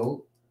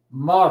ideal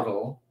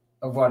model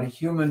of what a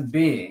human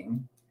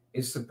being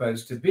is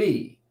supposed to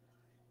be.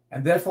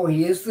 And therefore,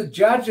 he is the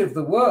judge of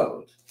the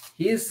world.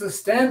 He is the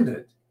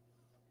standard.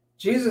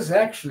 Jesus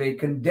actually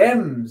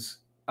condemns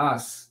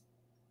us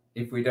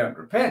if we don't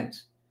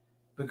repent,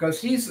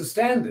 because he's the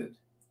standard.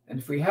 And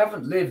if we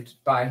haven't lived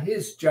by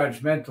his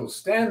judgmental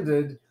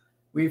standard,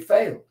 we've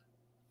failed.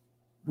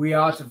 We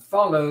are to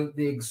follow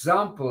the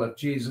example of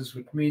Jesus,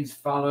 which means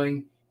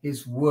following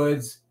his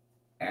words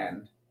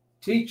and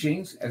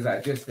teachings, as I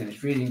just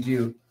finished reading to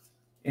you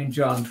in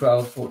John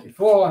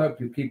 12:44. I hope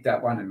you keep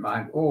that one in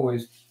mind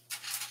always,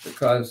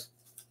 because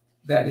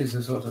that is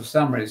a sort of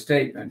summary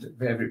statement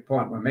of every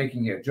point we're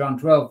making here. John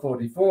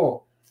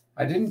 12:44.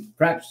 I didn't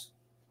perhaps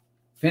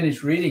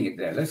finish reading it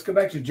there. Let's go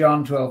back to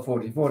John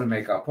 12:44 to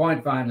make our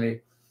point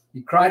finally.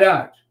 He cried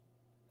out,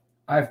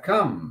 I've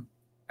come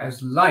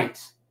as light,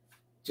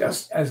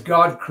 just as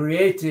God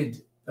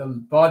created the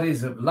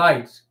bodies of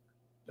light,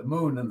 the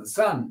moon and the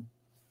sun.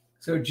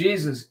 So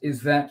Jesus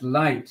is that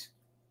light,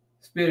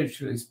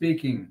 spiritually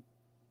speaking,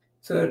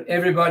 so that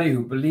everybody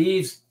who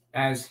believes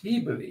as he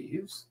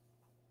believes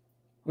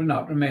will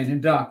not remain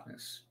in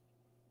darkness.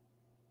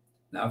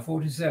 Now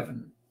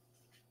 47.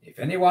 If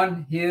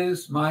anyone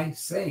hears my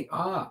saying,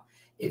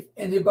 if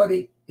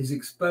anybody is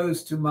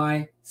exposed to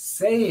my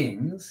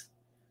sayings,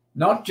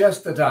 not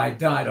just that I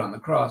died on the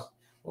cross,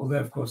 although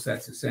of course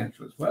that's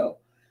essential as well,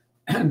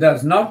 and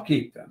does not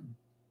keep them,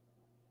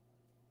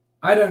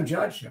 I don't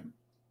judge him.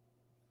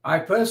 I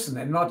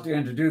personally am not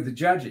going to do the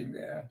judging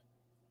there,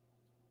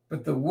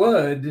 but the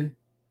word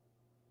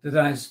that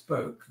I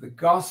spoke, the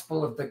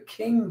gospel of the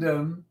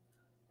kingdom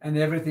and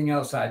everything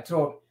else I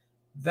taught,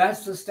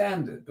 that's the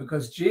standard,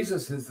 because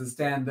Jesus is the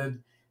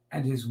standard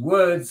and his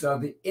words are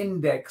the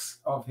index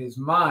of his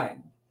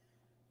mind.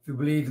 If you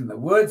believe in the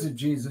words of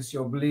Jesus,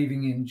 you're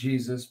believing in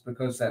Jesus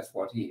because that's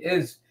what he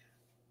is.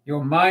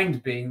 your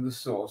mind being the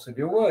source of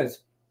your words.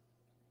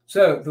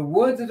 So the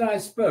word that I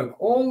spoke,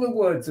 all the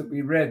words that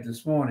we read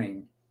this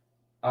morning,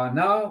 are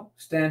now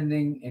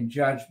standing in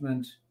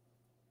judgment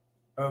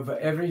over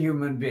every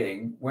human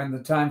being when the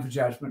time for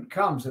judgment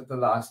comes at the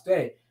last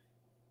day.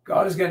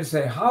 God is going to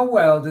say, how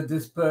well did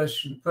this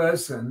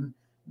person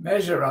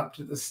measure up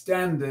to the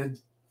standard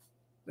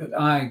that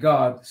I,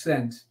 God,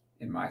 sent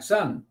in my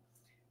Son?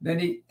 Then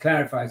he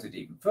clarifies it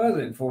even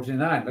further in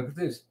 49. Look at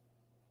this.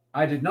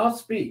 I did not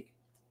speak.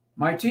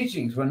 My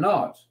teachings were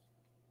not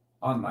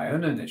on my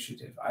own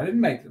initiative. I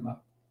didn't make them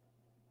up.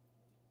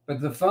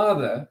 But the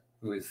Father,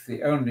 who is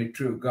the only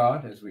true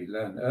God, as we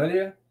learned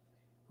earlier,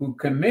 who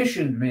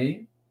commissioned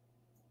me,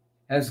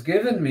 has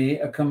given me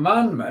a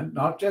commandment,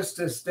 not just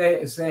a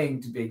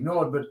saying to be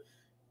ignored, but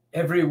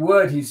every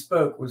word he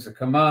spoke was a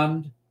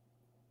command.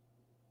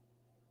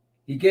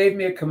 He gave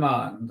me a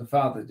command, the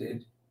Father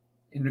did,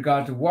 in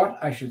regard to what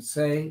I should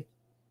say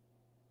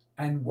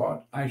and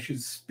what I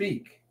should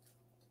speak.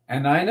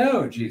 And I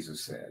know,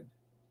 Jesus said,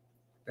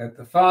 that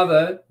the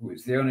Father, who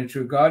is the only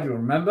true God, you'll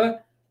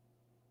remember,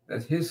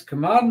 that his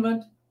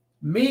commandment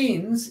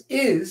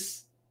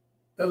is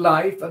the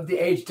life of the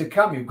age to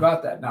come. You've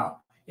got that now.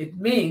 It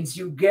means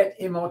you get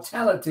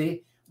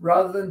immortality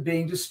rather than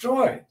being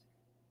destroyed.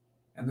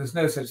 And there's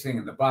no such thing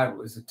in the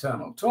Bible as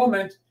eternal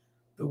torment.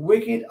 The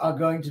wicked are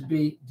going to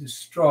be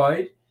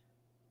destroyed,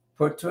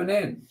 put to an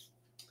end.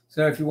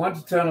 So if you want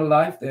eternal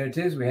life, there it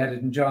is. We had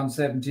it in John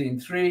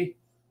 17:3.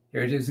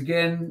 Here it is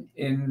again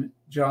in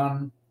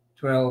John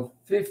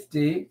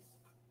 12:50.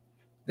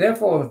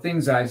 Therefore, the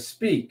things I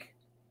speak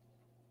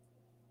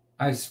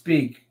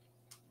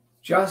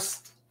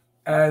just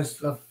as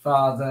the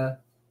Father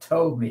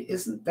told me.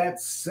 Isn't that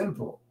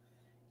simple?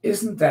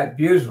 Isn't that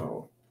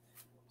beautiful?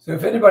 So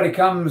if anybody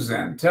comes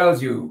and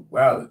tells you,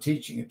 well, the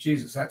teaching of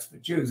Jesus, that's for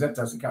Jews, that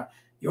doesn't count,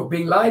 you're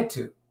being lied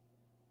to.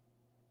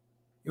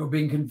 You're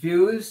being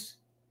confused.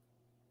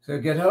 So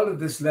get hold of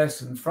this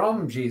lesson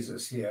from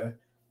Jesus here,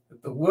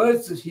 that the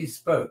words that he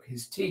spoke,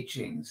 his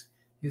teachings,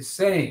 his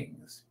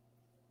sayings,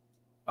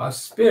 are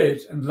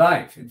spirit and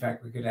life. In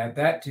fact, we could add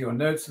that to your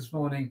notes this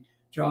morning,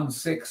 John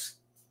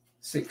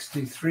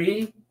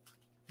 6:63,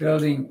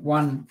 building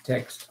one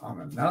text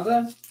on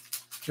another.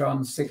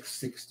 John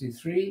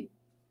 6:63,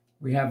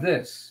 we have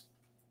this.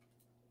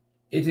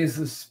 It is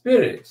the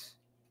spirit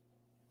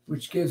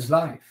which gives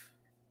life.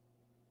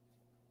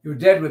 You're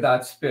dead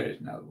without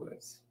spirit, in other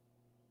words.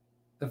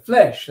 The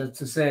flesh, that's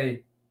to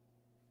say,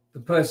 the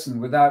person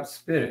without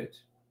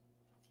spirit,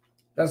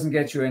 doesn't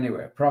get you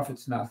anywhere,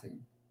 profits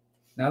nothing.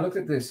 Now look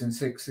at this in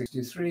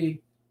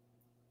 6:63.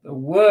 The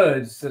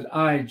words that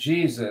I,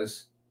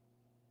 Jesus,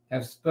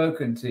 have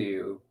spoken to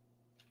you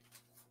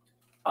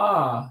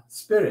are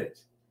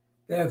spirit.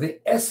 They're the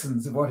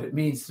essence of what it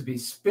means to be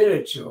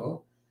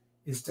spiritual,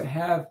 is to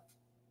have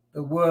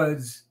the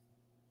words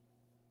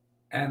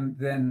and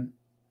then,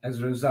 as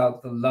a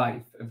result, the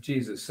life of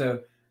Jesus.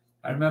 So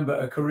I remember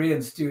a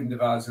Korean student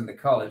of ours in the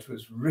college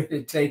was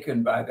really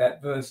taken by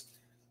that verse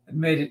and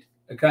made it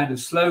a kind of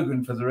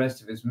slogan for the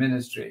rest of his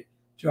ministry.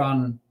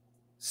 John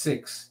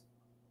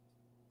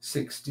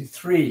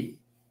 6:63.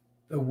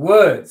 The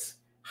words,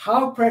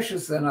 how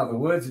precious then are the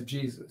words of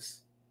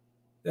Jesus?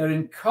 They're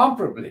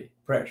incomparably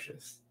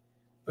precious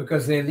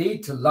because they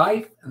lead to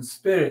life and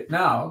spirit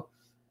now.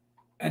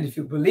 And if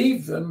you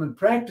believe them and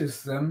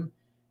practice them,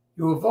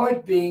 you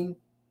avoid being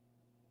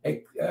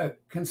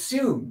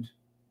consumed,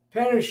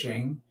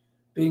 perishing,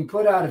 being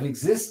put out of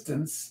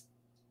existence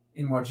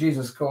in what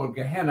Jesus called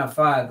Gehenna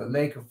fire, the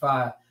lake of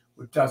fire,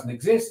 which doesn't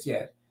exist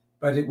yet,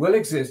 but it will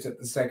exist at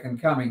the second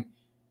coming.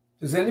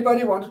 Does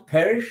anybody want to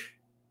perish?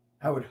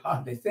 I would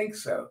hardly think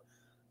so.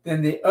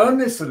 Then the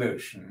only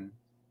solution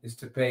is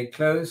to pay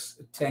close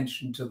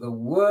attention to the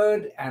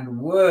word and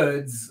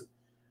words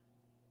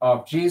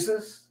of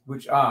Jesus,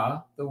 which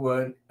are the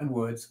word and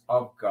words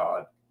of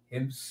God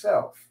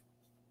himself.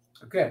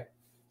 Okay.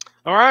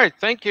 All right.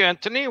 Thank you,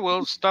 Anthony.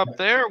 We'll stop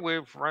there.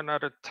 We've run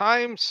out of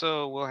time,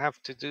 so we'll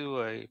have to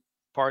do a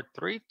part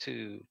 3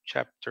 to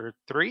chapter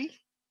 3,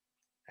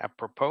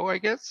 apropos, I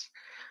guess.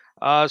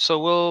 So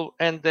we'll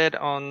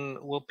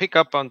we'll pick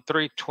up on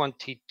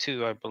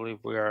 3:22. I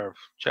believe we are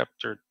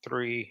chapter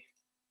 3,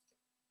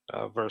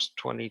 verse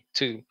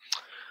 22.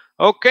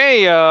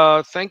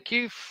 Okay. Thank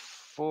you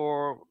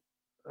for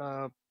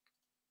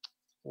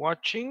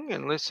watching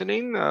and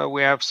listening.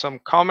 We have some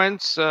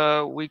comments.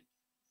 We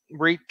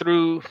read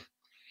through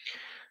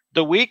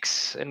the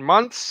weeks and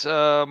months,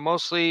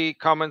 mostly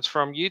comments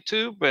from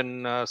YouTube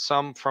and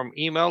some from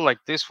email,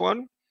 like this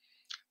one.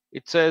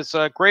 It says,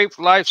 great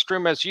live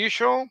stream as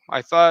usual.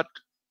 I thought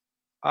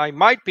I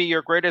might be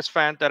your greatest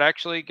fan that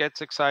actually gets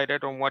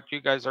excited on what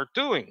you guys are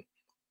doing.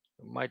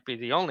 Might be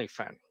the only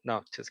fan.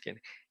 No, just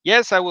kidding.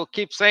 Yes, I will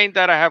keep saying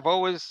that. I have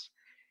always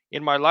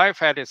in my life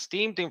had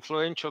esteemed,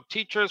 influential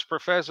teachers,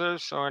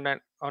 professors on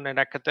an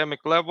academic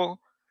level.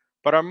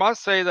 But I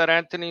must say that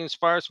Anthony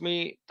inspires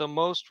me the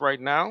most right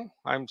now.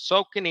 I'm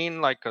soaking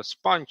in like a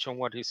sponge on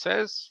what he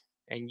says.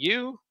 And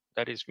you,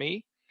 that is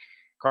me,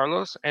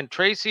 Carlos, and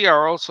Tracy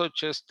are also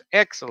just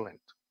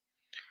excellent.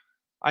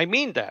 I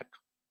mean that.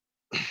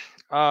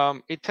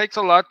 It takes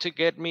a lot to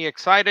get me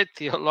excited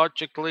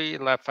theologically,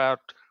 laugh out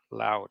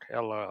loud.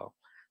 LOL.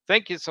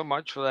 Thank you so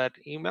much for that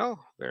email.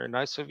 Very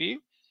nice of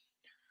you.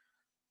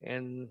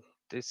 And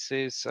this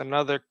is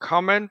another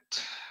comment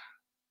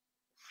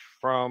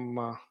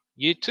from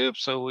YouTube.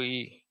 So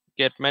we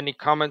get many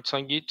comments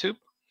on YouTube.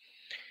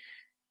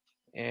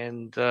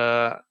 And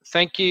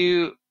thank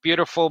you,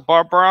 beautiful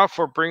Barbara,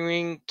 for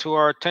bringing to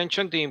our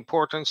attention the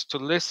importance to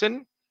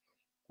listen.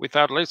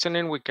 Without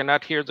listening, we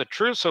cannot hear the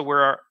truth, so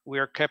we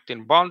are kept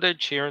in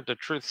bondage. Hearing the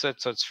truth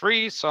sets us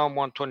free. Psalm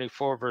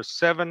 124, verse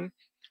 7.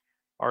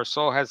 Our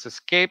soul has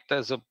escaped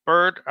as a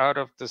bird out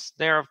of the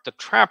snare of the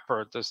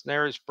trapper. The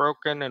snare is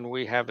broken, and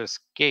we have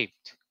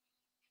escaped.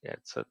 Yeah,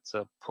 it's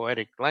a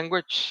poetic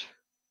language.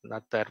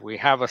 Not that we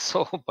have a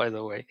soul, by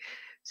the way.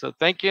 So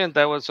thank you, and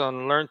that was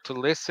on Learn to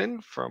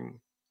Listen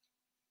from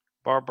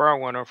Barbara,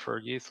 one of her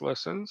youth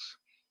lessons.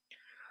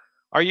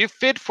 Are you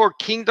fit for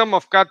Kingdom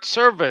of God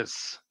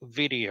service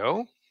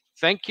video?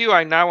 Thank you.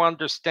 I now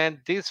understand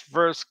this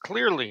verse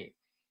clearly.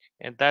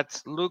 And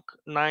that's Luke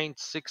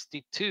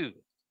 9:62.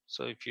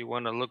 So if you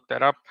want to look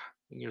that up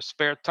in your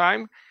spare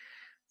time,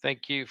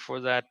 thank you for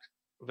that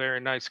very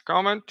nice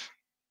comment.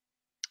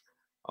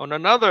 On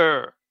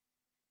another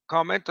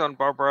comment on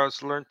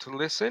Barbara's Learn to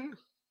Listen,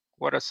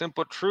 what a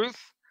simple truth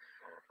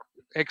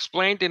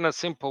explained in a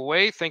simple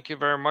way. Thank you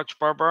very much,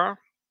 Barbara.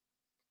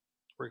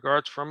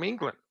 Regards from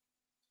England.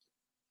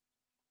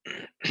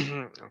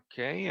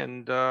 Okay,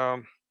 and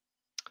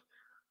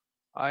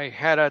I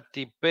had a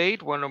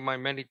debate, one of my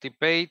many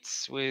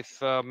debates,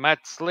 with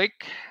Matt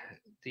Slick,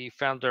 the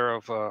founder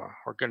of an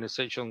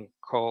organization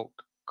called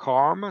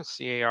CARM,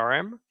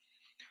 C-A-R-M.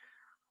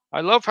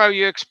 I love how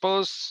you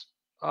expose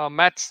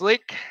Matt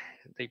Slick.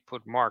 They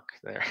put Mark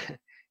there.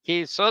 He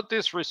is so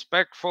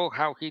disrespectful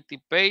how he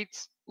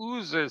debates,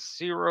 oozes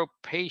zero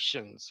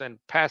patience and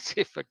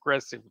passive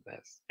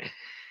aggressiveness.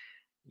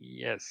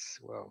 Yes,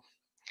 well.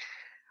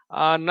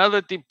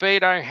 Another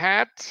debate I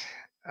had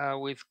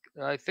with,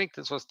 I think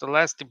this was the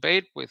last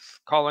debate with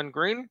Colin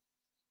Green,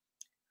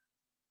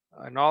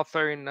 an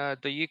author in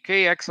the UK.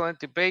 Excellent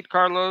debate,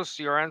 Carlos.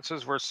 Your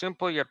answers were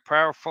simple yet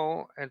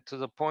powerful and to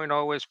the point,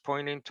 always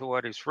pointing to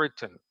what is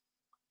written.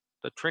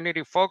 The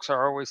Trinity folks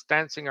are always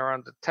dancing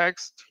around the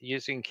text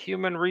using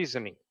human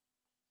reasoning.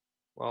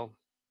 Well,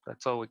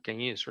 that's all we can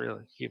use,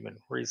 really, human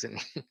reasoning.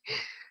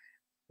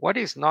 What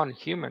is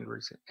non-human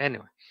reasoning?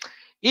 Anyway.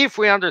 If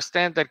we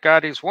understand that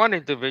God is one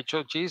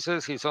individual,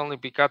 Jesus, his only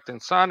begotten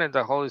Son, and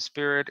the Holy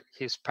Spirit,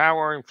 his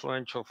power,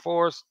 influential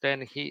force,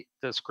 then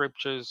the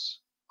scriptures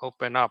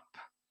open up.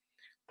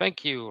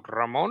 Thank you,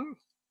 Ramon,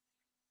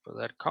 for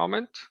that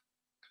comment.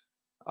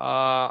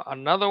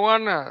 Another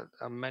one,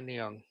 many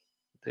on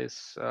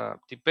this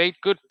debate.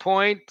 Good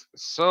point.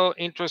 So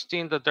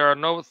interesting that there are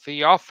no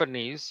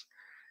theophanies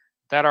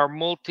that are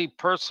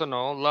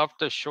multi-personal. Love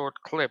the short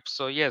clip.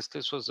 So yes,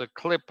 this was a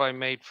clip I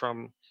made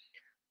from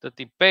the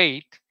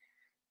debate,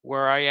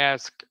 where I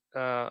asked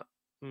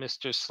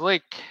Mr.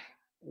 Slick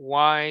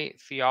why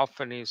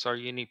theophanies are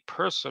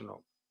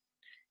unipersonal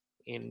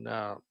in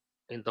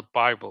the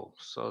Bible.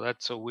 So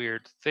that's a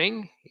weird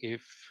thing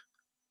if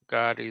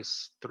God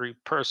is three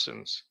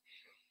persons.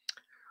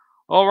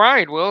 All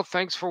right. Well,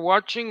 thanks for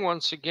watching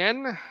once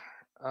again.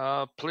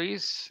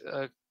 Please,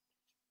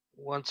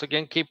 once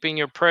again, keep in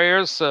your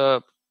prayers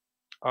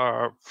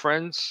our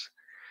friends,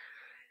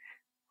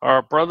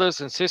 our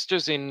brothers and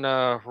sisters in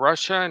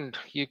Russia and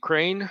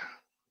Ukraine,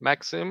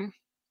 Maxim.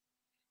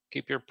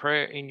 Keep your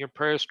prayer in your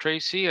prayers,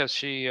 Tracy, as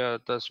she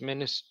does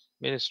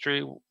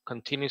ministry,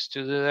 continues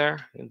to do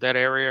there in that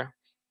area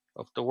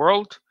of the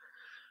world.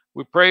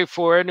 We pray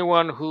for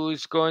anyone who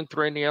is going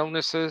through any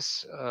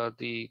illnesses,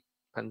 the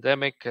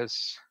pandemic,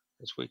 as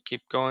we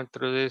keep going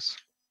through this.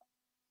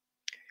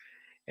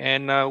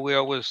 And we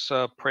always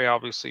pray,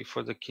 obviously,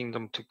 for the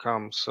kingdom to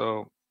come.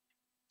 So,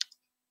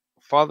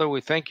 Father,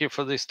 we thank you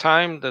for this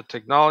time, the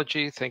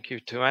technology. Thank you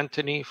to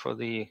Anthony for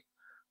the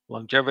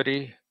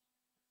longevity,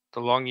 the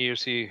long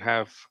years you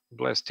have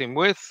blessed him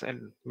with,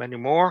 and many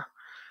more.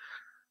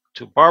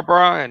 To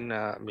Barbara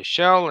and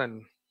Michelle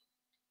and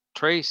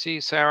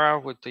Tracy, Sarah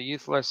with the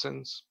youth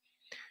lessons.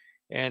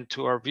 And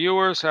to our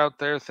viewers out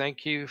there,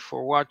 thank you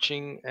for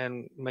watching,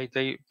 and may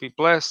they be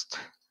blessed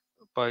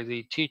by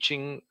the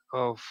teaching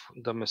of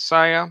the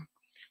Messiah,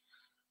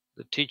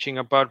 the teaching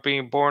about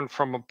being born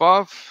from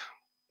above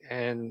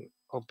and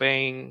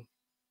obeying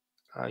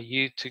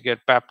you to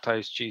get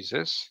baptized,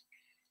 Jesus,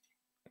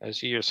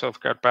 as you yourself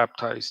got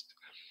baptized.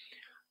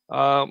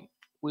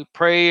 We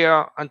pray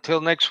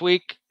until next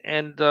week,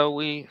 and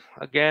we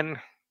again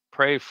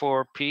pray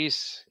for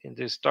peace in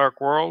this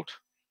dark world,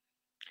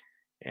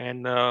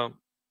 and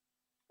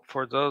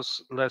for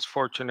those less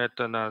fortunate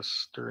than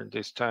us during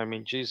this time.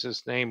 In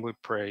Jesus' name we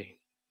pray.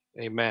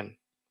 Amen.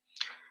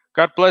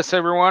 God bless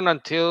everyone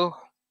until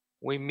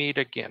we meet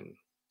again.